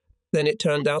day. Then it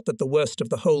turned out that the worst of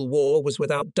the whole war was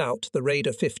without doubt the raid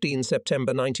of 15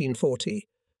 September 1940.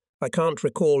 I can't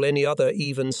recall any other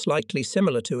even slightly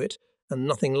similar to it, and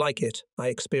nothing like it I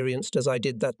experienced as I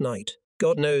did that night.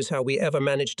 God knows how we ever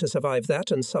managed to survive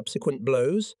that and subsequent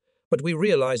blows, but we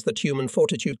realized that human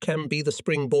fortitude can be the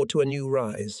springboard to a new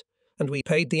rise, and we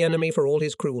paid the enemy for all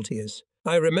his cruelties.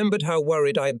 I remembered how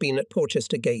worried I had been at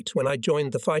Porchester Gate when I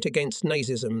joined the fight against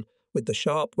Nazism with the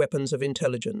sharp weapons of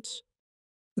intelligence.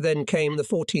 Then came the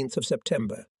 14th of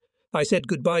September. I said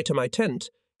goodbye to my tent,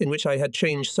 in which I had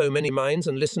changed so many minds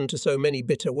and listened to so many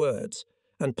bitter words,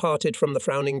 and parted from the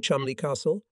frowning Chumley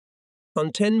Castle.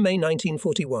 On 10 May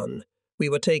 1941, we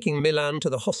were taking Milan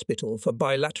to the hospital for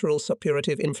bilateral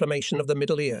suppurative inflammation of the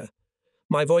middle ear.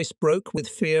 My voice broke with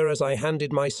fear as I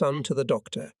handed my son to the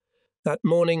doctor. That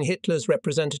morning Hitler's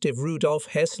representative Rudolf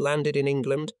Hess landed in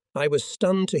England. I was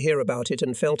stunned to hear about it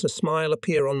and felt a smile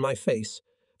appear on my face,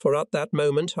 for at that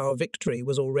moment our victory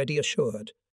was already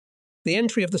assured. The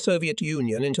entry of the Soviet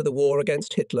Union into the war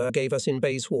against Hitler gave us in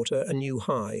Bayswater a new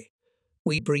high.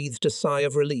 We breathed a sigh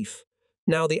of relief.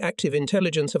 Now the active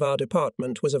intelligence of our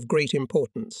department was of great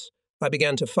importance. I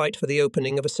began to fight for the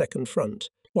opening of a second front.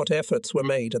 What efforts were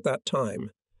made at that time?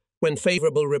 When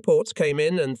favourable reports came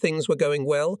in and things were going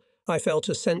well, I felt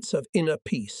a sense of inner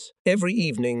peace. Every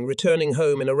evening, returning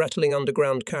home in a rattling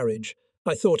underground carriage,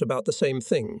 I thought about the same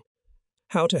thing.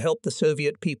 How to help the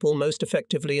Soviet people most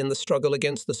effectively in the struggle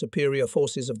against the superior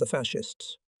forces of the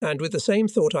fascists. And with the same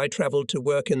thought I travelled to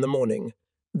work in the morning.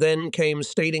 Then came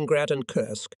Stalingrad and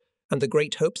Kursk, and the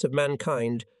great hopes of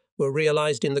mankind were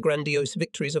realized in the grandiose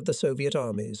victories of the Soviet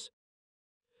armies.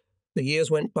 The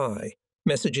years went by.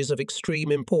 Messages of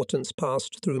extreme importance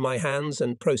passed through my hands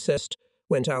and processed,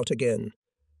 went out again.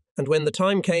 And when the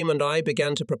time came and I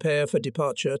began to prepare for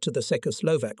departure to the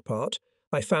Czechoslovak part,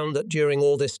 I found that during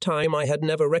all this time I had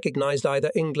never recognized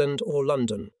either England or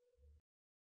London.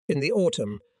 In the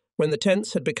autumn, when the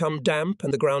tents had become damp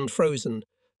and the ground frozen,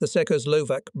 the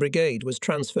Czechoslovak Brigade was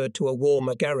transferred to a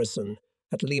warmer garrison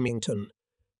at Leamington.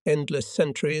 Endless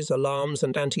sentries, alarms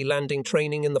and anti-landing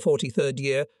training in the 43rd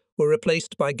year were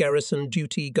replaced by garrison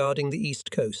duty guarding the East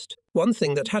Coast. One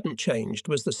thing that hadn't changed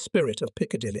was the spirit of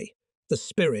Piccadilly, the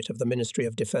spirit of the Ministry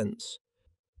of Defence.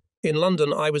 In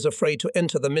London, I was afraid to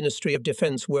enter the Ministry of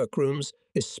Defence workrooms,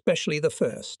 especially the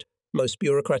first, most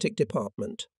bureaucratic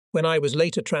department. When I was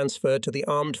later transferred to the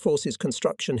Armed Forces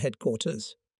Construction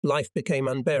Headquarters, life became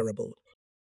unbearable.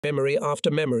 Memory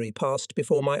after memory passed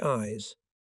before my eyes.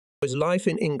 Was life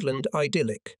in England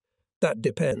idyllic? That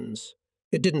depends.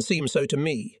 It didn't seem so to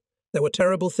me. There were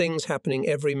terrible things happening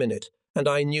every minute, and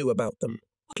I knew about them,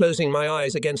 closing my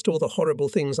eyes against all the horrible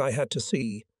things I had to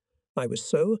see. I was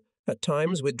so at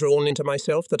times withdrawn into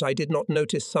myself that I did not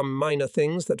notice some minor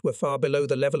things that were far below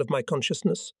the level of my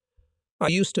consciousness. I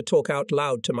used to talk out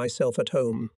loud to myself at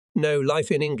home. No,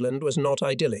 life in England was not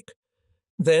idyllic.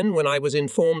 Then, when I was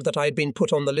informed that I had been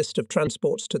put on the list of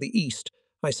transports to the east,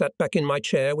 I sat back in my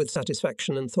chair with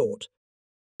satisfaction and thought.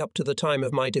 Up to the time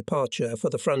of my departure for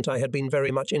the front, I had been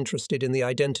very much interested in the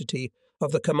identity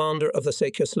of the commander of the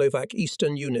Czechoslovak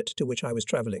Eastern Unit to which I was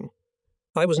travelling.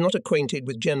 I was not acquainted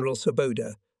with General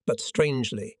Svoboda, but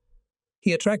strangely,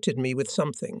 he attracted me with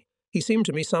something. He seemed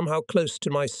to me somehow close to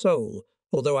my soul,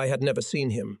 although I had never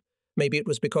seen him. Maybe it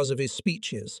was because of his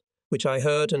speeches, which I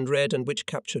heard and read and which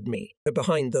captured me.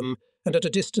 Behind them, and at a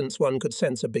distance, one could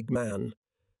sense a big man.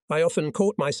 I often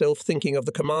caught myself thinking of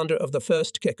the commander of the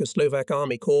 1st Czechoslovak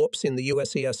Army Corps in the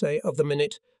USESA of the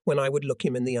minute when I would look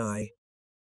him in the eye.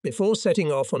 Before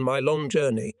setting off on my long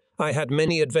journey, I had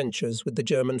many adventures with the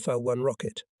German Frontlines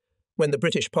rocket. When the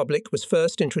British public was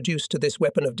first introduced to this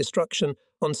weapon of destruction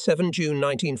on 7 June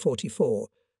 1944,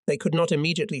 they could not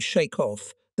immediately shake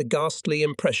off the ghastly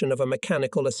impression of a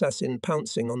mechanical assassin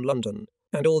pouncing on London.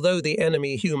 And although the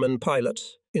enemy human pilot,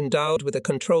 endowed with a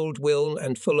controlled will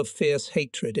and full of fierce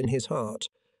hatred in his heart,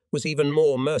 was even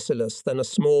more merciless than a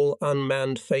small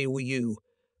unmanned Feu,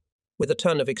 with a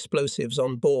ton of explosives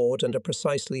on board and a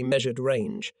precisely measured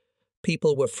range,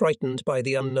 people were frightened by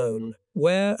the unknown.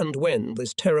 Where and when will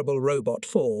this terrible robot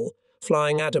fall,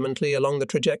 flying adamantly along the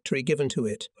trajectory given to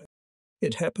it?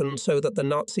 It happened so that the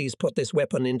Nazis put this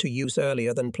weapon into use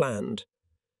earlier than planned.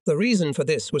 The reason for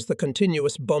this was the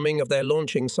continuous bombing of their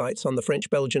launching sites on the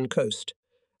French-Belgian coast.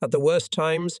 At the worst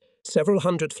times, several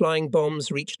hundred flying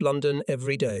bombs reached London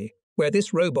every day. Where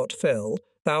this robot fell,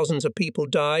 thousands of people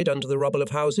died under the rubble of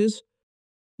houses.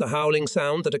 The howling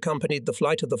sound that accompanied the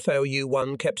flight of the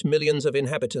Feu-1 kept millions of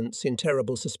inhabitants in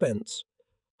terrible suspense.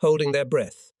 Holding their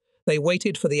breath, they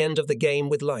waited for the end of the game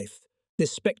with life,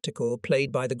 this spectacle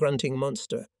played by the grunting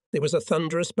monster. There was a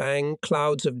thunderous bang,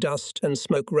 clouds of dust and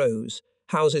smoke rose,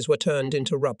 houses were turned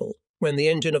into rubble. When the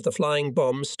engine of the flying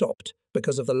bomb stopped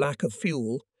because of the lack of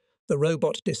fuel, the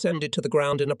robot descended to the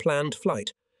ground in a planned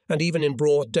flight, and even in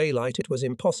broad daylight it was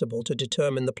impossible to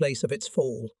determine the place of its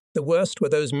fall. The worst were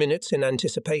those minutes in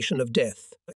anticipation of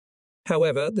death.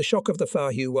 However, the shock of the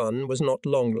Feu-1 was not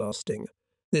long-lasting.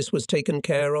 This was taken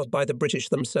care of by the British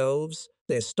themselves,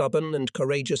 their stubborn and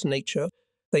courageous nature.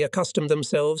 They accustomed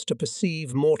themselves to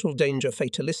perceive mortal danger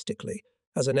fatalistically,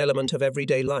 as an element of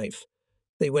everyday life.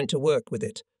 They went to work with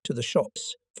it, to the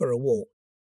shops, for a walk.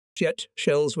 Jet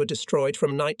shells were destroyed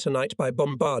from night to night by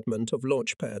bombardment of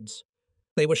launch pads.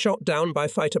 They were shot down by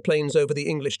fighter planes over the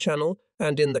English Channel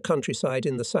and in the countryside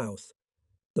in the south.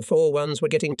 The 4-1s were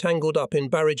getting tangled up in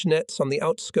barrage nets on the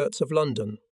outskirts of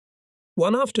London.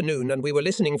 One afternoon, and we were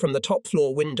listening from the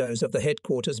top-floor windows of the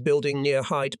headquarters building near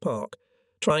Hyde Park,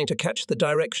 trying to catch the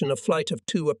direction of flight of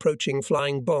 2 approaching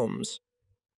flying bombs.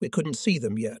 We couldn't see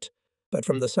them yet, but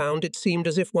from the sound it seemed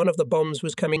as if one of the bombs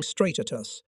was coming straight at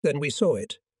us. Then we saw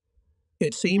it.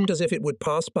 It seemed as if it would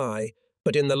pass by,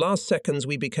 but in the last seconds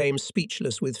we became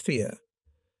speechless with fear.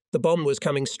 The bomb was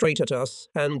coming straight at us,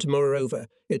 and, moreover,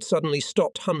 it suddenly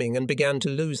stopped humming and began to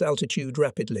lose altitude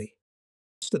rapidly.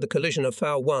 So the collision of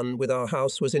Feu-1 with our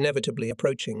house was inevitably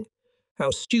approaching.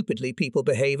 How stupidly people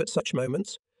behave at such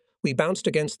moments. We bounced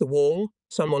against the wall,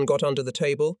 someone got under the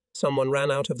table, someone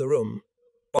ran out of the room.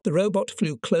 The robot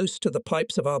flew close to the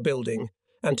pipes of our building,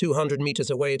 and 200 meters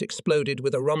away it exploded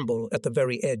with a rumble at the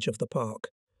very edge of the park.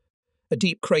 A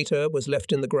deep crater was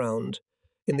left in the ground.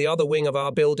 In the other wing of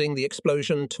our building, the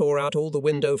explosion tore out all the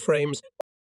window frames.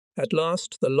 At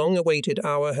last, the long-awaited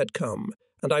hour had come,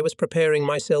 and I was preparing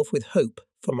myself with hope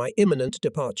for my imminent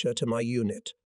departure to my unit.